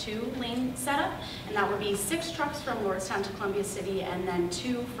 6-2 lane setup, and that would be 6 trucks from Lordstown to Columbia City, and then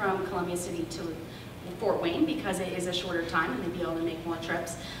 2 from Columbia City to Fort Wayne, because it is a shorter time and they'd be able to make more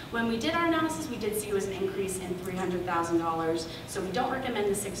trips. When we did our analysis, we did see it was an increase in $300,000. So we don't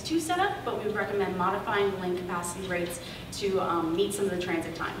recommend the 6-2 setup, but we would recommend modifying the lane capacity rates to meet some of the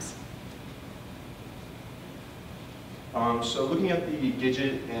transit times. So looking at the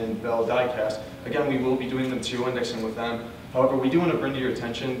Gidget and Bell diecast, again, we will be doing the material indexing with them. However, we do want to bring to your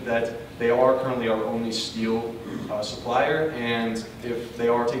attention that they are currently our only steel supplier, and if they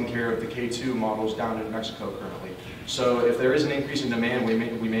are taking care of the K2 models down in Mexico currently. So if there is an increase in demand, they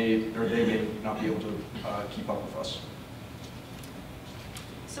may not be able to keep up with us.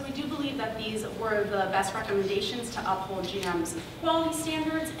 So we do believe that these were the best recommendations to uphold GM's quality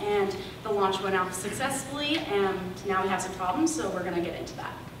standards, and the launch went out successfully, and now we have some problems, so we're going to get into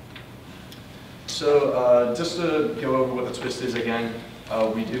that. So just to go over what the twist is again,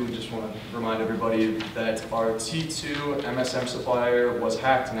 we do just want to remind everybody that our T2 MSM supplier was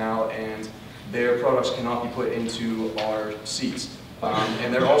hacked now, and their products cannot be put into our seats.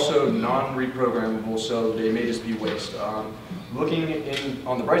 And they're also non-reprogrammable, so they may just be waste. Looking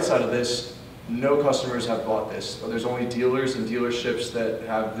on the bright side of this, no customers have bought this. There's only dealers and dealerships that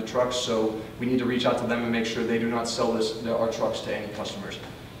have the trucks, so we need to reach out to them and make sure they do not sell our trucks to any customers.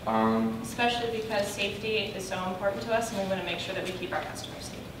 Especially because safety is so important to us, and we want to make sure that we keep our customers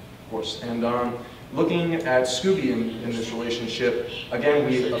safe. Of course. And looking at Scooby in this relationship, again,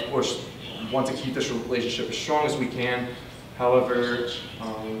 we, of course, want to keep this relationship as strong as we can. However,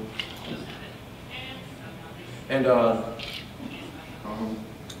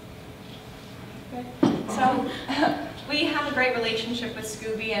 So we have a great relationship with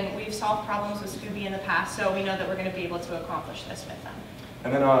Scooby, and we've solved problems with Scooby in the past, so we know that we're going to be able to accomplish this with them.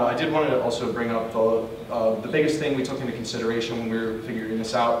 And then I did want to also bring up the biggest thing we took into consideration when we were figuring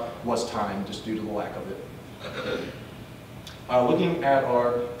this out was time, just due to the lack of it. Looking at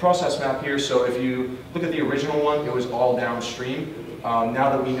our process map here, so if you look at the original one, it was all downstream. Now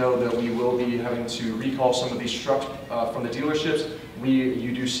that we know that we will be having to recall some of these trucks from the dealerships,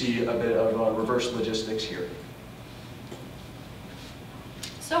 you do see a bit of reverse logistics here.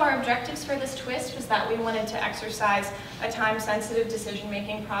 our objectives for this twist was that we wanted to exercise a time-sensitive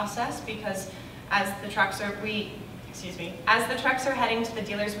decision-making process because as the trucks are heading to the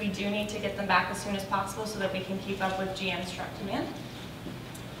dealers, we do need to get them back as soon as possible so that we can keep up with GM's truck demand.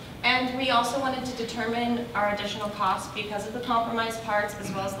 And we also wanted to determine our additional costs because of the compromised parts as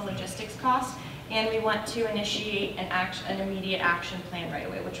well as the logistics costs. And we want to initiate an immediate action plan right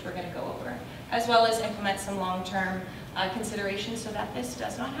away, which we're going to go over, as well as implement some long-term considerations so that this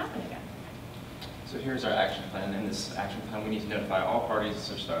does not happen again. So here's our action plan. In this action plan, we need to notify all parties,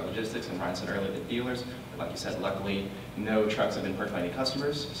 such as our logistics, and Ryan said earlier, the dealers. But like you said, luckily, no trucks have been purchased by any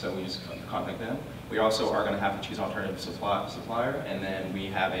customers, so we just contact them. We also are going to have to choose an alternative supplier, and then we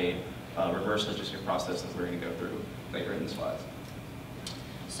have a reverse logistic process that we're going to go through later in the slides.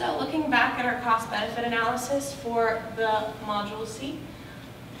 So looking back at our cost-benefit analysis for the module C,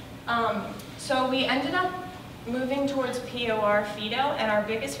 so we ended up moving towards POR FIDO, and our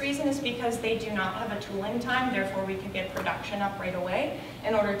biggest reason is because they do not have a tooling time, therefore we could get production up right away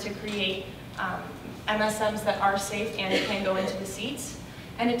in order to create MSMs that are safe and can go into the seats.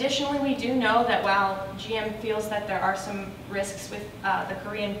 And additionally, we do know that while GM feels that there are some risks with the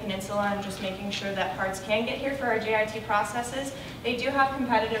Korean Peninsula and just making sure that parts can get here for our JIT processes, they do have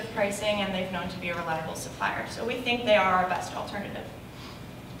competitive pricing and they've known to be a reliable supplier. So we think they are our best alternative.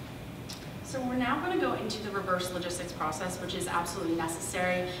 So we're now going to go into the reverse logistics process, which is absolutely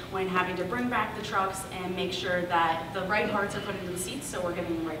necessary when having to bring back the trucks and make sure that the right parts are put into the seats so we're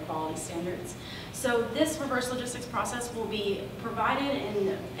getting the right quality standards. So this reverse logistics process will be provided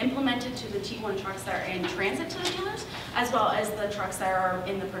and implemented to the T1 trucks that are in transit to the dealers, as well as the trucks that are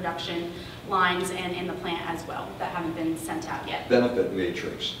in the production lines and in the plant as well that haven't been sent out yet. Benefit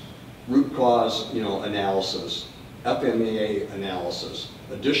matrix, root cause, analysis, FMEA analysis,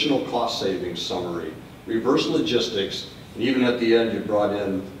 additional cost savings summary, reverse logistics, and even at the end you brought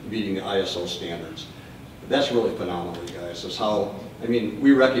in meeting ISO standards. That's really phenomenal, you guys. That's how,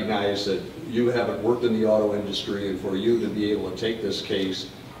 we recognize that you haven't worked in the auto industry, and for you to be able to take this case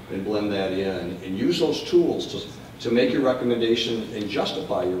and blend that in and use those tools to make your recommendation and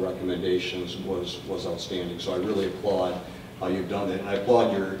justify your recommendations was outstanding. So I really applaud how you've done that, and I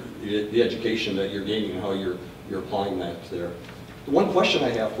applaud the education that you're gaining and how you're applying that there. The one question I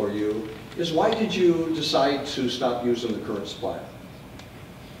have for you is, why did you decide to stop using the current supplier?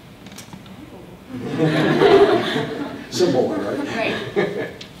 Simple one, right? Right.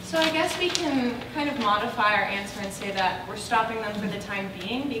 So I guess we can kind of modify our answer and say that we're stopping them for the time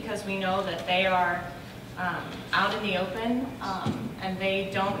being because we know that they are out in the open and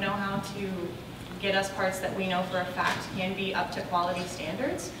they don't know how to get us parts that we know for a fact can be up to quality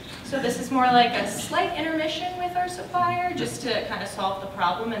standards. So this is more like a slight intermission with our supplier just to kind of solve the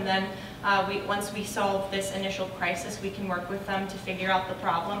problem, and then once we solve this initial crisis, we can work with them to figure out the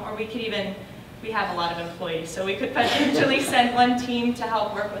problem, or we could even, we have a lot of employees, so we could potentially send one team to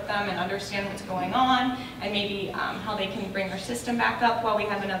help work with them and understand what's going on, and maybe how they can bring their system back up while we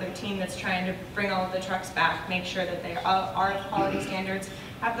have another team that's trying to bring all of the trucks back, make sure that they are quality standards,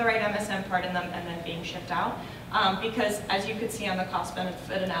 have the right MSM part in them, and then being shipped out. Because as you could see on the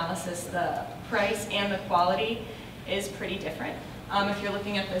cost-benefit analysis, the price and the quality is pretty different. If you're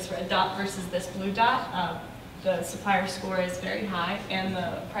looking at this red dot versus this blue dot, the supplier score is very high and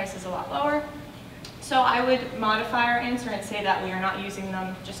the price is a lot lower. So I would modify our answer and say that we are not using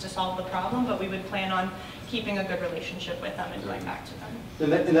them just to solve the problem, but we would plan on keeping a good relationship with them and going back to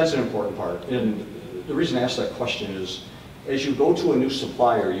them. And that's an important part. And the reason I ask that question is, as you go to a new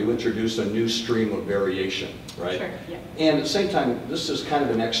supplier, you introduce a new stream of variation, right? Sure, yeah. And at the same time, this is kind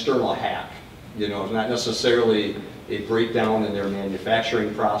of an external hack, not necessarily a breakdown in their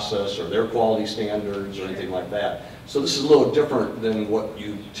manufacturing process or their quality standards or anything like that. So this is a little different than what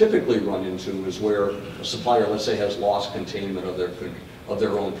you typically run into, is where a supplier, let's say, has lost containment of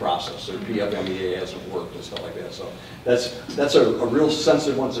their own process. Their PFMEA hasn't worked and stuff like that. So that's a real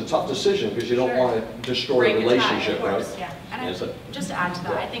sensitive one. It's a tough decision because you don't want to destroy a relationship, right? Yeah. And just to add to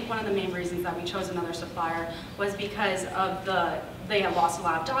that, I think one of the main reasons that we chose another supplier was because of they had lost a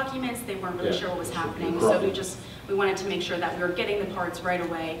lot of documents, they weren't really sure what was happening, so we wanted to make sure that we were getting the parts right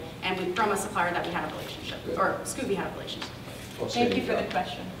away, and from a supplier that we had a relationship, or Scooby had a relationship with. Thank you for the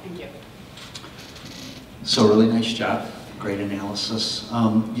question. Thank you. So really nice job, great analysis.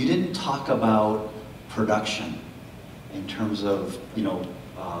 You didn't talk about production in terms of,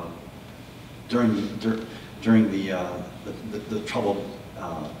 during the trouble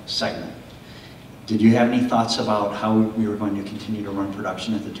segment. Did you have any thoughts about how we were going to continue to run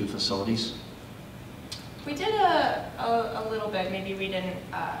production at the two facilities? We did a little bit. Maybe we didn't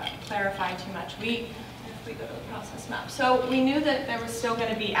clarify too much. if we go to the process map. So we knew that there was still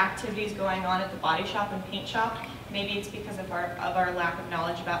going to be activities going on at the body shop and paint shop. Maybe it's because of our lack of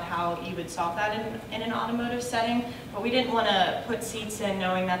knowledge about how you would solve that in an automotive setting, but we didn't want to put seats in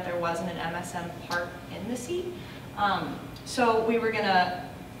knowing that there wasn't an MSM part in the seat. So we were going to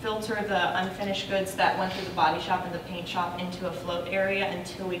filter the unfinished goods that went through the body shop and the paint shop into a float area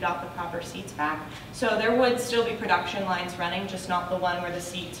until we got the proper seats back. So there would still be production lines running, just not the one where the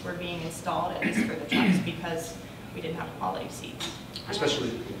seats were being installed, at least for the trucks, because we didn't have quality seats.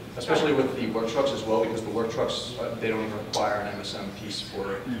 Especially with the work trucks as well, because the work trucks, they don't even require an MSM piece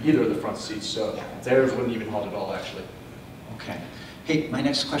for either of the front seats, so theirs wouldn't even hold at all, actually. Okay. Hey, my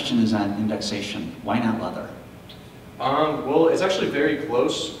next question is on indexation. Why not leather? Well, it's actually very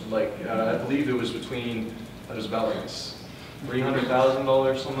close. Like, I believe it was between, it was about like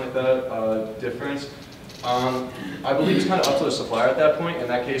 $300,000, something like that, difference. I believe it's kind of up to the supplier at that point. In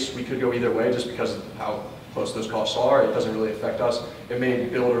that case, we could go either way just because of how close those costs are. It doesn't really affect us. It may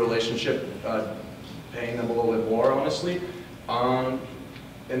build a relationship, paying them a little bit more, honestly.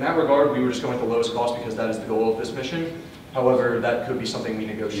 In that regard, we were just going with the lowest cost because that is the goal of this mission. However, that could be something we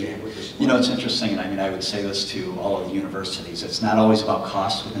negotiate with this. You know, it's interesting, and I mean, I would say this to all of the universities. It's not always about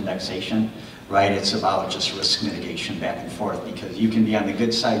cost with indexation, right? It's about just risk mitigation back and forth, because you can be on the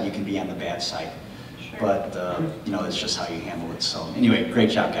good side, you can be on the bad side. Sure. But, you know, it's just how you handle it. So anyway, great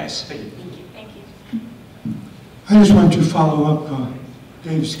job, guys. Thank you. Thank you. I just want to follow up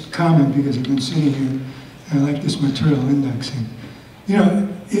Dave's comment, because I've been sitting here and I like this material indexing. You know,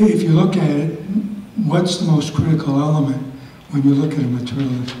 if you look at it, what's the most critical element when you look at a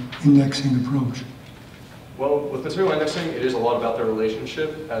material indexing approach? Well, with material indexing, it is a lot about the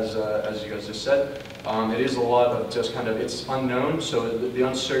relationship, as you guys just said. It is a lot of just kind of, it's unknown, so the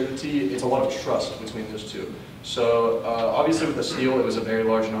uncertainty, it's a lot of trust between those two. So obviously with the steel, it was a very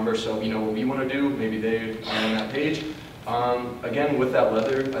large number, so you know what we want to do, maybe they are on that page. Again, with that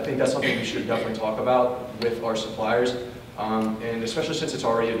leather, I think that's something we should definitely talk about with our suppliers. And especially since it's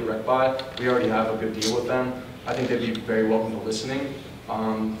already a direct buy, we already have a good deal with them. I think they'd be very welcome to listening.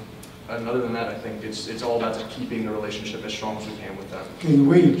 And other than that, I think it's all about just keeping the relationship as strong as we can with them. Okay, the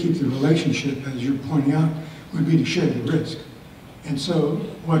way you keep the relationship, as you're pointing out, would be to share the risk. And so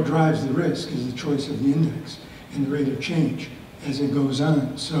what drives the risk is the choice of the index and the rate of change as it goes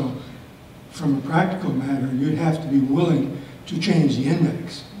on. So from a practical matter, you'd have to be willing to change the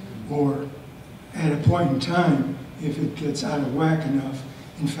index, or at a point in time, if it gets out of whack enough,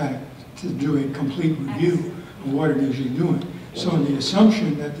 in fact, to do a complete review of what it is you're doing. So the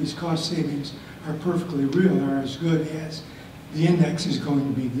assumption that these cost savings are perfectly real are as good as the index is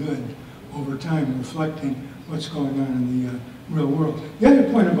going to be good over time, reflecting what's going on in the real world. The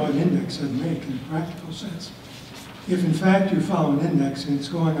other point about index I'd make in a practical sense, if in fact you follow an index and it's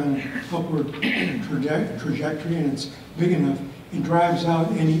going on an upward trajectory and it's big enough, it drives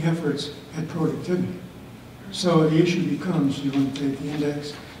out any efforts at productivity. So the issue becomes, you want to take the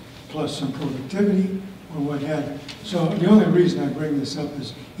index plus some productivity or what have you. So the only reason I bring this up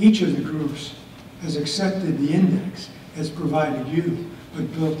is each of the groups has accepted the index as provided you,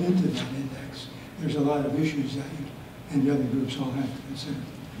 but built into that index, there's a lot of issues that you and the other groups all have to consider.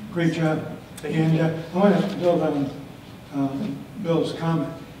 Great job. And I want to build on Bill's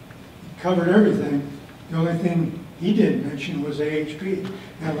comment. He covered everything. The only thing he didn't mention was AHP,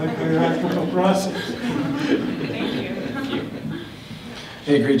 not like the hierarchical process. Thank you.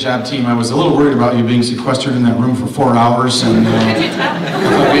 Hey, great job, team. I was a little worried about you being sequestered in that room for 4 hours, and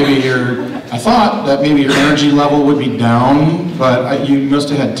I thought that maybe your energy level would be down, but you must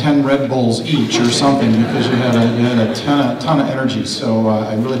have had 10 Red Bulls each or something, because you had a ton of energy. So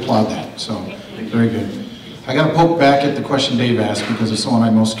I really applaud that. So very good. I got to poke back at the question Dave asked, because it's the one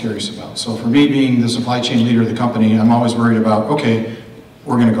I'm most curious about. So for me, being the supply chain leader of the company, I'm always worried about, okay,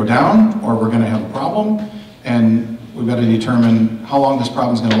 we're going to go down, or we're going to have a problem, and we've got to determine how long this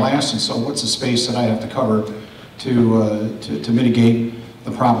problem is going to last, and so what's the space that I have to cover to mitigate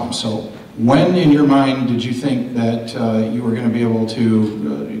the problem. So when in your mind did you think that you were going to be able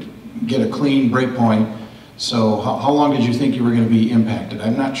to get a clean break point? So how long did you think you were going to be impacted?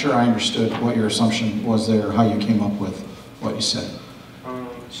 I'm not sure I understood what your assumption was there, or how you came up with what you said.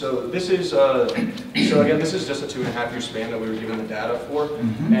 So this is, so again, this is just a 2.5-year span that we were given the data for,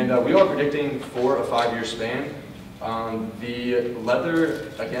 and we are predicting for a 5-year span. The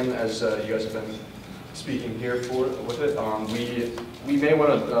leather, again, as you guys have been speaking here with it, we may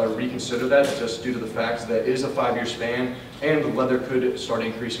want to reconsider that, just due to the fact that it is a 5-year span, and the leather could start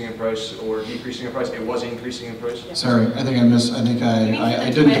increasing in price or decreasing in price. It was increasing in price. Sorry, I think I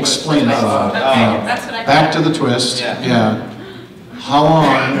didn't explain that. Back to the twist. Yeah. How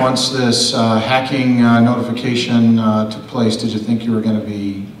long, once this hacking notification took place, did you think you were going to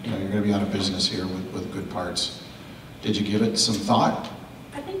be, you're going to be out of business here with good parts? Did you give it some thought?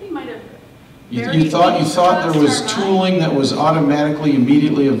 I think we might have. You thought there was tooling that was automatically,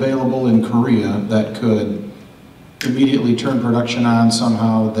 immediately available in Korea that could immediately turn production on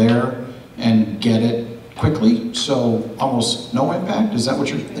somehow there and get it quickly, so almost no impact? Is that what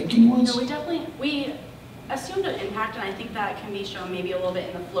your thinking was? No, we assumed an impact, and I think that can be shown maybe a little bit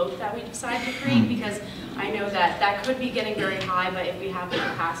in the float that we decided to create, because I know that could be getting very high, but if we have the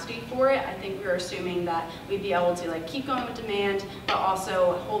capacity for it, I think we were assuming that we'd be able to like keep going with demand, but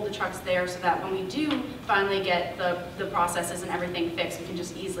also hold the trucks there so that when we do finally get the processes and everything fixed, we can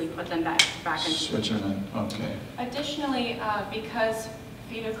just easily put them back into switch them in. Okay. Additionally, because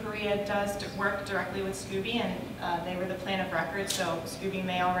FIDO Korea does work directly with Scooby, and they were the plan of record, so Scooby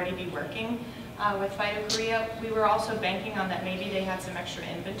may already be working with FIDO Korea. We were also banking on that maybe they had some extra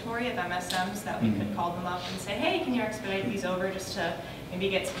inventory of MSMs that we could call them up and say, hey, can you expedite these over just to maybe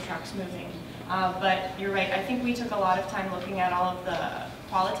get some trucks moving. But you're right, I think we took a lot of time looking at all of the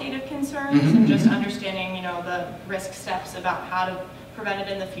qualitative concerns and just understanding, the risk steps about how to prevent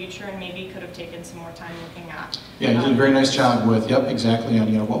it in the future, and maybe could have taken some more time looking at. Yeah, you did a very nice job with, exactly,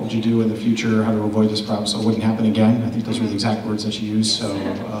 on what would you do in the future, how to avoid this problem so it wouldn't happen again. I think those were the exact words that you used, so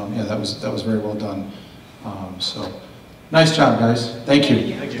yeah, that was very well done. So, nice job, guys. Thank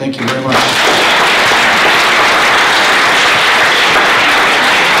you. Thank you very much.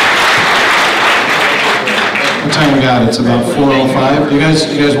 What time we got? It's about 4:05. Do you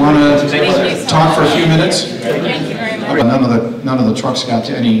guys want to talk for a few minutes? Thank you very much. None of the trucks got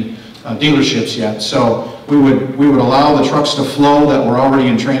to any dealerships yet, so we would allow the trucks to flow that were already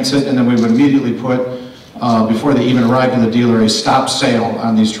in transit, and then we would immediately put, before they even arrived to the dealer, a stop sale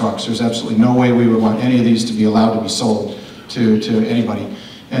on these trucks. There's absolutely no way we would want any of these to be allowed to be sold to anybody.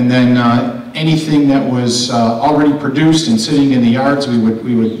 And then anything that was already produced and sitting in the yards, we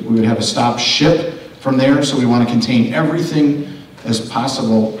would have a stop ship from there. So we want to contain everything as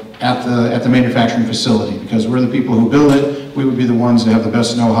possible at the manufacturing facility, because we're the people who build it. We would be the ones that have the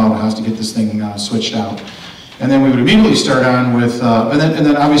best know-how on how to get this thing switched out. And then we would immediately start on with, and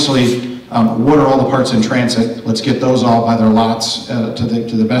then obviously, what are all the parts in transit? Let's get those all by their lots to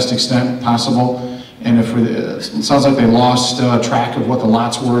the best extent possible. And if it sounds like they lost track of what the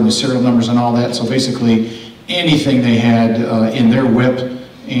lots were and the serial numbers and all that. So basically, anything they had in their WIP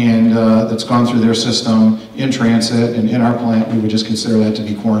and that's gone through their system in transit and in our plant, we would just consider that to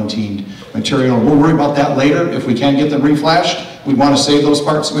be quarantined material. We'll worry about that later if we can get them reflashed. We want to save those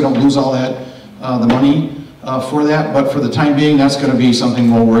parts so we don't lose all that, the money for that. But for the time being, that's going to be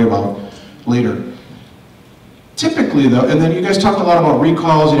something we'll worry about later. Typically though, and then you guys talked a lot about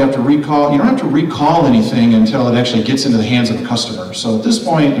recalls. You don't have to recall anything until it actually gets into the hands of the customer. So at this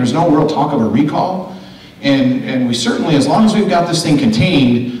point, there's no real talk of a recall. And we certainly, as long as we've got this thing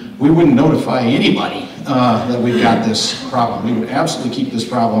contained, we wouldn't notify anybody that we've got this problem. We would absolutely keep this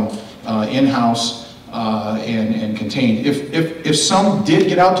problem in-house and contained. If some did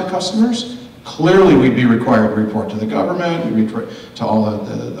get out to customers, clearly we'd be required to report to the government, we'd report to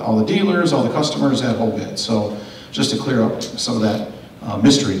all the dealers, all the customers, that whole bit. So just to clear up some of that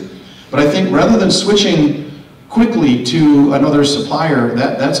mystery. But I think rather than switching quickly to another supplier,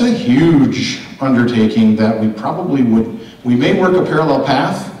 that's a huge undertaking that we may work a parallel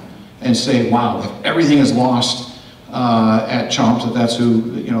path and say, wow, if everything is lost at Chomps, if that's who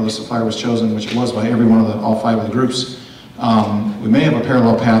the supplier was chosen, which it was by every one of all 5 of the groups, we may have a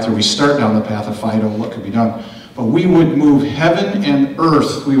parallel path where we start down the path of FIDO, what could be done. But we would move heaven and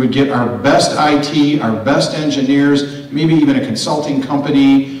earth. We would get our best IT, our best engineers, maybe even a consulting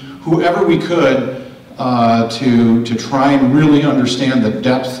company, whoever we could, to try and really understand the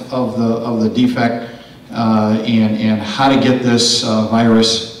depth of the defect and how to get this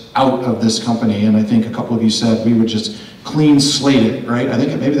virus out of this company. And I think a couple of you said we would just clean slate it, right? I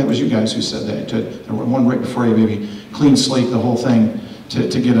think maybe that was you guys who said that. One right before you, maybe clean slate the whole thing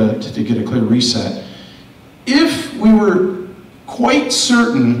to get a clear reset. If we were quite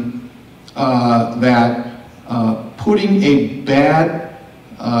certain that putting a bad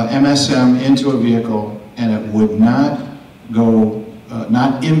MSM into a vehicle and it would not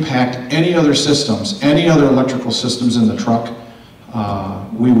impact any other systems, any other electrical systems in the truck,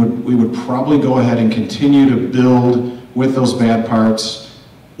 we would probably go ahead and continue to build with those bad parts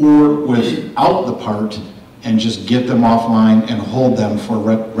or without the part and just get them offline and hold them for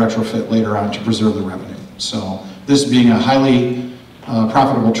retrofit later on to preserve the revenue. So this being a highly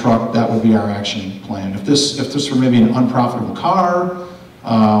profitable truck, that would be our action plan. If this were maybe an unprofitable car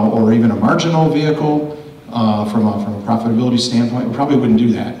or even a marginal vehicle, from a profitability standpoint, we probably wouldn't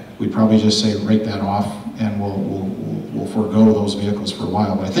do that. We'd probably just say write that off, and we'll forego those vehicles for a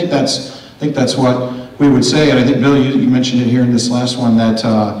while. But I think that's what we would say. And I think Bill, you mentioned it here in this last one, that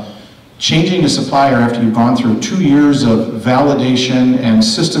changing a supplier after you've gone through 2 years of validation and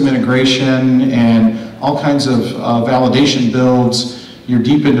system integration and all kinds of validation builds, you're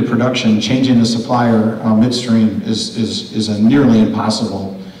deep into production, changing the supplier midstream is a nearly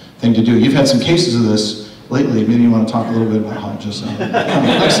impossible thing to do. You've had some cases of this lately. Maybe you want to talk a little bit about how just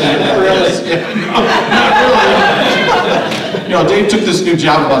You know, Dave took this new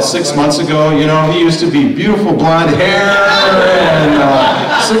job about 6 months ago. You know, he used to be beautiful blonde hair and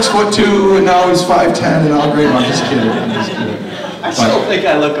 6'2", and now he's 5'10", and all great. I'm just kidding. I'm just kidding. I still think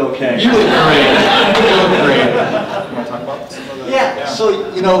I look okay. You look great. You look great. You want to talk about some of the... Yeah.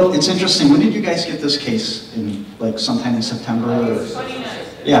 So, you know, it's interesting. When did you guys get this case? In, like, sometime in September? Or...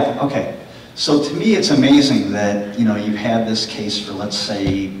 Yeah, okay. So to me, it's amazing that, you know, you've had this case for, let's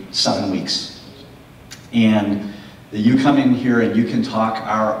say, 7 weeks. And that you come in here and you can talk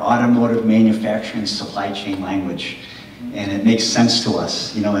our automotive manufacturing supply chain language. And it makes sense to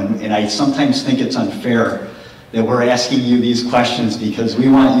us, you know, and I sometimes think it's unfair that we're asking you these questions because we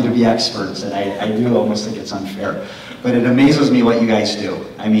want you to be experts, and I do almost think it's unfair. But it amazes me what you guys do.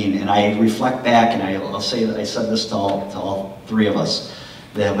 I mean, and I reflect back, and I'll say that I said this to all three of us,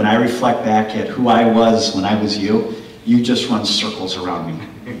 that when I reflect back at who I was when I was you just run circles around me.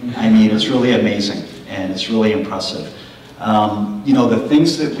 I mean, it's really amazing, and it's really impressive. You know, the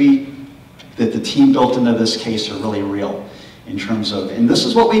things that the team built into this case are really real in terms of, and this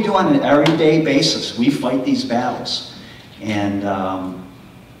is what we do on an everyday basis. We fight these battles. And,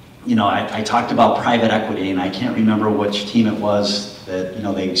 you know, I talked about private equity, and I can't remember which team it was that, you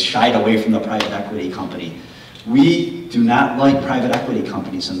know, they shied away from the private equity company. We do not like private equity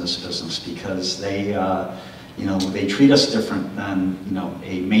companies in this business because they, you know, they treat us different than, you know,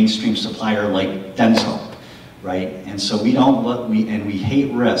 a mainstream supplier like Denso. Right, and so we don't look, we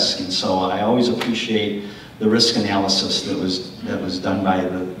hate risk, and so I always appreciate the risk analysis that was done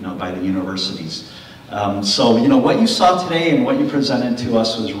by the universities. So you know what you saw today and what you presented to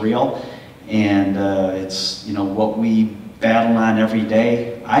us was real, and it's, you know, what we battle on every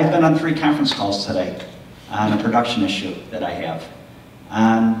day. I've been on 3 conference calls today on a production issue that I have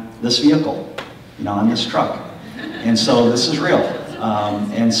on this vehicle, you know, on this truck, and so this is real.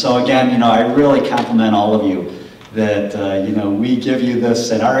 And so again, you know, I really compliment all of you that, you know, we give you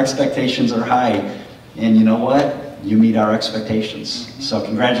this and our expectations are high. And you know what? You meet our expectations. So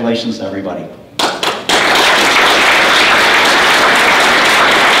congratulations to everybody.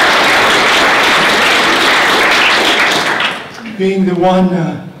 Being the one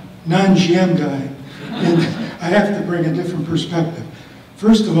non-GM guy, and I have to bring a different perspective.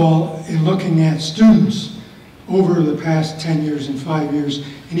 First of all, in looking at students, over the past 10 years and 5 years,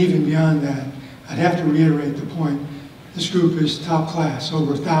 and even beyond that, I'd have to reiterate the point. This group is top class,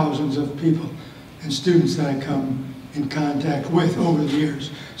 over thousands of people and students that I come in contact with over the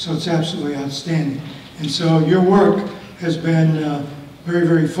years. So it's absolutely outstanding. And so your work has been very,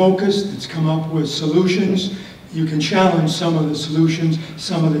 very focused. It's come up with solutions. You can challenge some of the solutions,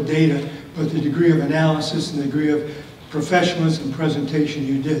 some of the data, but the degree of analysis and the degree of professionalism and presentation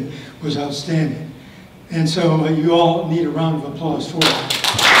you did was outstanding. And so you all need a round of applause for that.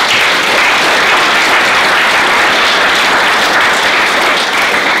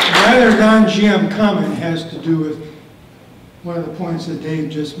 My other non-GM comment has to do with one of the points that Dave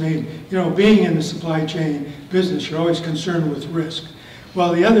just made. You know, being in the supply chain business, you're always concerned with risk.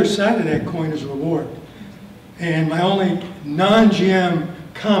 Well, the other side of that coin is reward. And my only non-GM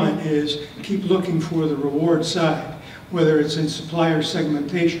comment is keep looking for the reward side, whether it's in supplier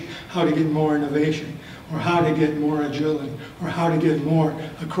segmentation, how to get more innovation, or how to get more agility, or how to get more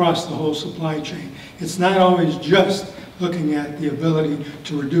across the whole supply chain. It's not always just looking at the ability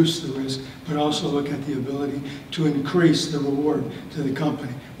to reduce the risk, but also look at the ability to increase the reward to the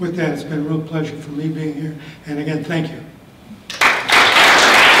company. With that, it's been a real pleasure for me being here, and again, thank you.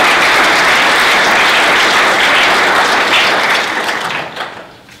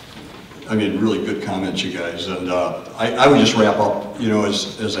 I mean, really good comments, you guys, and I would just wrap up, you know,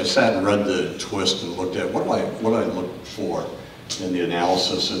 as I sat and read the twist and looked at what do I look for in the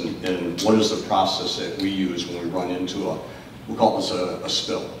analysis, and what is the process that we use when we run into we'll call this a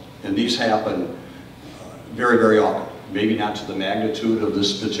spill. And these happen very, very often, maybe not to the magnitude of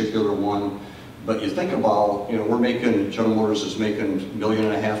this particular one, but you think about, you know, General Motors is making 1.5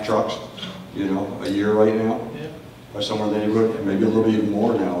 million trucks, you know, a year right now. Or somewhere in the neighborhood, maybe a little bit even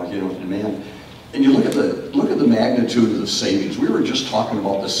more now, you know, demand. And you look at the magnitude of the savings. We were just talking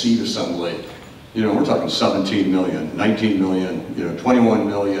about the seat assembly You know, we're talking 17 million, 19 million, you know, 21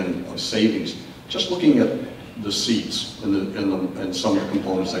 million of savings. Just looking at the seats and some of the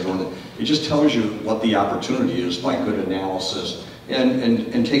components that go in there. It just tells you what the opportunity is by good analysis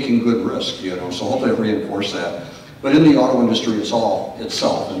and taking good risk, you know, so hopefully it reinforced that. But in the auto industry itself,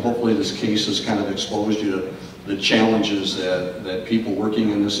 and hopefully this case has kind of exposed you to the challenges that people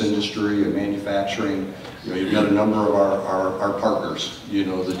working in this industry and manufacturing, you know, you've got a number of our partners, you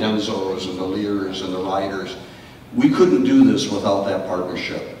know, the Denzos and the Lears and the Riders. We couldn't do this without that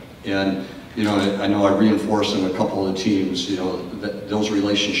partnership. And, you know, I know I reinforced in a couple of the teams, you know, those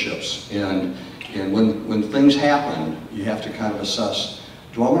relationships. And when things happen, you have to kind of assess,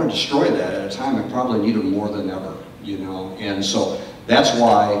 do I want to destroy that at a time I probably need them more than ever, you know? And so that's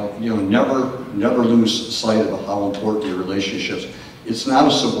why, you know, never lose sight of how important your relationships. It's not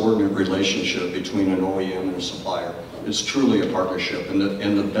a subordinate relationship between an OEM and a supplier. It's truly a partnership, and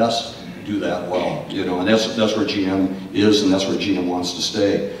the best do that well, you know, and that's where GM is, and that's where GM wants to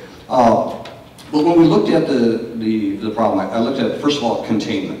stay. But when we looked at the problem, I looked at, first of all,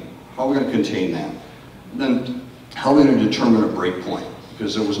 containment. How are we going to contain that? Then, how are we going to determine a break point?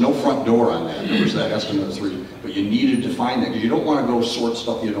 Because there was no front door on that. There was that estimate of 3, but you needed to find that, because you don't want to go sort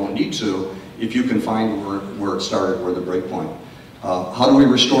stuff you don't need to if you can find where it started, where the break point. How do we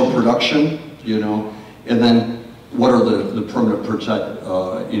restore production, you know? And then, what are the permanent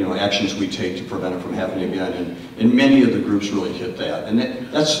you know, actions we take to prevent it from happening again? And many of the groups really hit that. And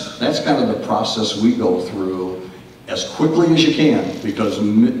that's kind of the process we go through as quickly as you can, because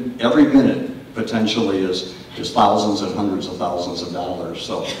every minute potentially is thousands and hundreds of thousands of dollars.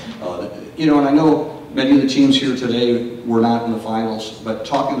 So, you know, and I know many of the teams here today were not in the finals, but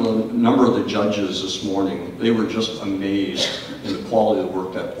talking to a number of the judges this morning, they were just amazed in the quality of the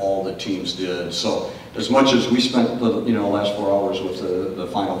work that all the teams did. So, as much as we spent the last 4 hours with the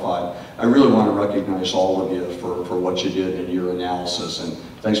Final 5, I really want to recognize all of you for what you did in your analysis, and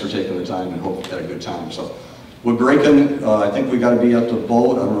thanks for taking the time, and hope you had a good time. So, we're breaking. I think we got to be at the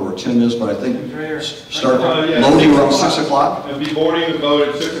boat. I don't know where Tim is, but I think start loading around 6 o'clock. And be boarding the boat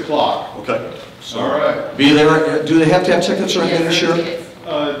at 6 o'clock. Okay. So all right. Be there. Do they have to have tickets or anything this year?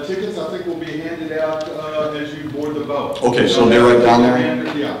 Tickets, I think, will be handed out as you board the boat. Okay, so they're right down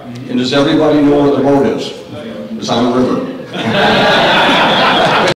there? Yeah. And does everybody know where the boat is? It's on the river.